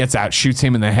 gets out, shoots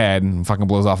him in the head, and fucking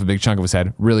blows off a big chunk of his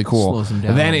head. Really cool. Slows him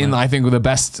down And then a little bit. I think with the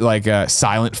best like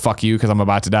silent fuck you because I'm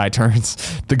about to die turns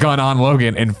the gun on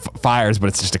Logan and fires, but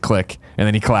it's just a click, and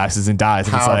then he collapses and dies.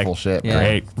 And Powerful it's shit. like, Yeah.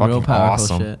 great, Real fucking powerful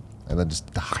awesome. shit. And then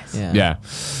just dies. Yeah. Yeah.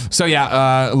 So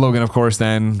yeah, Logan of course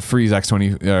then frees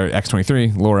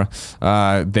X-23, Laura.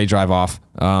 They drive off.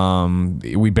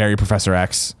 We bury Professor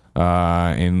X.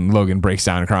 And Logan breaks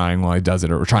down crying while he does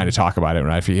it, or trying to talk about it.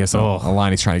 Right? He has a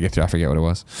line he's trying to get through. I forget what it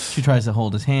was. She tries to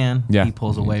hold his hand. Yeah. He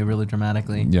pulls away really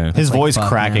dramatically. Yeah. his like, voice fuck,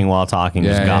 cracking man. while talking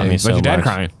just got me like so your dad much.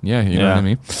 crying. Yeah, you know what I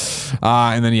mean.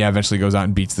 And then eventually goes out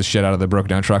and beats the shit out of the broke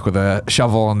down truck with a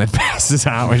shovel, and then passes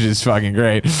out, which is fucking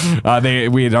great.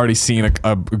 We had already seen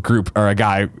a group or a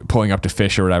guy pulling up to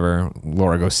fish or whatever.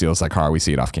 Laura goes steals that car. We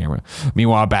see it off camera.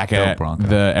 Meanwhile, back at Bronco.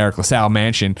 the Eric LaSalle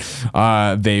mansion,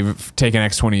 they've taken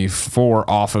X-24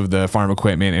 off of the farm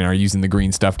equipment and are using the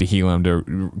green stuff to heal him, to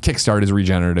kickstart his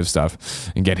regenerative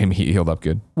stuff and get him healed up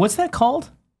good. What's that called?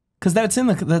 Because that's in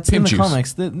the Pimp juice.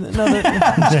 comics. Just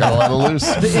gotta let it loose.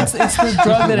 it's the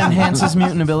drug that enhances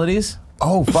mutant abilities.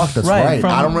 Oh fuck, that's Right, right.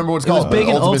 from- I don't remember what it's it was called. big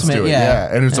but in Ultimates Ultimate, do it.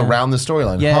 yeah. And it's Yeah. around the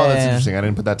storyline. Yeah, Oh, that's yeah. interesting. I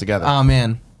didn't put that together. Oh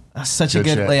man, that's such a Good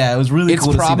good. shit. Yeah, it was really It's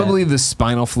cool. probably to see the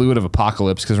spinal fluid of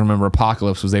Apocalypse, because remember,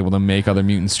 Apocalypse was able to make other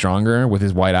mutants stronger with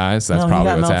his white eyes. That's No, he probably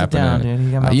got what's melted happening. down, dude.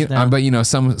 He got melted down. But you know,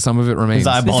 some of it remains. His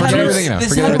eyeball that. Forget This everything had, now. this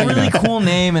Forget had a everything really now. cool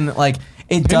name, and like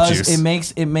it does.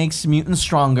 juice. It makes mutants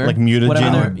stronger. Like mutagen.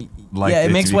 Whatever their- Like yeah, it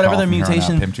to makes be whatever called their from here on out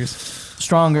mutation pimp juice.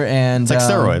 stronger, and It's like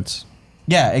steroids.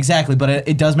 Yeah, exactly. But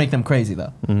it does make them crazy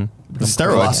though. The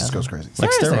steroids. Colossus goes crazy. Like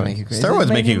Steroids don't steroids. make you crazy. Steroids They make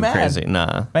make you you mad. crazy.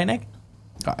 Nah. Right, Nick?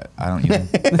 I don't even.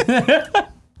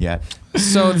 Yeah.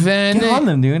 So then Get on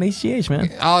them, dude. HGH,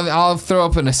 man. I'll throw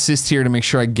up an assist here to make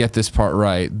sure I get this part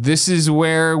right. This is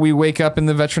where we wake up in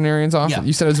the veterinarian's office. Yeah.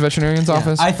 You said it was the veterinarian's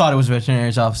office? I thought it was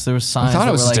veterinarian's office. There was signs. I thought it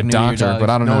that was were just like, a "Neuter your doctor, dogs." but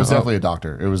I don't No, know. it was definitely a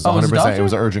doctor. It was Oh, it was a 100%. It doctor?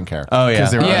 was urgent care. Oh yeah.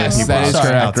 'Cause there were other Yes, people that is outside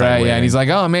correct. Right, yeah. waiting. And he's like,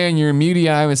 "Oh man, you're a mutie.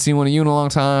 I haven't seen one of you in a long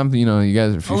time. You know, you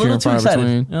guys are A few little and too far excited.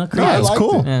 between." You know, Yeah, I it was liked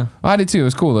cool. it. Yeah. I did too. It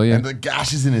was cool though. Yeah. And the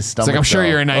gashes in his stomach. It's like, I'm sure though.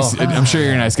 you're a nice. Oh. I'm sure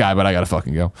you're a nice guy, but I gotta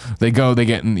fucking go. They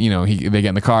get in. You know, they get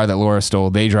in the car that Laura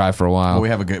stole. They drive for a while. Well, we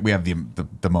have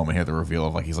the moment here, the reveal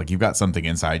of like he's like, you've got something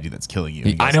inside you that's killing you.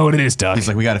 And he I goes- know what it is, Doug. He's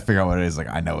like, we got to figure out what it is. Like,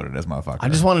 I know what it is, motherfucker. I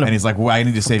just wanted to And he's like, well, I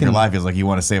need to save your life. He's like, you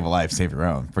want to save a life, save your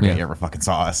own. Forget Yeah. you ever fucking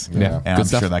saw us. Yeah. And Good I'm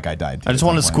stuff. sure that guy died. I just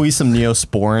want to squeeze some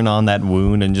Neosporin on that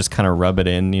wound and just kind of rub it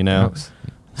in, you know?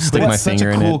 Stick my It's such finger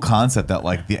a in cool it. concept that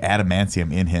like the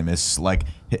adamantium in him is like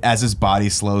as his body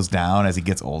slows down as he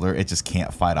gets older, it just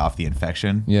can't fight off the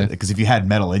infection. Yeah. Because if you had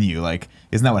metal in you, like,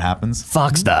 isn't that what happens?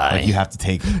 Fox die. Like you have to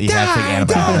take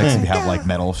antibiotics if you have like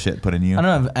metal shit put in you. I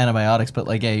don't have antibiotics, but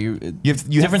like, yeah, you have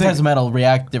different to- types of metal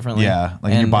react differently. Yeah,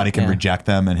 like your And, body can yeah. reject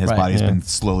them, and his Right. body's Yeah. been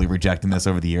slowly rejecting this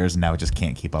over the years, and now it just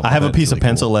can't keep up. I have a with it. piece It's of really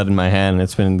pencil cool. lead in my hand, and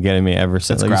it's been getting me ever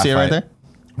since. That's Like, you see it right graphite. there?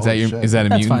 Is that your? shit. Is that a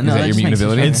That's mutant? fine. No, Is that that your just mutant makes you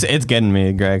ability? feel It's getting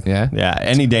me, Greg. Yeah? Yeah.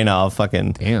 Any day now, I'll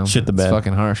fucking Damn, shit the it's bed.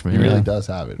 fucking harsh, man. He really does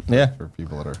have it. Yeah. For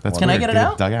people that are. That's Can I weird. get it Get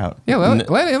out? Dug out. Yeah, let him get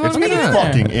It's it out.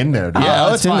 fucking in there, dude. Yeah,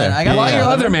 Oh, it's in fine. there. I got Call it. your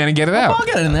other man and get it I'll out.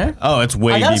 get it in there. Oh, it's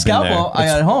way I got a deep in there. scalpel. I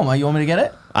got it home. You want me to get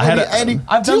it? I had a, Andy,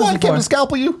 I've do done you this want Kevin before. to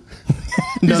scalpel you?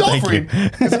 No, He's thank offering. you.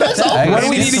 It's a nice I offer. What do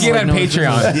we need to get on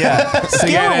Patreon? Yeah. To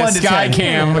get a Sky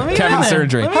Cam Let me get Kevin in there.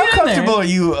 surgery. Let me How get in there. comfortable are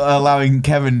you allowing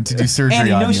Kevin to do surgery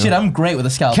Andy, on no you? shit. I'm great with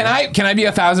a scalpel. Can I be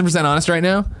 1,000% honest right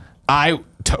now?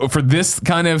 For this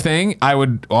kind of thing, I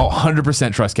would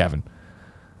 100% trust Kevin.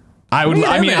 I would. What are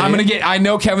you I mean, doing, I'm gonna dude? get. I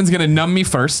know Kevin's gonna numb me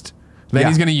first. Then Yeah.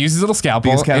 he's gonna use his little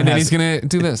scalpel, Because Kevin and then has- he's gonna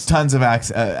do this. Tons of access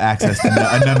to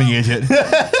a numbing agent.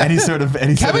 Any sort of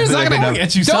Kevin's not gonna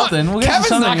get you don't- something. We'll get you Kevin's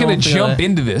something not you gonna won't feel jump it.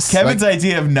 into this. Kevin's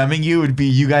idea of numbing you would be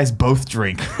you guys both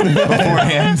drink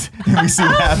beforehand, and we see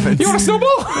what happens. You want a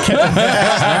snowball?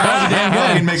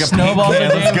 Fucking make a Snowballs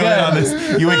paint are can. Let's damn go good. on this.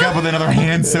 You wake up with another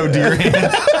hand sewed to your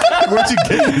hand. Where'd you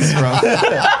get this from?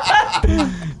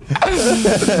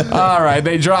 All right,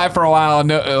 they drive for a while.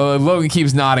 No, Logan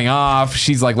keeps nodding off.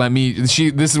 She's like, "Let me." This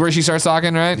is where she starts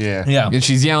talking, right? Yeah. Yeah. And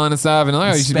she's yelling and stuff, and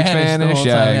you speak Spanish the Spanish. whole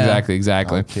Yeah, time, yeah.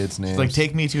 exactly. Kids' names. It's like,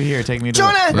 take me to here, take me to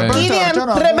Jonah, Yeah. Gideon,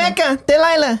 Jonah. Rebecca,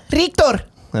 Delilah, Victor.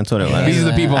 That's what it was. These are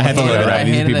the people in the had to photo, look it up. right?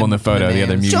 These are the hated people in the the photo. The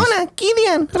other names. mutants. Jonah,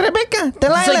 Gideon, Rebecca,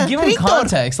 Delilah, It's like, give him Victor.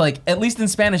 context. Like, at least in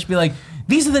Spanish, be like,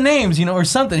 these are the names, or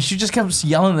something. She just kept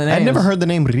yelling the names. I'd never heard the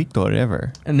name Richter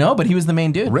ever. No, but he was the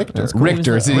main dude. Richter.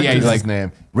 Richter. So, yeah, he's Richter's like, his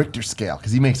name. Richter scale,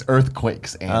 because he makes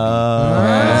earthquakes. Andy.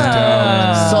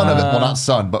 Ah. Son of it. Well, not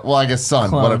son, but I guess son.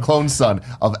 Clone. But a clone son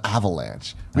of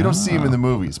Avalanche. We don't see him in the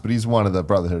movies, but he's one of the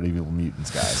Brotherhood of Evil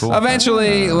Mutants guys.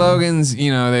 eventually, Logan's,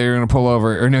 they're gonna pull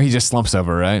over, or no, he just slumps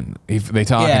over, right? They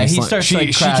talk. Yeah, and he slump- starts, She, like,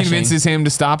 she crashing. convinces him to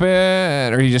stop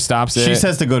it, or he just stops it. She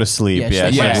says to go to sleep. Yeah, Yeah,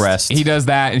 she- she Yes, rest. he does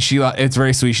that, and it's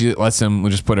very sweet. She lets him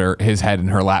just put his head in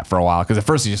her lap for a while, because at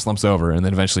first he just slumps over, and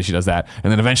then eventually she does that,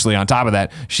 and then eventually on top of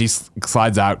that, she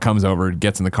slides out, comes over,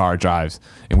 gets in the car, drives,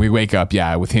 and we wake up,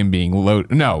 with him being loaded.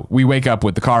 No, we wake up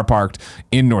with the car parked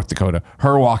in North Dakota,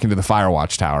 her walking to the fire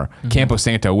watch tower, Campo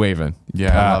Santo waving.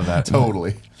 Yeah, I love that.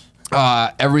 Totally.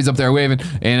 Everybody's up there waving,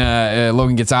 and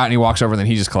Logan gets out and he walks over, and then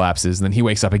he just collapses, and then he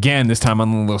wakes up again, this time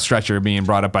on the little stretcher being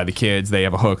brought up by the kids. They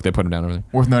have a hook, they put him down over there.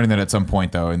 Worth noting that at some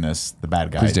point, though, in this, the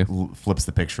bad guy Please do. flips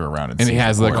the picture around and he sees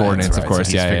has the coordinates, of course.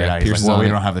 So he's Yeah, figured yeah. out, he's Pierce's like, well, on we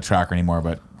it. don't have the tracker anymore,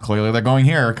 but clearly they're going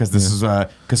here because this is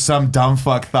because some dumb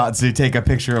fuck thought to take a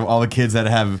picture of all the kids that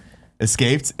have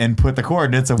escaped and put the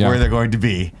coordinates of Yeah. where they're going to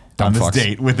be Dumb on this fucks.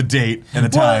 date with the date and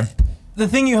the Well, time. the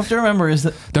thing you have to remember is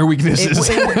that Their weaknesses.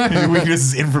 His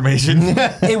weakness is information.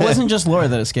 it wasn't just Laura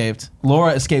that escaped.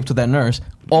 Laura escaped with that nurse.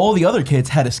 All the other kids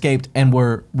had escaped and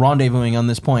were rendezvousing on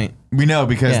this point. We know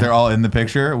because Yeah. they're all in the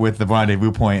picture with the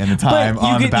rendezvous point and the time But you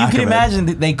on could, the back you can of it. imagine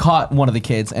that they caught one of the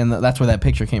kids, and that's where that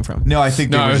picture came from. No, I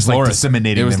think they No, were it just was like Laura's.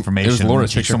 disseminating It was- the information. it was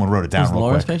Laura's and picture. Someone wrote it down Was real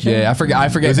Laura's quick. picture? Yeah, I forget.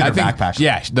 It was in I her think, backpack.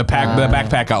 Yeah, the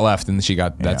backpack got left, and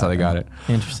that's how they got it.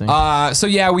 Interesting. So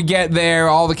yeah, we get there.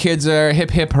 All the kids are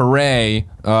hip hip hooray.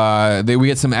 We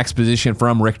get some exposition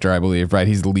from Richter, I believe. Right,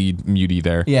 he's the lead mutie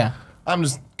there. Yeah. I'm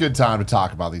just good time to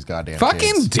talk about these goddamn Fucking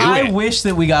kids. do I it. wish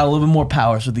that we got a little bit more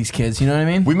powers with these kids. You know what I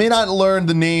mean? We may not learn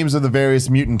the names of the various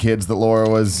mutant kids that Laura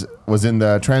was in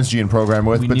the transgene program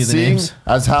with, We but knew the seeing names.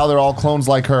 as how they're all clones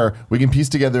like her, we can piece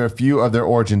together a few of their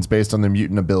origins based on their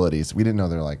mutant abilities. We didn't know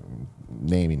they're like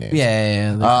namey names.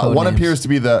 Yeah. The code One names. appears to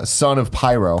be the son of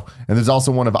Pyro, and there's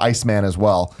also one of Iceman as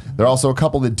well. There are also a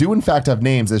couple that do in fact have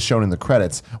names as shown in the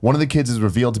credits. One of the kids is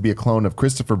revealed to be a clone of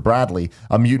Christopher Bradley,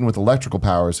 a mutant with electrical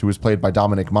powers, who was played by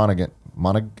Dominic Monaghan.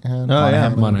 Monaghan? Oh, yeah.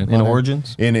 Monaghan. In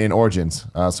Origins? In Origins.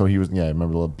 So he was, yeah,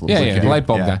 remember the little Yeah, kid? light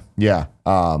bulb Yeah. guy.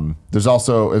 Yeah. There's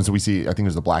also, and so we see, I think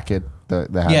there's the black kid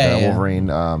that had Yeah, the yeah. Wolverine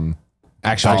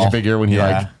Action action figure when he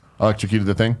Yeah. like electrocuted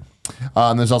the thing.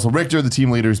 There's also Richter, the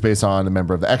team leader, who's based on a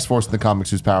member of the X-Force in the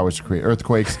comics whose power is to create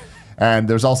earthquakes. And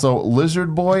there's also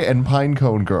Lizard Boy and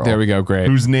Pinecone Girl. There we go, great.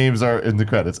 Whose names are in the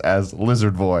credits as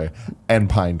Lizard Boy and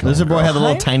Pinecone Lizard Boy Girl. had the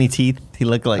little tiny teeth. He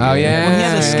looked like Oh, yeah. When he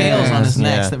had the scales on his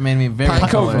Yeah. necks that made me very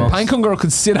uncomfortable. Pinecone girl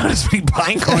could sit on his big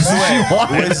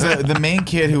pinecone. Was the main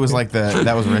kid who was like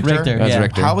that was Richter? Richter, That's yeah.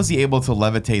 Richter. How was he able to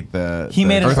levitate the He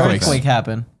made an earthquakes? earthquake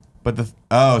happen. But so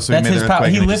That's he made his the power.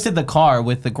 earthquake He and it lifted the car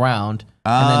with the ground,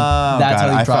 that's how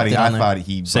he I dropped it on I there. thought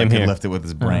he Same could here. lift it with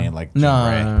his brain like Jim No,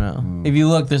 Gray. no. If you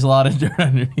look, there's a lot of dirt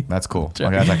underneath. That's cool. Okay,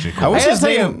 that's actually cool. I I wish gotta his tell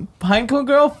name. you, Pinecone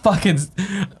Girl, fucking.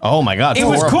 Oh my god! It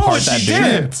was tore cool apart what that she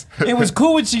dude. did. It was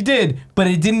cool what she did, but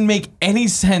it didn't make any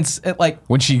sense.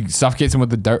 When she suffocates him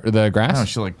with the grass. No,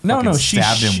 she like No, fucking she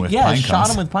stabbed him with pine shot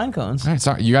cones. him with pine cones. All right,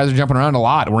 sorry, you guys are jumping around a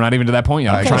lot. We're not even to that point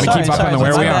yet. I'm Okay, trying to sorry, keep up sorry, on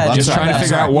where sorry, we are. sorry, Just sorry, trying to sorry,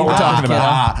 figure out sorry. what we're You talking kid.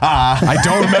 about. I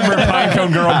don't remember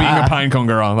Pinecone Girl being a Pinecone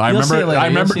Girl. I You'll see it remember. later, I you'll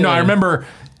remember. see it No, I later. remember.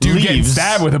 Dude getting Leaves.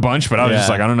 stabbed with a bunch, but I was just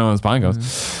Yeah. like, I don't know those pine cones.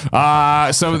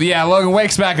 So yeah, Logan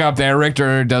wakes back up there.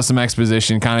 Richter does some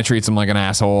exposition, kind of treats him like an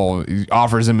asshole. He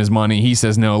offers him his money. He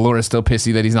says no. Laura's still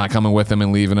pissy that he's not coming with him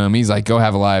and leaving him. He's like, go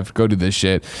have a life. Go do this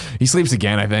shit. He sleeps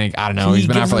again, I think. I don't know. He's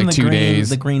been out gives for him like the 2 green- days.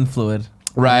 The green fluid.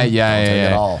 Right, yeah, Don't yeah, take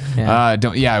yeah. it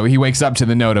all. Yeah. He wakes up to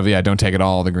the note of, don't take it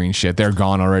all, the green shit. They're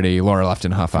gone already. Laura left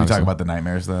in a huff. Can we talk obviously. about the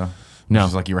nightmares though? No.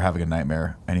 She's like, you were having a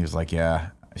nightmare, and he was like, yeah.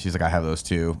 She's like, I have those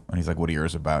too, and he's like, what are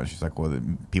yours about? And she's like, well, the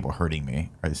people hurting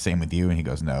me are the same with you, and he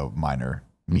goes, no, mine are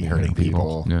me hurting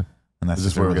people. Yeah. And that's Is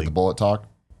this just where we really, get the bullet talk?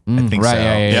 I think Right, so.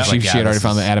 yeah. Like, She had already this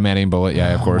found the is- adamantium bullet.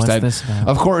 Yeah, of course. what's this about?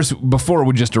 Of course, before it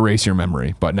would just erase your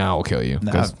memory, but now it'll kill you.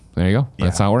 'Cause there you go. Yeah,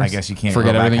 That's how it works. I guess you can't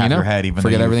forget grow back everything half you know. your head, even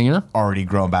forget though everything you know. already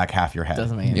grown back half your head.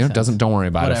 Doesn't make any You know, sense. don't worry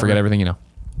about it. Whatever. Forget everything you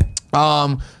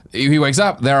know. He wakes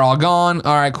up. They're all gone.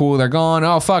 All right, cool. They're gone.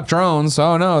 Oh fuck, drones.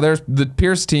 Oh no, there's the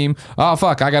Pierce team. Oh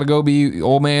fuck, I gotta go be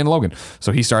old man Logan.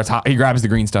 So he starts. He grabs the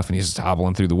green stuff and he's just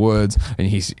hobbling through the woods. And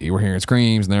we're hearing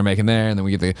screams and they're making there. And then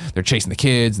we get they're chasing the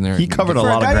kids and they're. He covered a For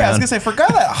a lot guy, of yeah, I was ground. gonna say, for a guy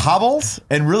that hobbles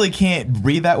and really can't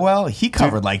breathe that well, he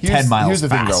covered like 10 miles Here's the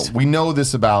fast. thing, though. We know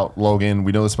this about Logan.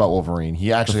 We know this about Wolverine.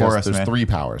 He actually The has forest, there's man. 3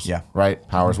 powers. Yeah. Right.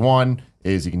 Powers 1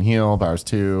 is he can heal. Powers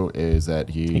 2 is that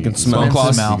he can smell. He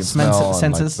Claws. can smell and,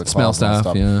 Senses. the Smell claws and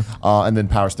stuff, yeah. And then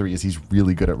powers 3 is he's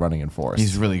really good at running in forests.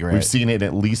 He's really great. We've seen it in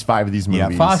at least 5 of these Yeah,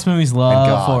 movies. Fox movies And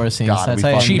love forest scenes. God, That's we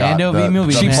how you fucking got NOV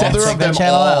movies. The man. mother Check of that them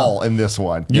channel out. all in this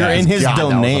one. You're in his God, that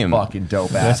was a domain. fucking dope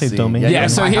Did I ass say scene. domain? Yeah, Yeah, you're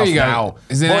so in my here you house go. now.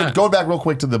 Is it Well, not- going back real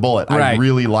quick to the bullet, I Right.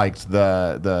 really liked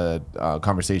the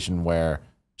conversation where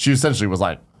she essentially was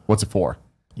like, "What's it for?"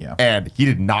 Yeah. And he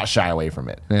did not shy away from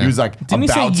it. Yeah. He was like, Didn't he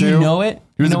say about you to. know it?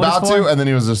 He was You know what about it's to, for? and then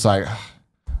he was just like,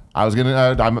 I'm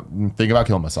thinking about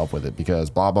killing myself with it because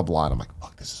blah blah blah. And I'm like,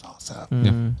 fuck, this is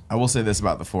awesome. I will say this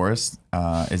about the forest,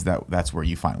 is that's where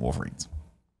you find Wolverines.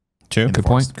 True. Good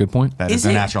point. Good point. That is Is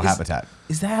their it- natural is- habitat.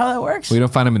 Is that how that works? We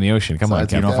don't find him in the ocean. Come on, You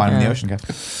Kevin. don't find them in the Yeah. ocean,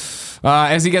 Kev.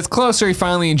 As he gets closer, he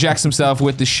finally injects himself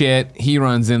with the shit. He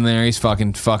runs in there. He's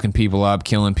fucking people up,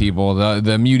 killing people.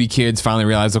 The muty kids finally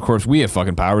realize, of course, we have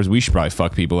fucking powers. We should probably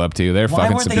fuck people up too. They're Why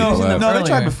fucking weren't some they people using up. them? No, they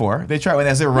tried Earlier. before. They tried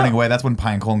as they were running away. That's when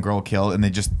Pinecone Girl killed, and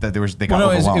they got Well,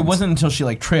 no, overwhelmed. it wasn't until she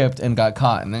like tripped and got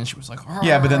caught, and then she was like,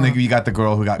 Yeah, but then you got the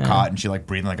girl who got caught, and she like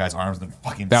breathed in the guy's arms, and then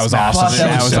fucking. That was smashed awesome. Fuck, him.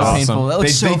 that That was was so awesome. painful. That was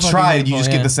They so fucking tried. painful, You just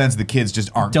yeah. get the sense the kids just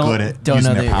aren't Don't- good at don't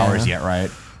using know their that- powers yeah. yet, right?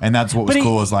 And that's what was But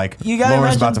cool. Is like you gotta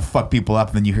Laura's imagine- about to fuck people up,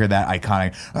 and then you hear that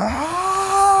iconic.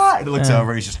 Ah! And he looks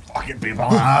over. He's just fucking people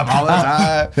up all the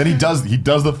time. Then he does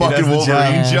the fucking the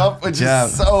Wolverine jump. jump, which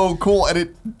Jump. is so cool, and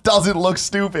it doesn't look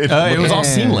stupid. It was all Yeah.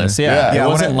 seamless. Yeah. Yeah. It Yeah,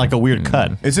 wasn't when like a weird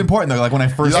cut. It's important though. Like when I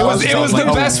first, It watched was- It I was the like,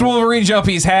 oh. best Wolverine jump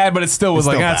he's had, but it still was It's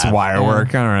like, still that's bad. wire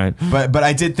work. All right. But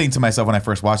I did think to myself when I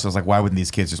first watched it, I was like, why wouldn't these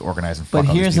kids just organize and fuck But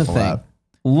all here's these the people thing. up?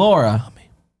 Laura,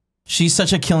 she's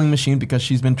such a killing machine because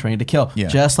she's been trained to kill, Yeah.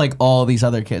 just like all these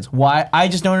other kids. Why? I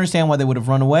just don't understand why they would have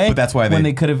run away. But that's why when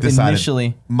they could have decided,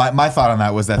 initially. My thought on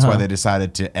that was that's why they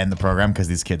decided to end the program because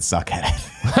these kids suck at it.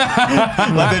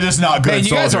 Like they're just not good. Man,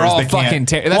 you guys are soldiers. all They can't-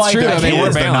 fucking that's Well, true, I though. They think were it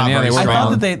is. They're bailing. not Yeah, they very were I strong.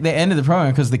 thought bailing. that they ended the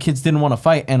program because the kids didn't want to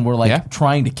fight and were like Yeah.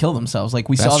 trying to kill themselves. Like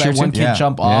we That's saw that true, one too. kid Yeah.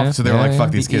 jump Yeah. off. So they were like,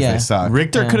 fuck these kids, Yeah. they suck.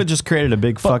 Richter Yeah. could have just created a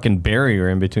big fucking barrier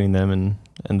in between them and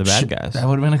the bad guys. That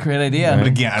would have been a great idea. But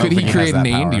again, I don't Could think he has create that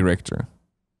an power. Andy Richter?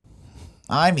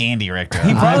 I'm Andy Richter.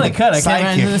 He probably I'm could. I can't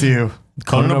sidekick imagine- too.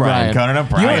 Conan O'Brien. Conan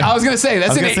O'Brien. I was gonna say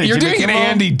that's I was gonna say, you're Jimmy doing an Kimmel?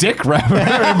 Andy Dick impression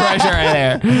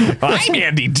right there. I'm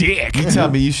Andy Dick. You tell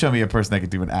me, you show me a person that could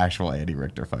do an actual Andy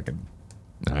Richter fucking.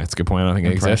 No, that's a good point. I don't think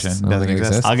it Impression. exists. I don't Doesn't think it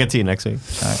exist. exists. I'll get to you next week.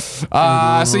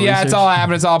 So yeah, it's all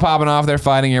happening. It's all popping off. They're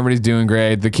fighting. Everybody's doing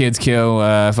great. The kids kill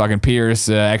fucking Pierce.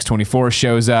 X-24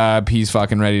 shows up. He's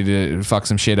fucking ready to fuck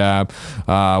some shit up.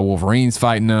 Wolverine's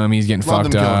fighting him. He's getting Love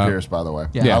fucked them killing up. Pierce, by the way.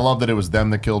 Yeah. I love that it was them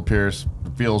that killed Pierce.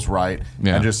 It feels right.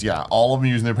 Yeah. And just, all of them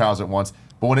using their powers at once.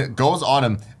 But when it goes on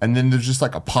him, and then there's just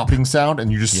like a popping sound,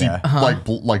 and you just Yeah. see like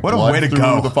What a blood way to through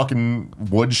go. the fucking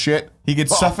wood shit. He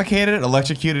gets suffocated,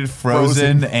 electrocuted,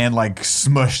 frozen, and like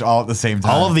smushed all at the same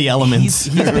time. All of the elements.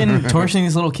 He's been torturing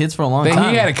these little kids for a long time.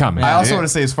 He had it coming. I also want to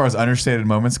say, as far as understated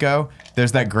moments go,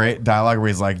 there's that great dialogue where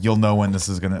he's like, "You'll know when this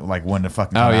is gonna like when to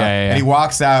fucking come out." And he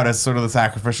walks out as sort of the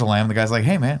sacrificial lamb. The guy's like,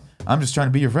 "Hey man, I'm just trying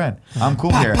to be your friend. I'm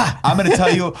cool here. I'm gonna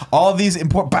tell you all these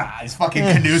important." He's fucking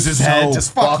canoes his head.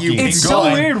 Just fuck you. It's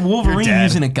so weird. Wolverine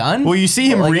using a gun. Well, you see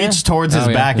him reach towards his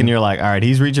back, and you're like, all right,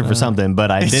 he's reaching for something,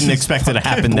 but I didn't expect it to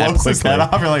happen that quickly. His head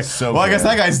off. You're like, well, I guess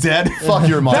that guy's dead. Fuck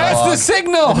your mom. That's the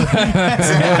signal.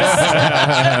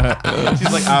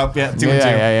 She's like, oh yeah, 2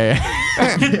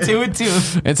 and 2. 2 and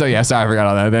 2. And so yeah, sorry, I forgot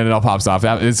all that. Then it all pops off.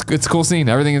 It's a cool scene.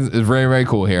 Everything is very, very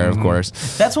cool here, of course.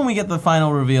 That's when we get the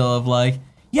final reveal of like,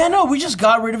 yeah, no, we just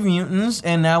got rid of mutants,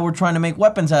 and now we're trying to make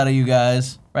weapons out of you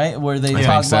guys, right? Where they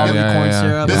talk about the corn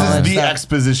syrup. This and all is that the stuff.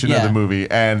 exposition of the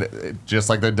movie, and just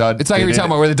like they're done. It's like you're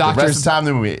talking about where the doctors. The rest of the time in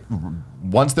the movie,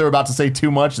 once they're about to say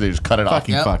too much, they just cut it off.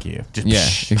 Fuck you. Just Yeah,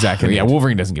 exactly. Yeah,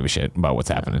 Wolverine doesn't give a shit about what's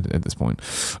happening at this point.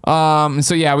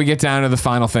 So yeah, we get down to the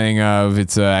final thing of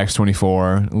it's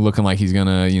X-24 looking like he's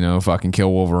gonna, fucking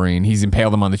kill Wolverine. He's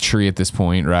impaled him on the tree at this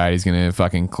point, right? He's gonna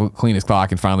fucking clean his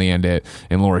clock and finally end it.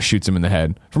 And Laura shoots him in the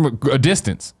head from a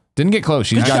distance. Didn't get close.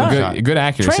 She's got good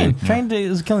accuracy. Trained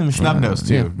is a killing machine. Snub-nosed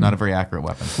too. Not a very accurate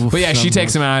weapon. But yeah, she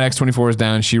takes him out. X-24 is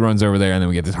down. She runs over there, and then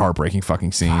we get this heartbreaking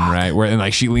fucking scene, right? Where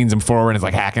like she leans him forward and is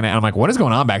like hacking it. And I'm like, what is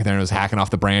going on back there? And it was hacking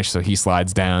off the branch, so he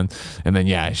slides down. And then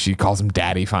yeah, she calls him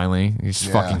daddy finally. It's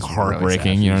fucking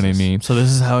heartbreaking. Really you know what I mean? So this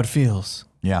is how it feels.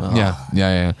 Yeah.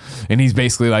 Yeah. And he's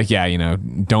basically like,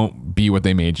 don't be what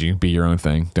they made you. Be your own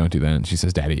thing. Don't do that. And she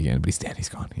says daddy again, but he's dead. He's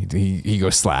gone. He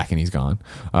goes slack and he's gone.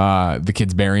 The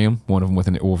kids bury him, one of them with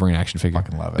an Wolverine action figure.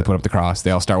 Fucking love it. They put up the cross. They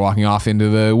all start walking off into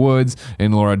the woods,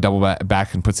 and Laura double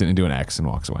back and puts it into an X and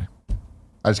walks away.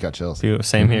 I just got chills.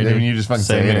 Same here. When you just fucking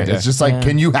Same say here. it, it's just like,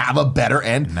 can you have a better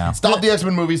end? No. Stop the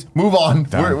X-Men movies. Move on.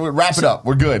 We're wrap it up.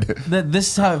 We're good. This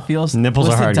is how it feels. Nipples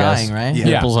with are hard, the dying, guys. right? Yeah.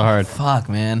 Nipples are hard. Fuck,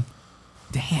 man.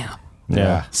 Damn.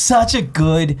 Yeah. Such a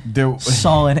good,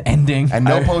 solid ending. And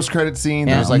no post-credit scene.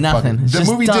 Yeah, There was like nothing. fucking, It's the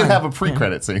just movie done. did have a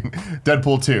pre-credit scene.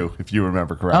 Deadpool 2, if you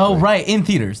remember correctly. Oh, right. In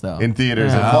theaters, though. In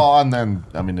theaters. Yeah. And then,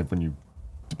 I mean,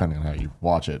 depending on how you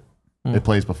watch it, it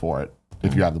plays before it,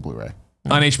 if you have the Blu-ray.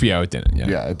 On HBO, it didn't.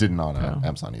 Yeah, it didn't on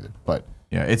Amazon either. But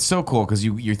Yeah, it's so cool because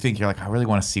you're like, I really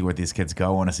want to see where these kids go.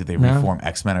 I want to see if they reform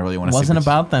X-Men. I really want to see. Wasn't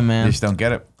about them, man. They just don't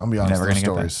get it. I'm gonna be honest, Never those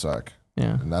gonna get stories that. suck.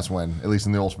 Yeah. And that's when, at least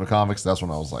in the Ultimate Comics, that's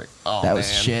when I was like, oh, That man,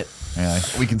 was shit. Yeah.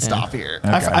 we can stop here.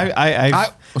 Okay.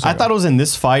 I thought it was in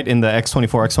this fight, in the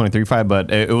X-24, X-23 fight, but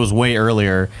it was way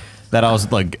earlier that I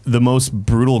was like, the most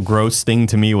brutal, gross thing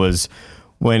to me was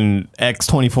when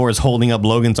X-24 is holding up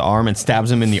Logan's arm and stabs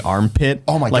him in the armpit.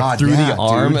 Oh my like, God, through yeah, the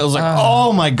arm. dude. It was like,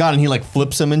 oh my God. And he like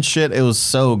flips him and shit. It was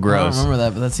so I don't gross. remember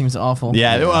that, but that seems awful.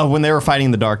 Yeah, when they were fighting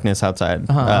in the darkness outside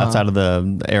of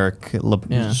the Eric Yeah.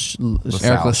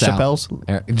 Eric LaSalle. Chappelle's.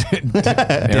 Eric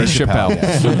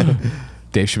Chappelle.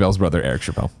 Dave Chappelle's brother, Eric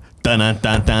Chappelle.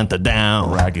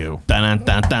 Dun-dun-dun-dun-dun-down. Ragu.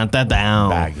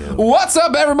 Dun-dun-dun-dun-down. What's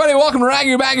up, everybody? Welcome to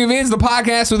Ragu Bagu Vins, the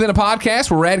podcast within a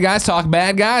podcast where rad guys talk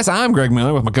bad guys. I'm Greg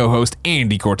Miller with my co-host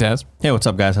Andy Cortez. Hey, what's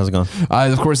up, guys? How's it going?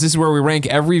 Of course, this is where we rank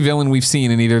every villain we've seen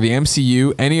in either the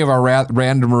MCU, any of our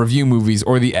random review movies,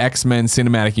 or the X-Men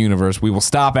cinematic universe. We will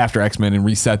stop after X-Men and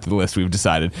reset the list we've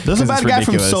decided. There's a 'cause bad it's guy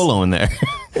from ridiculous. Solo in there.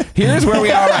 Here's where we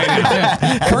are right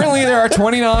now. Currently, there are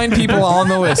 29 people on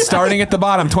the list. Starting at the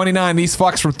bottom, 29, these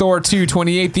fucks from Thor 2.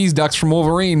 28, these ducks from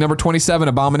Wolverine. Number 27,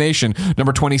 Abomination.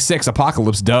 Number 26,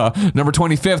 Apocalypse, duh. Number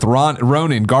 25th,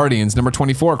 Ronin, Guardians. Number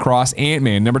 24, Cross,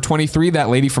 Ant-Man. Number 23, that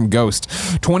lady from Ghost.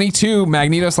 22,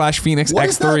 Magneto/Phoenix, What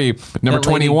is X3. Number That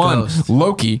lady 21, Ghost.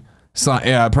 Loki.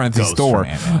 Parentheses Ghost Thor.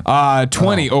 from Ant-Man.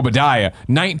 20, Obadiah.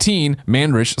 19,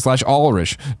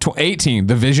 Mandrish/Ulrich. 18,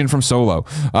 The Vision from Solo.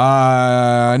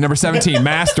 Number 17,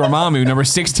 Mask Dormammu. Number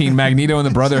 16, Magneto and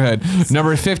the Brotherhood.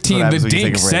 Number 15, The happens when you take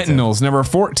Dink a break, Sentinels. Number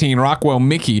 14, Rockwell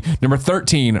Mickey. Number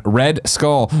 13, Red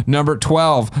Skull. Number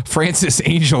 12, Francis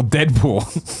Angel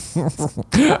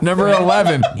Deadpool. Number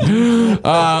 11,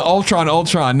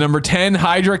 Ultron. Number 10,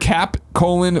 Hydra Cap: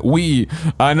 Wee.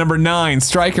 Number 9,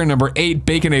 Stryker. Number 8,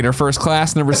 Baconator First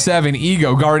Class. Number 7,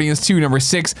 Ego Guardians 2. Number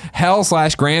 6,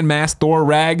 Hell/Grandmaster Thor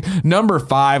Rag. Number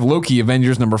 5, Loki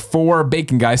Avengers. Number 4,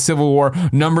 Bacon Guy Civil War.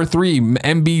 Number 3,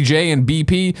 MBJ and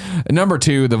BP. Number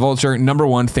 2, The Vulture. Number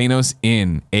 1, Thanos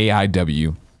in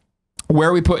AIW. Where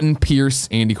are we putting Pierce,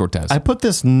 Andy Cortez? I put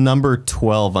this number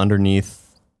 12 underneath.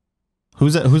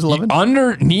 Who's 11?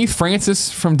 Underneath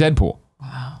Francis from Deadpool.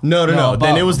 No.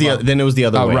 Then it was the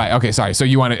other Oh, way. right. Okay, sorry. So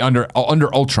you want it under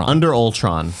Ultron. Under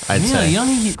Ultron, I'd Yeah, say. you don't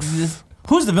think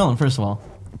who's the villain, first of all?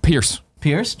 Pierce.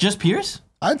 Pierce? Just Pierce?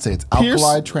 I'd say it's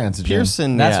alkali transigen.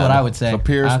 Pearson. That's what I would say. So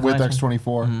Pierce Alkali with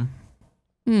transigen.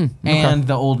 X24. And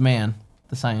the old man,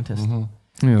 the scientist. Yeah,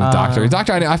 the doctor.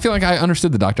 Doctor. I feel like I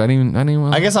understood the doctor. I didn't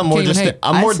even. I guess I'm more can't even just. hate.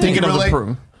 I'm more I say thinking of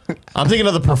relate. I'm thinking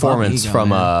of the performance ego,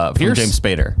 from Pierce? James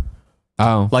Spader.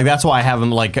 Oh, Like that's why I have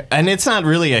him like, and it's not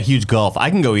really a huge gulf.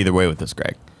 I can go either way with this,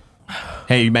 Greg.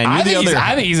 Hey man, you're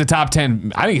I think he's a top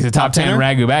 10. I think he's a top 10 tenner?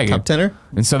 ragu bagu. Top tenner?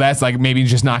 And so that's like maybe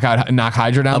just knock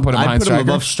Hydra down, put him I'd behind put him Striker.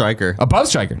 above Striker. Above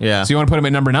Striker. Yeah. So you want to put him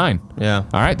at number 9? Yeah.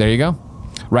 All right, there you go.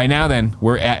 Right now, then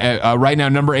we're at right now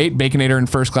number 8, Baconator in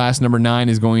First Class. Number 9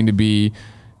 is going to be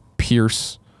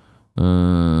Pierce,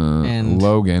 And-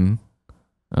 Logan,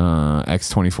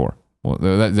 X24. Well, What's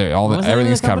the everything's name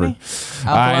of the covered.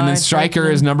 company? And then Striker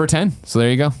is number 10. So there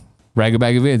you go. Ragu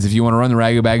Bagu Vids. If you want to run the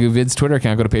Ragu Bagu Vids Twitter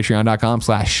account, go to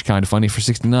patreon.com/kindafunny for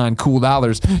 $69 cool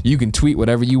dollars. You can tweet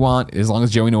whatever you want as long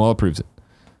as Joey Noel approves it.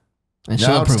 And she'll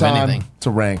Now it's approve time anything. to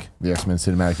rank the X-Men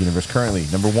Cinematic Universe currently.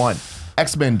 Number 1,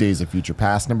 X-Men Days of Future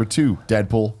Past. Number 2,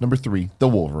 Deadpool. Number 3, The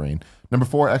Wolverine. Number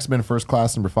 4, X-Men First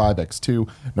Class. Number 5, X2.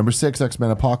 Number 6,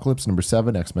 X-Men Apocalypse. Number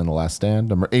 7, X-Men The Last Stand.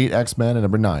 Number 8, X-Men. And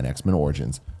number 9, X-Men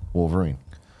Origins. Wolverine.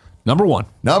 Number 1.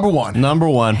 Number 1. Number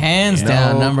one. Hands No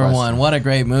down, number question. 1. What a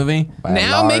great movie. By a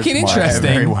Now make it large margin. interesting.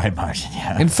 Very wide margin,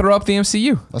 yeah. And throw up the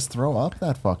MCU. Let's throw up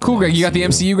that fucking Cool, Greg. You got the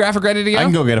MCU graphic ready to go? I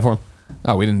can go get it for him.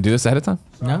 Oh, we didn't do this ahead of time?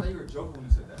 No?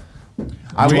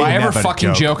 Do I ever never fucking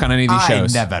joke. joke on any of these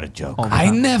shows? I never joke. I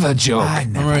never joke.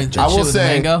 Remember I shit will with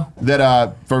say Mango?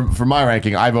 that for my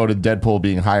ranking, I voted Deadpool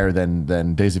being higher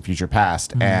than Days of Future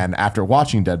Past. And after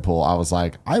watching Deadpool, I was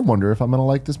like, I wonder if I'm going to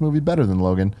like this movie better than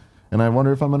Logan. And I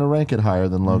wonder if I'm going to rank it higher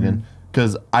than Logan.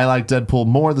 Because I liked Deadpool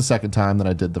more the second time than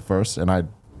I did the first. And I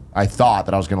thought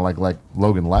that I was going to like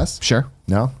Logan less. Sure.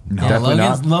 No? Yeah, Definitely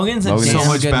Logan's, not. Logan's a Logan's damn so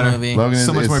much good better. movie. Logan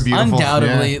So much is more beautiful.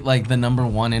 Undoubtedly, like the number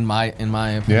 1 in my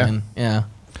opinion. Yeah.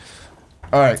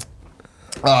 All right.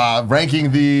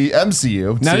 Ranking the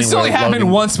MCU. Now, seeing this only where happened Logan-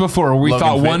 once before. We Logan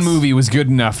thought one fits. movie was good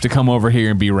enough to come over here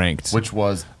and be ranked. Which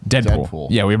was Deadpool.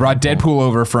 Yeah, we brought Deadpool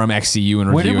over from XCU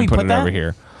and Where did review we and put put it that? over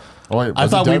here. Oh, wait, I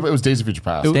was thought it, we- it was Days of Future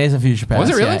Past. Days of Future Past. Was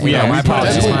it really? Yeah, my we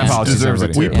apologies. Deadpool My apologies, deserves it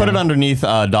everybody. too. We put it underneath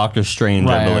Doctor Strange,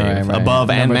 I Right, believe, right. above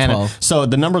Number Ant-Man. 12. So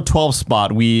the number 12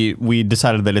 spot, we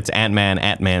decided that it's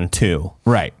Ant-Man 2.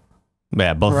 Right.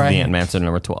 Yeah, both of Right. the Ant-Mans are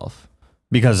number 12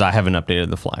 because I haven't updated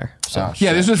the flyer. So Oh,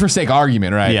 Yeah, this was for sake of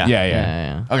argument, right? Yeah.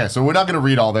 Yeah. Okay, so we're not going to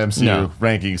read all the MCU No.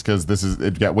 rankings because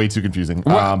it got way too confusing.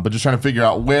 But just trying to figure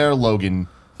out where Logan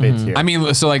fits here. I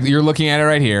mean, so like you're looking at it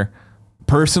right here.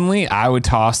 Personally, I would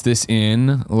toss this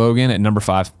in Logan at number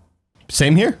 5.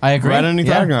 same here. I agree. Right underneath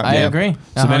Yeah, Ragnarok. I Yeah. agree.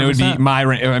 So then it would be 100%. my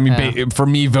rank. I mean, for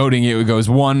me voting, it goes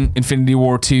 1, Infinity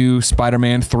War 2,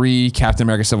 Spider-Man 3, Captain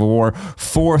America Civil War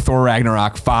 4, Thor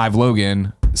Ragnarok 5,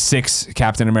 Logan 6,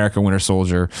 Captain America Winter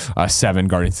Soldier 7,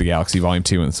 Guardians of the Galaxy Volume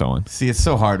 2, and so on. See, it's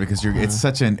so hard because it's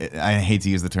such an, I hate to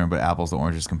use the term, but apples to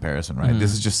oranges comparison, right?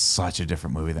 This is just such a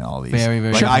different movie than all these. Very,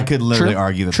 very like, different. I could literally True.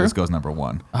 argue that True. this goes number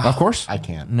 1. Of course. I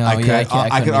can't. No, I could, yeah, I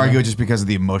couldn't could argue either. it just because of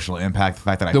the emotional impact, the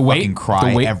fact that I The weight- fucking the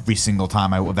cry weight- every single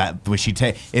time when she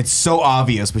it's so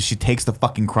obvious, but she takes the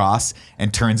fucking cross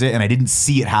and turns it, and I didn't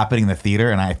see it happening in the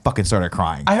theater, and I fucking started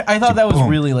crying. I thought She- that was boom,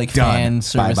 really like done.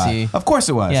 fan Bye-bye. servicey. Of course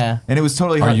it was. Yeah. And it was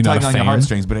totally Are you not tugging a on your fan?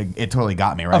 heartstrings, but it totally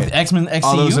got me, right? Of X-Men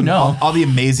all those XCU, no. all the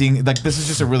amazing, like, this is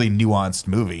just a really nuanced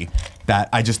movie that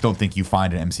I just don't think you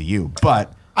find in MCU,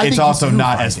 but I it's think you also do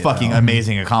not find as it, fucking though.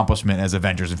 amazing accomplishment as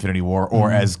Avengers Infinity War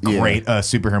or as great a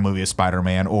superhero movie as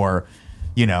Spider-Man or,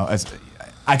 as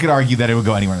I could argue that it would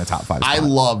go anywhere in the top 5 I spot.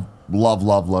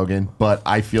 love Logan, but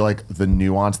I feel like the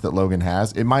nuance that Logan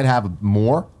has, it might have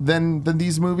more than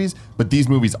these movies, but these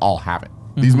movies all have it.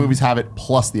 These movies have it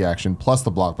plus the action, plus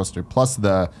the blockbuster, plus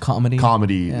the Comedy.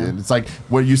 Yeah. It's like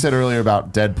what you said earlier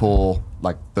about Deadpool,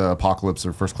 like the Apocalypse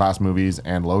or First Class movies,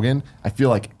 and Logan. I feel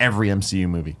like every MCU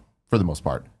movie, for the most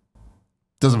part,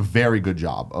 does a very good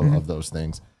job of those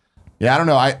things. Yeah, I don't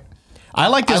know. I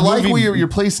like I this like movie. where you're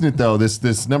placing it though.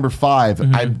 This number 5.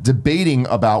 I'm debating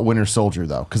about Winter Soldier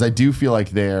though, because I do feel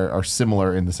like they are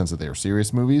similar in the sense that they are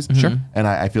serious movies. Sure. And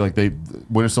I feel like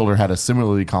Winter Soldier had a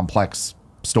similarly complex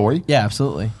story. Yeah,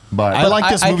 absolutely. But I like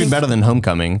this I movie think- better than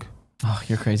Homecoming. Oh,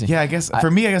 you're crazy. Yeah, I guess for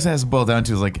me, I guess it has to boil down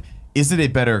to is like, is it a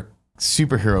better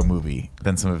superhero movie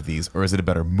than some of these, or is it a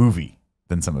better movie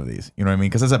than some of these? You know what I mean?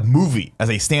 Because as a movie, as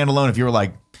a standalone, if you were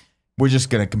like, we're just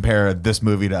gonna compare this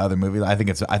movie to other movies, I think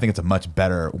it's a much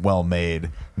better, well made,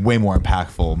 way more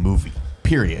impactful movie.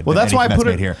 Period. Well, than that's why I anything put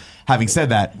made it here. Having said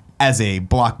that, as a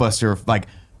blockbuster, like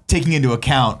taking into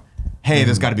account hey,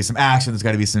 there's got to be some action, there's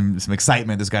got to be some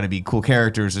excitement, there's got to be cool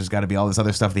characters, there's got to be all this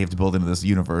other stuff they have to build into this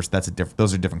universe.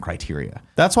 Those are different criteria.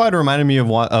 That's why it reminded me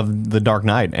of The Dark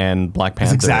Knight and Black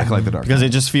Panther. It's exactly like The Dark Knight. Because it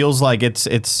just feels like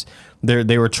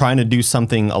they were trying to do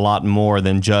something a lot more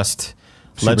than just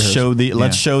let's show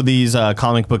these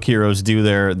comic book heroes do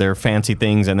their fancy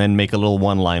things and then make a little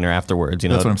one-liner afterwards. You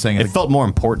know, That's what I'm saying. It felt more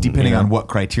important, depending you know? on what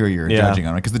criteria you're judging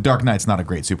on it. Because The Dark Knight's not a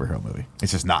great superhero movie.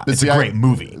 It's just not. It's a great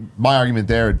movie. My argument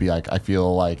there would be like, I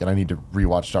feel like, and I need to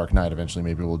rewatch Dark Knight eventually.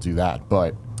 Maybe we'll do that.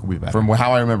 But from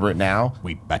how I remember it now,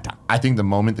 I think the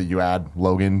moment that you add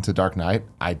Logan to Dark Knight,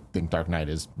 I think Dark Knight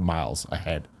is miles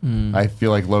ahead. I feel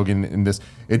like Logan in this,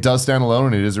 it does stand alone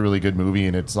and it is a really good movie,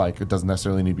 and it's like, it doesn't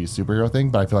necessarily need to be a superhero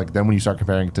thing, but I feel like then when you start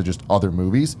comparing it to just other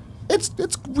movies, it's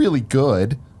really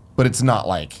good, but it's not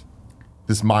like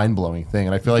this mind-blowing thing.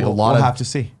 And I feel like We'll have to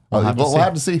see. We'll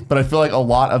have to see. But I feel like a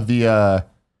lot of the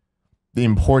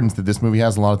importance that this movie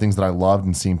has, a lot of things that I loved,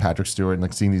 and seeing Patrick Stewart and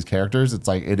like seeing these characters, it's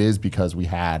like it is because we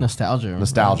had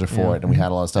nostalgia for it, and we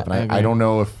had a lot of stuff. And I don't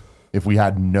know if we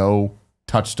had no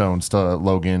touchstones to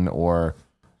Logan or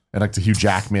like to Hugh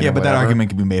Jackman. Yeah, but that argument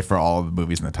can be made for all of the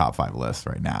movies in the top 5 list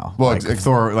right now. Well,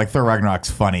 Thor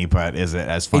Ragnarok's funny, but is it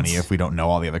as funny if we don't know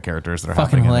all the other characters that are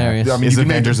fucking happening hilarious? I mean, is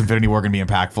Avengers Infinity War going to be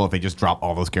impactful if they just drop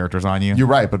all those characters on you? You're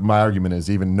right, but my argument is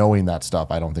even knowing that stuff,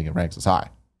 I don't think it ranks as high.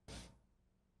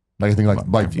 Like I think like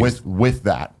with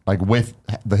that, like with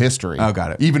the history. Oh,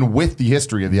 got it. Even with the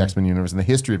history of the X-Men universe and the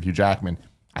history of Hugh Jackman,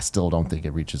 I still don't think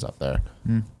it reaches up there.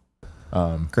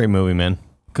 Great movie, man.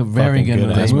 Very good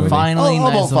Nice movie. movie. Finally, I'll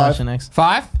nice vote to watch 5. the next.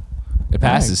 5? It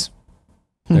passes.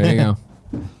 There you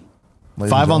go.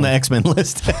 5 on the X-Men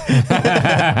list.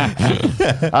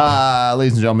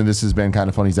 Ladies and gentlemen, this has been Kind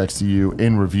of Funny's XCU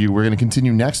in review. We're going to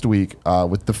continue next week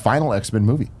with the final X-Men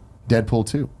movie, Deadpool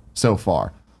 2. So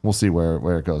far, we'll see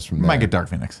where it goes from there. Might get Dark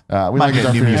Phoenix. We might get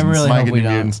Dark New Phoenix. I really Might hope get we New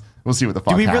don't. Mutants. We'll see what the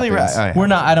fuck Do we really? happens. We're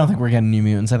not. I don't think we're getting New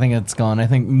Mutants. I think it's gone. I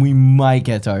think we might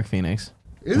get Dark Phoenix.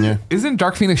 Isn't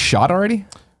Dark Phoenix shot already?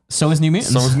 So is New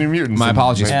Mutants. So was New Mutants. My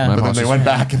apologies. Yeah. But then apologies. they went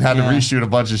back and had to reshoot a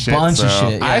bunch of shit. Bunch of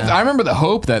shit. Yeah. I remember the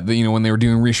hope that when they were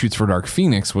doing reshoots for Dark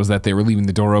Phoenix was that they were leaving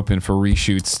the door open for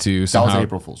reshoots to That somehow. was an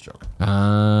April Fool's joke.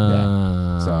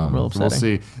 Real So we'll upsetting.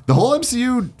 see. The whole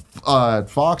MCU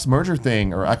Fox merger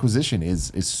thing or acquisition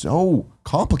is so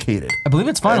complicated. I believe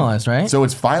it's finalized, right? So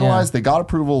it's finalized. Yeah. They got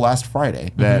approval last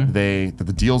Friday that that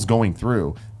the deal's going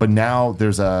through. But now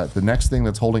there's the next thing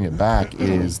that's holding it back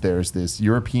is there's this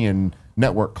European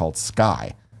network called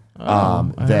Sky. I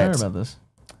heard about this.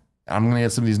 I'm going to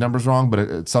get some of these numbers wrong, but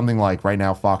it's something like right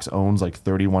now Fox owns like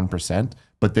 31%,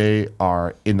 but they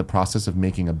are in the process of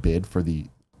making a bid for the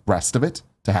rest of it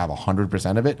to have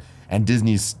 100% of it. And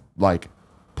Disney's like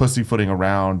pussyfooting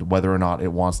around whether or not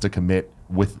it wants to commit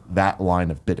with that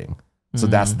line of bidding. So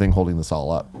that's the thing holding this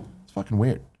all up. It's fucking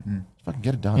weird. Just fucking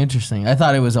get it done. Interesting. I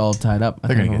thought it was all tied up.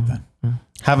 They're going to get it done.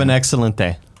 Have an excellent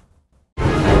day.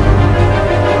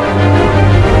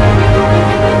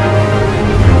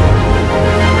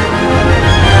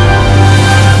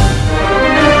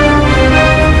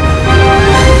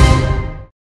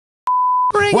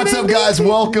 What's up, guys?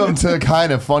 Welcome to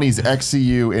Kind of Funny's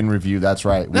XCU in review. That's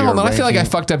right. No, hold on. I feel like I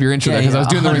fucked up your intro there because I was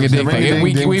doing the ring a ding thing.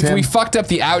 Ring-a-ding-ding-ting. We fucked up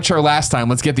the outro last time.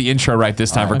 Let's get the intro right this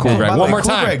time for Cool Greg. By the One way, more Cool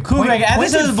time. Greg, Cool, Greg. Add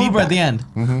this pointed as a blooper at the end.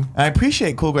 I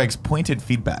appreciate Cool Greg's pointed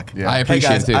feedback. Yeah. I Hey appreciate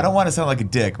guys, it too. I don't want to sound like a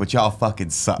dick, but y'all fucking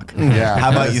suck. Yeah.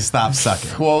 How about you stop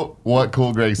sucking? Quote what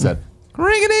Cool Greg said.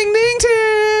 Ring a ding ding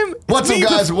Tim. What's up,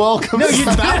 guys? Welcome.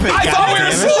 Stop it. I thought we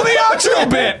were still in the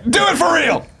outro bit. Do it for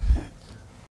real.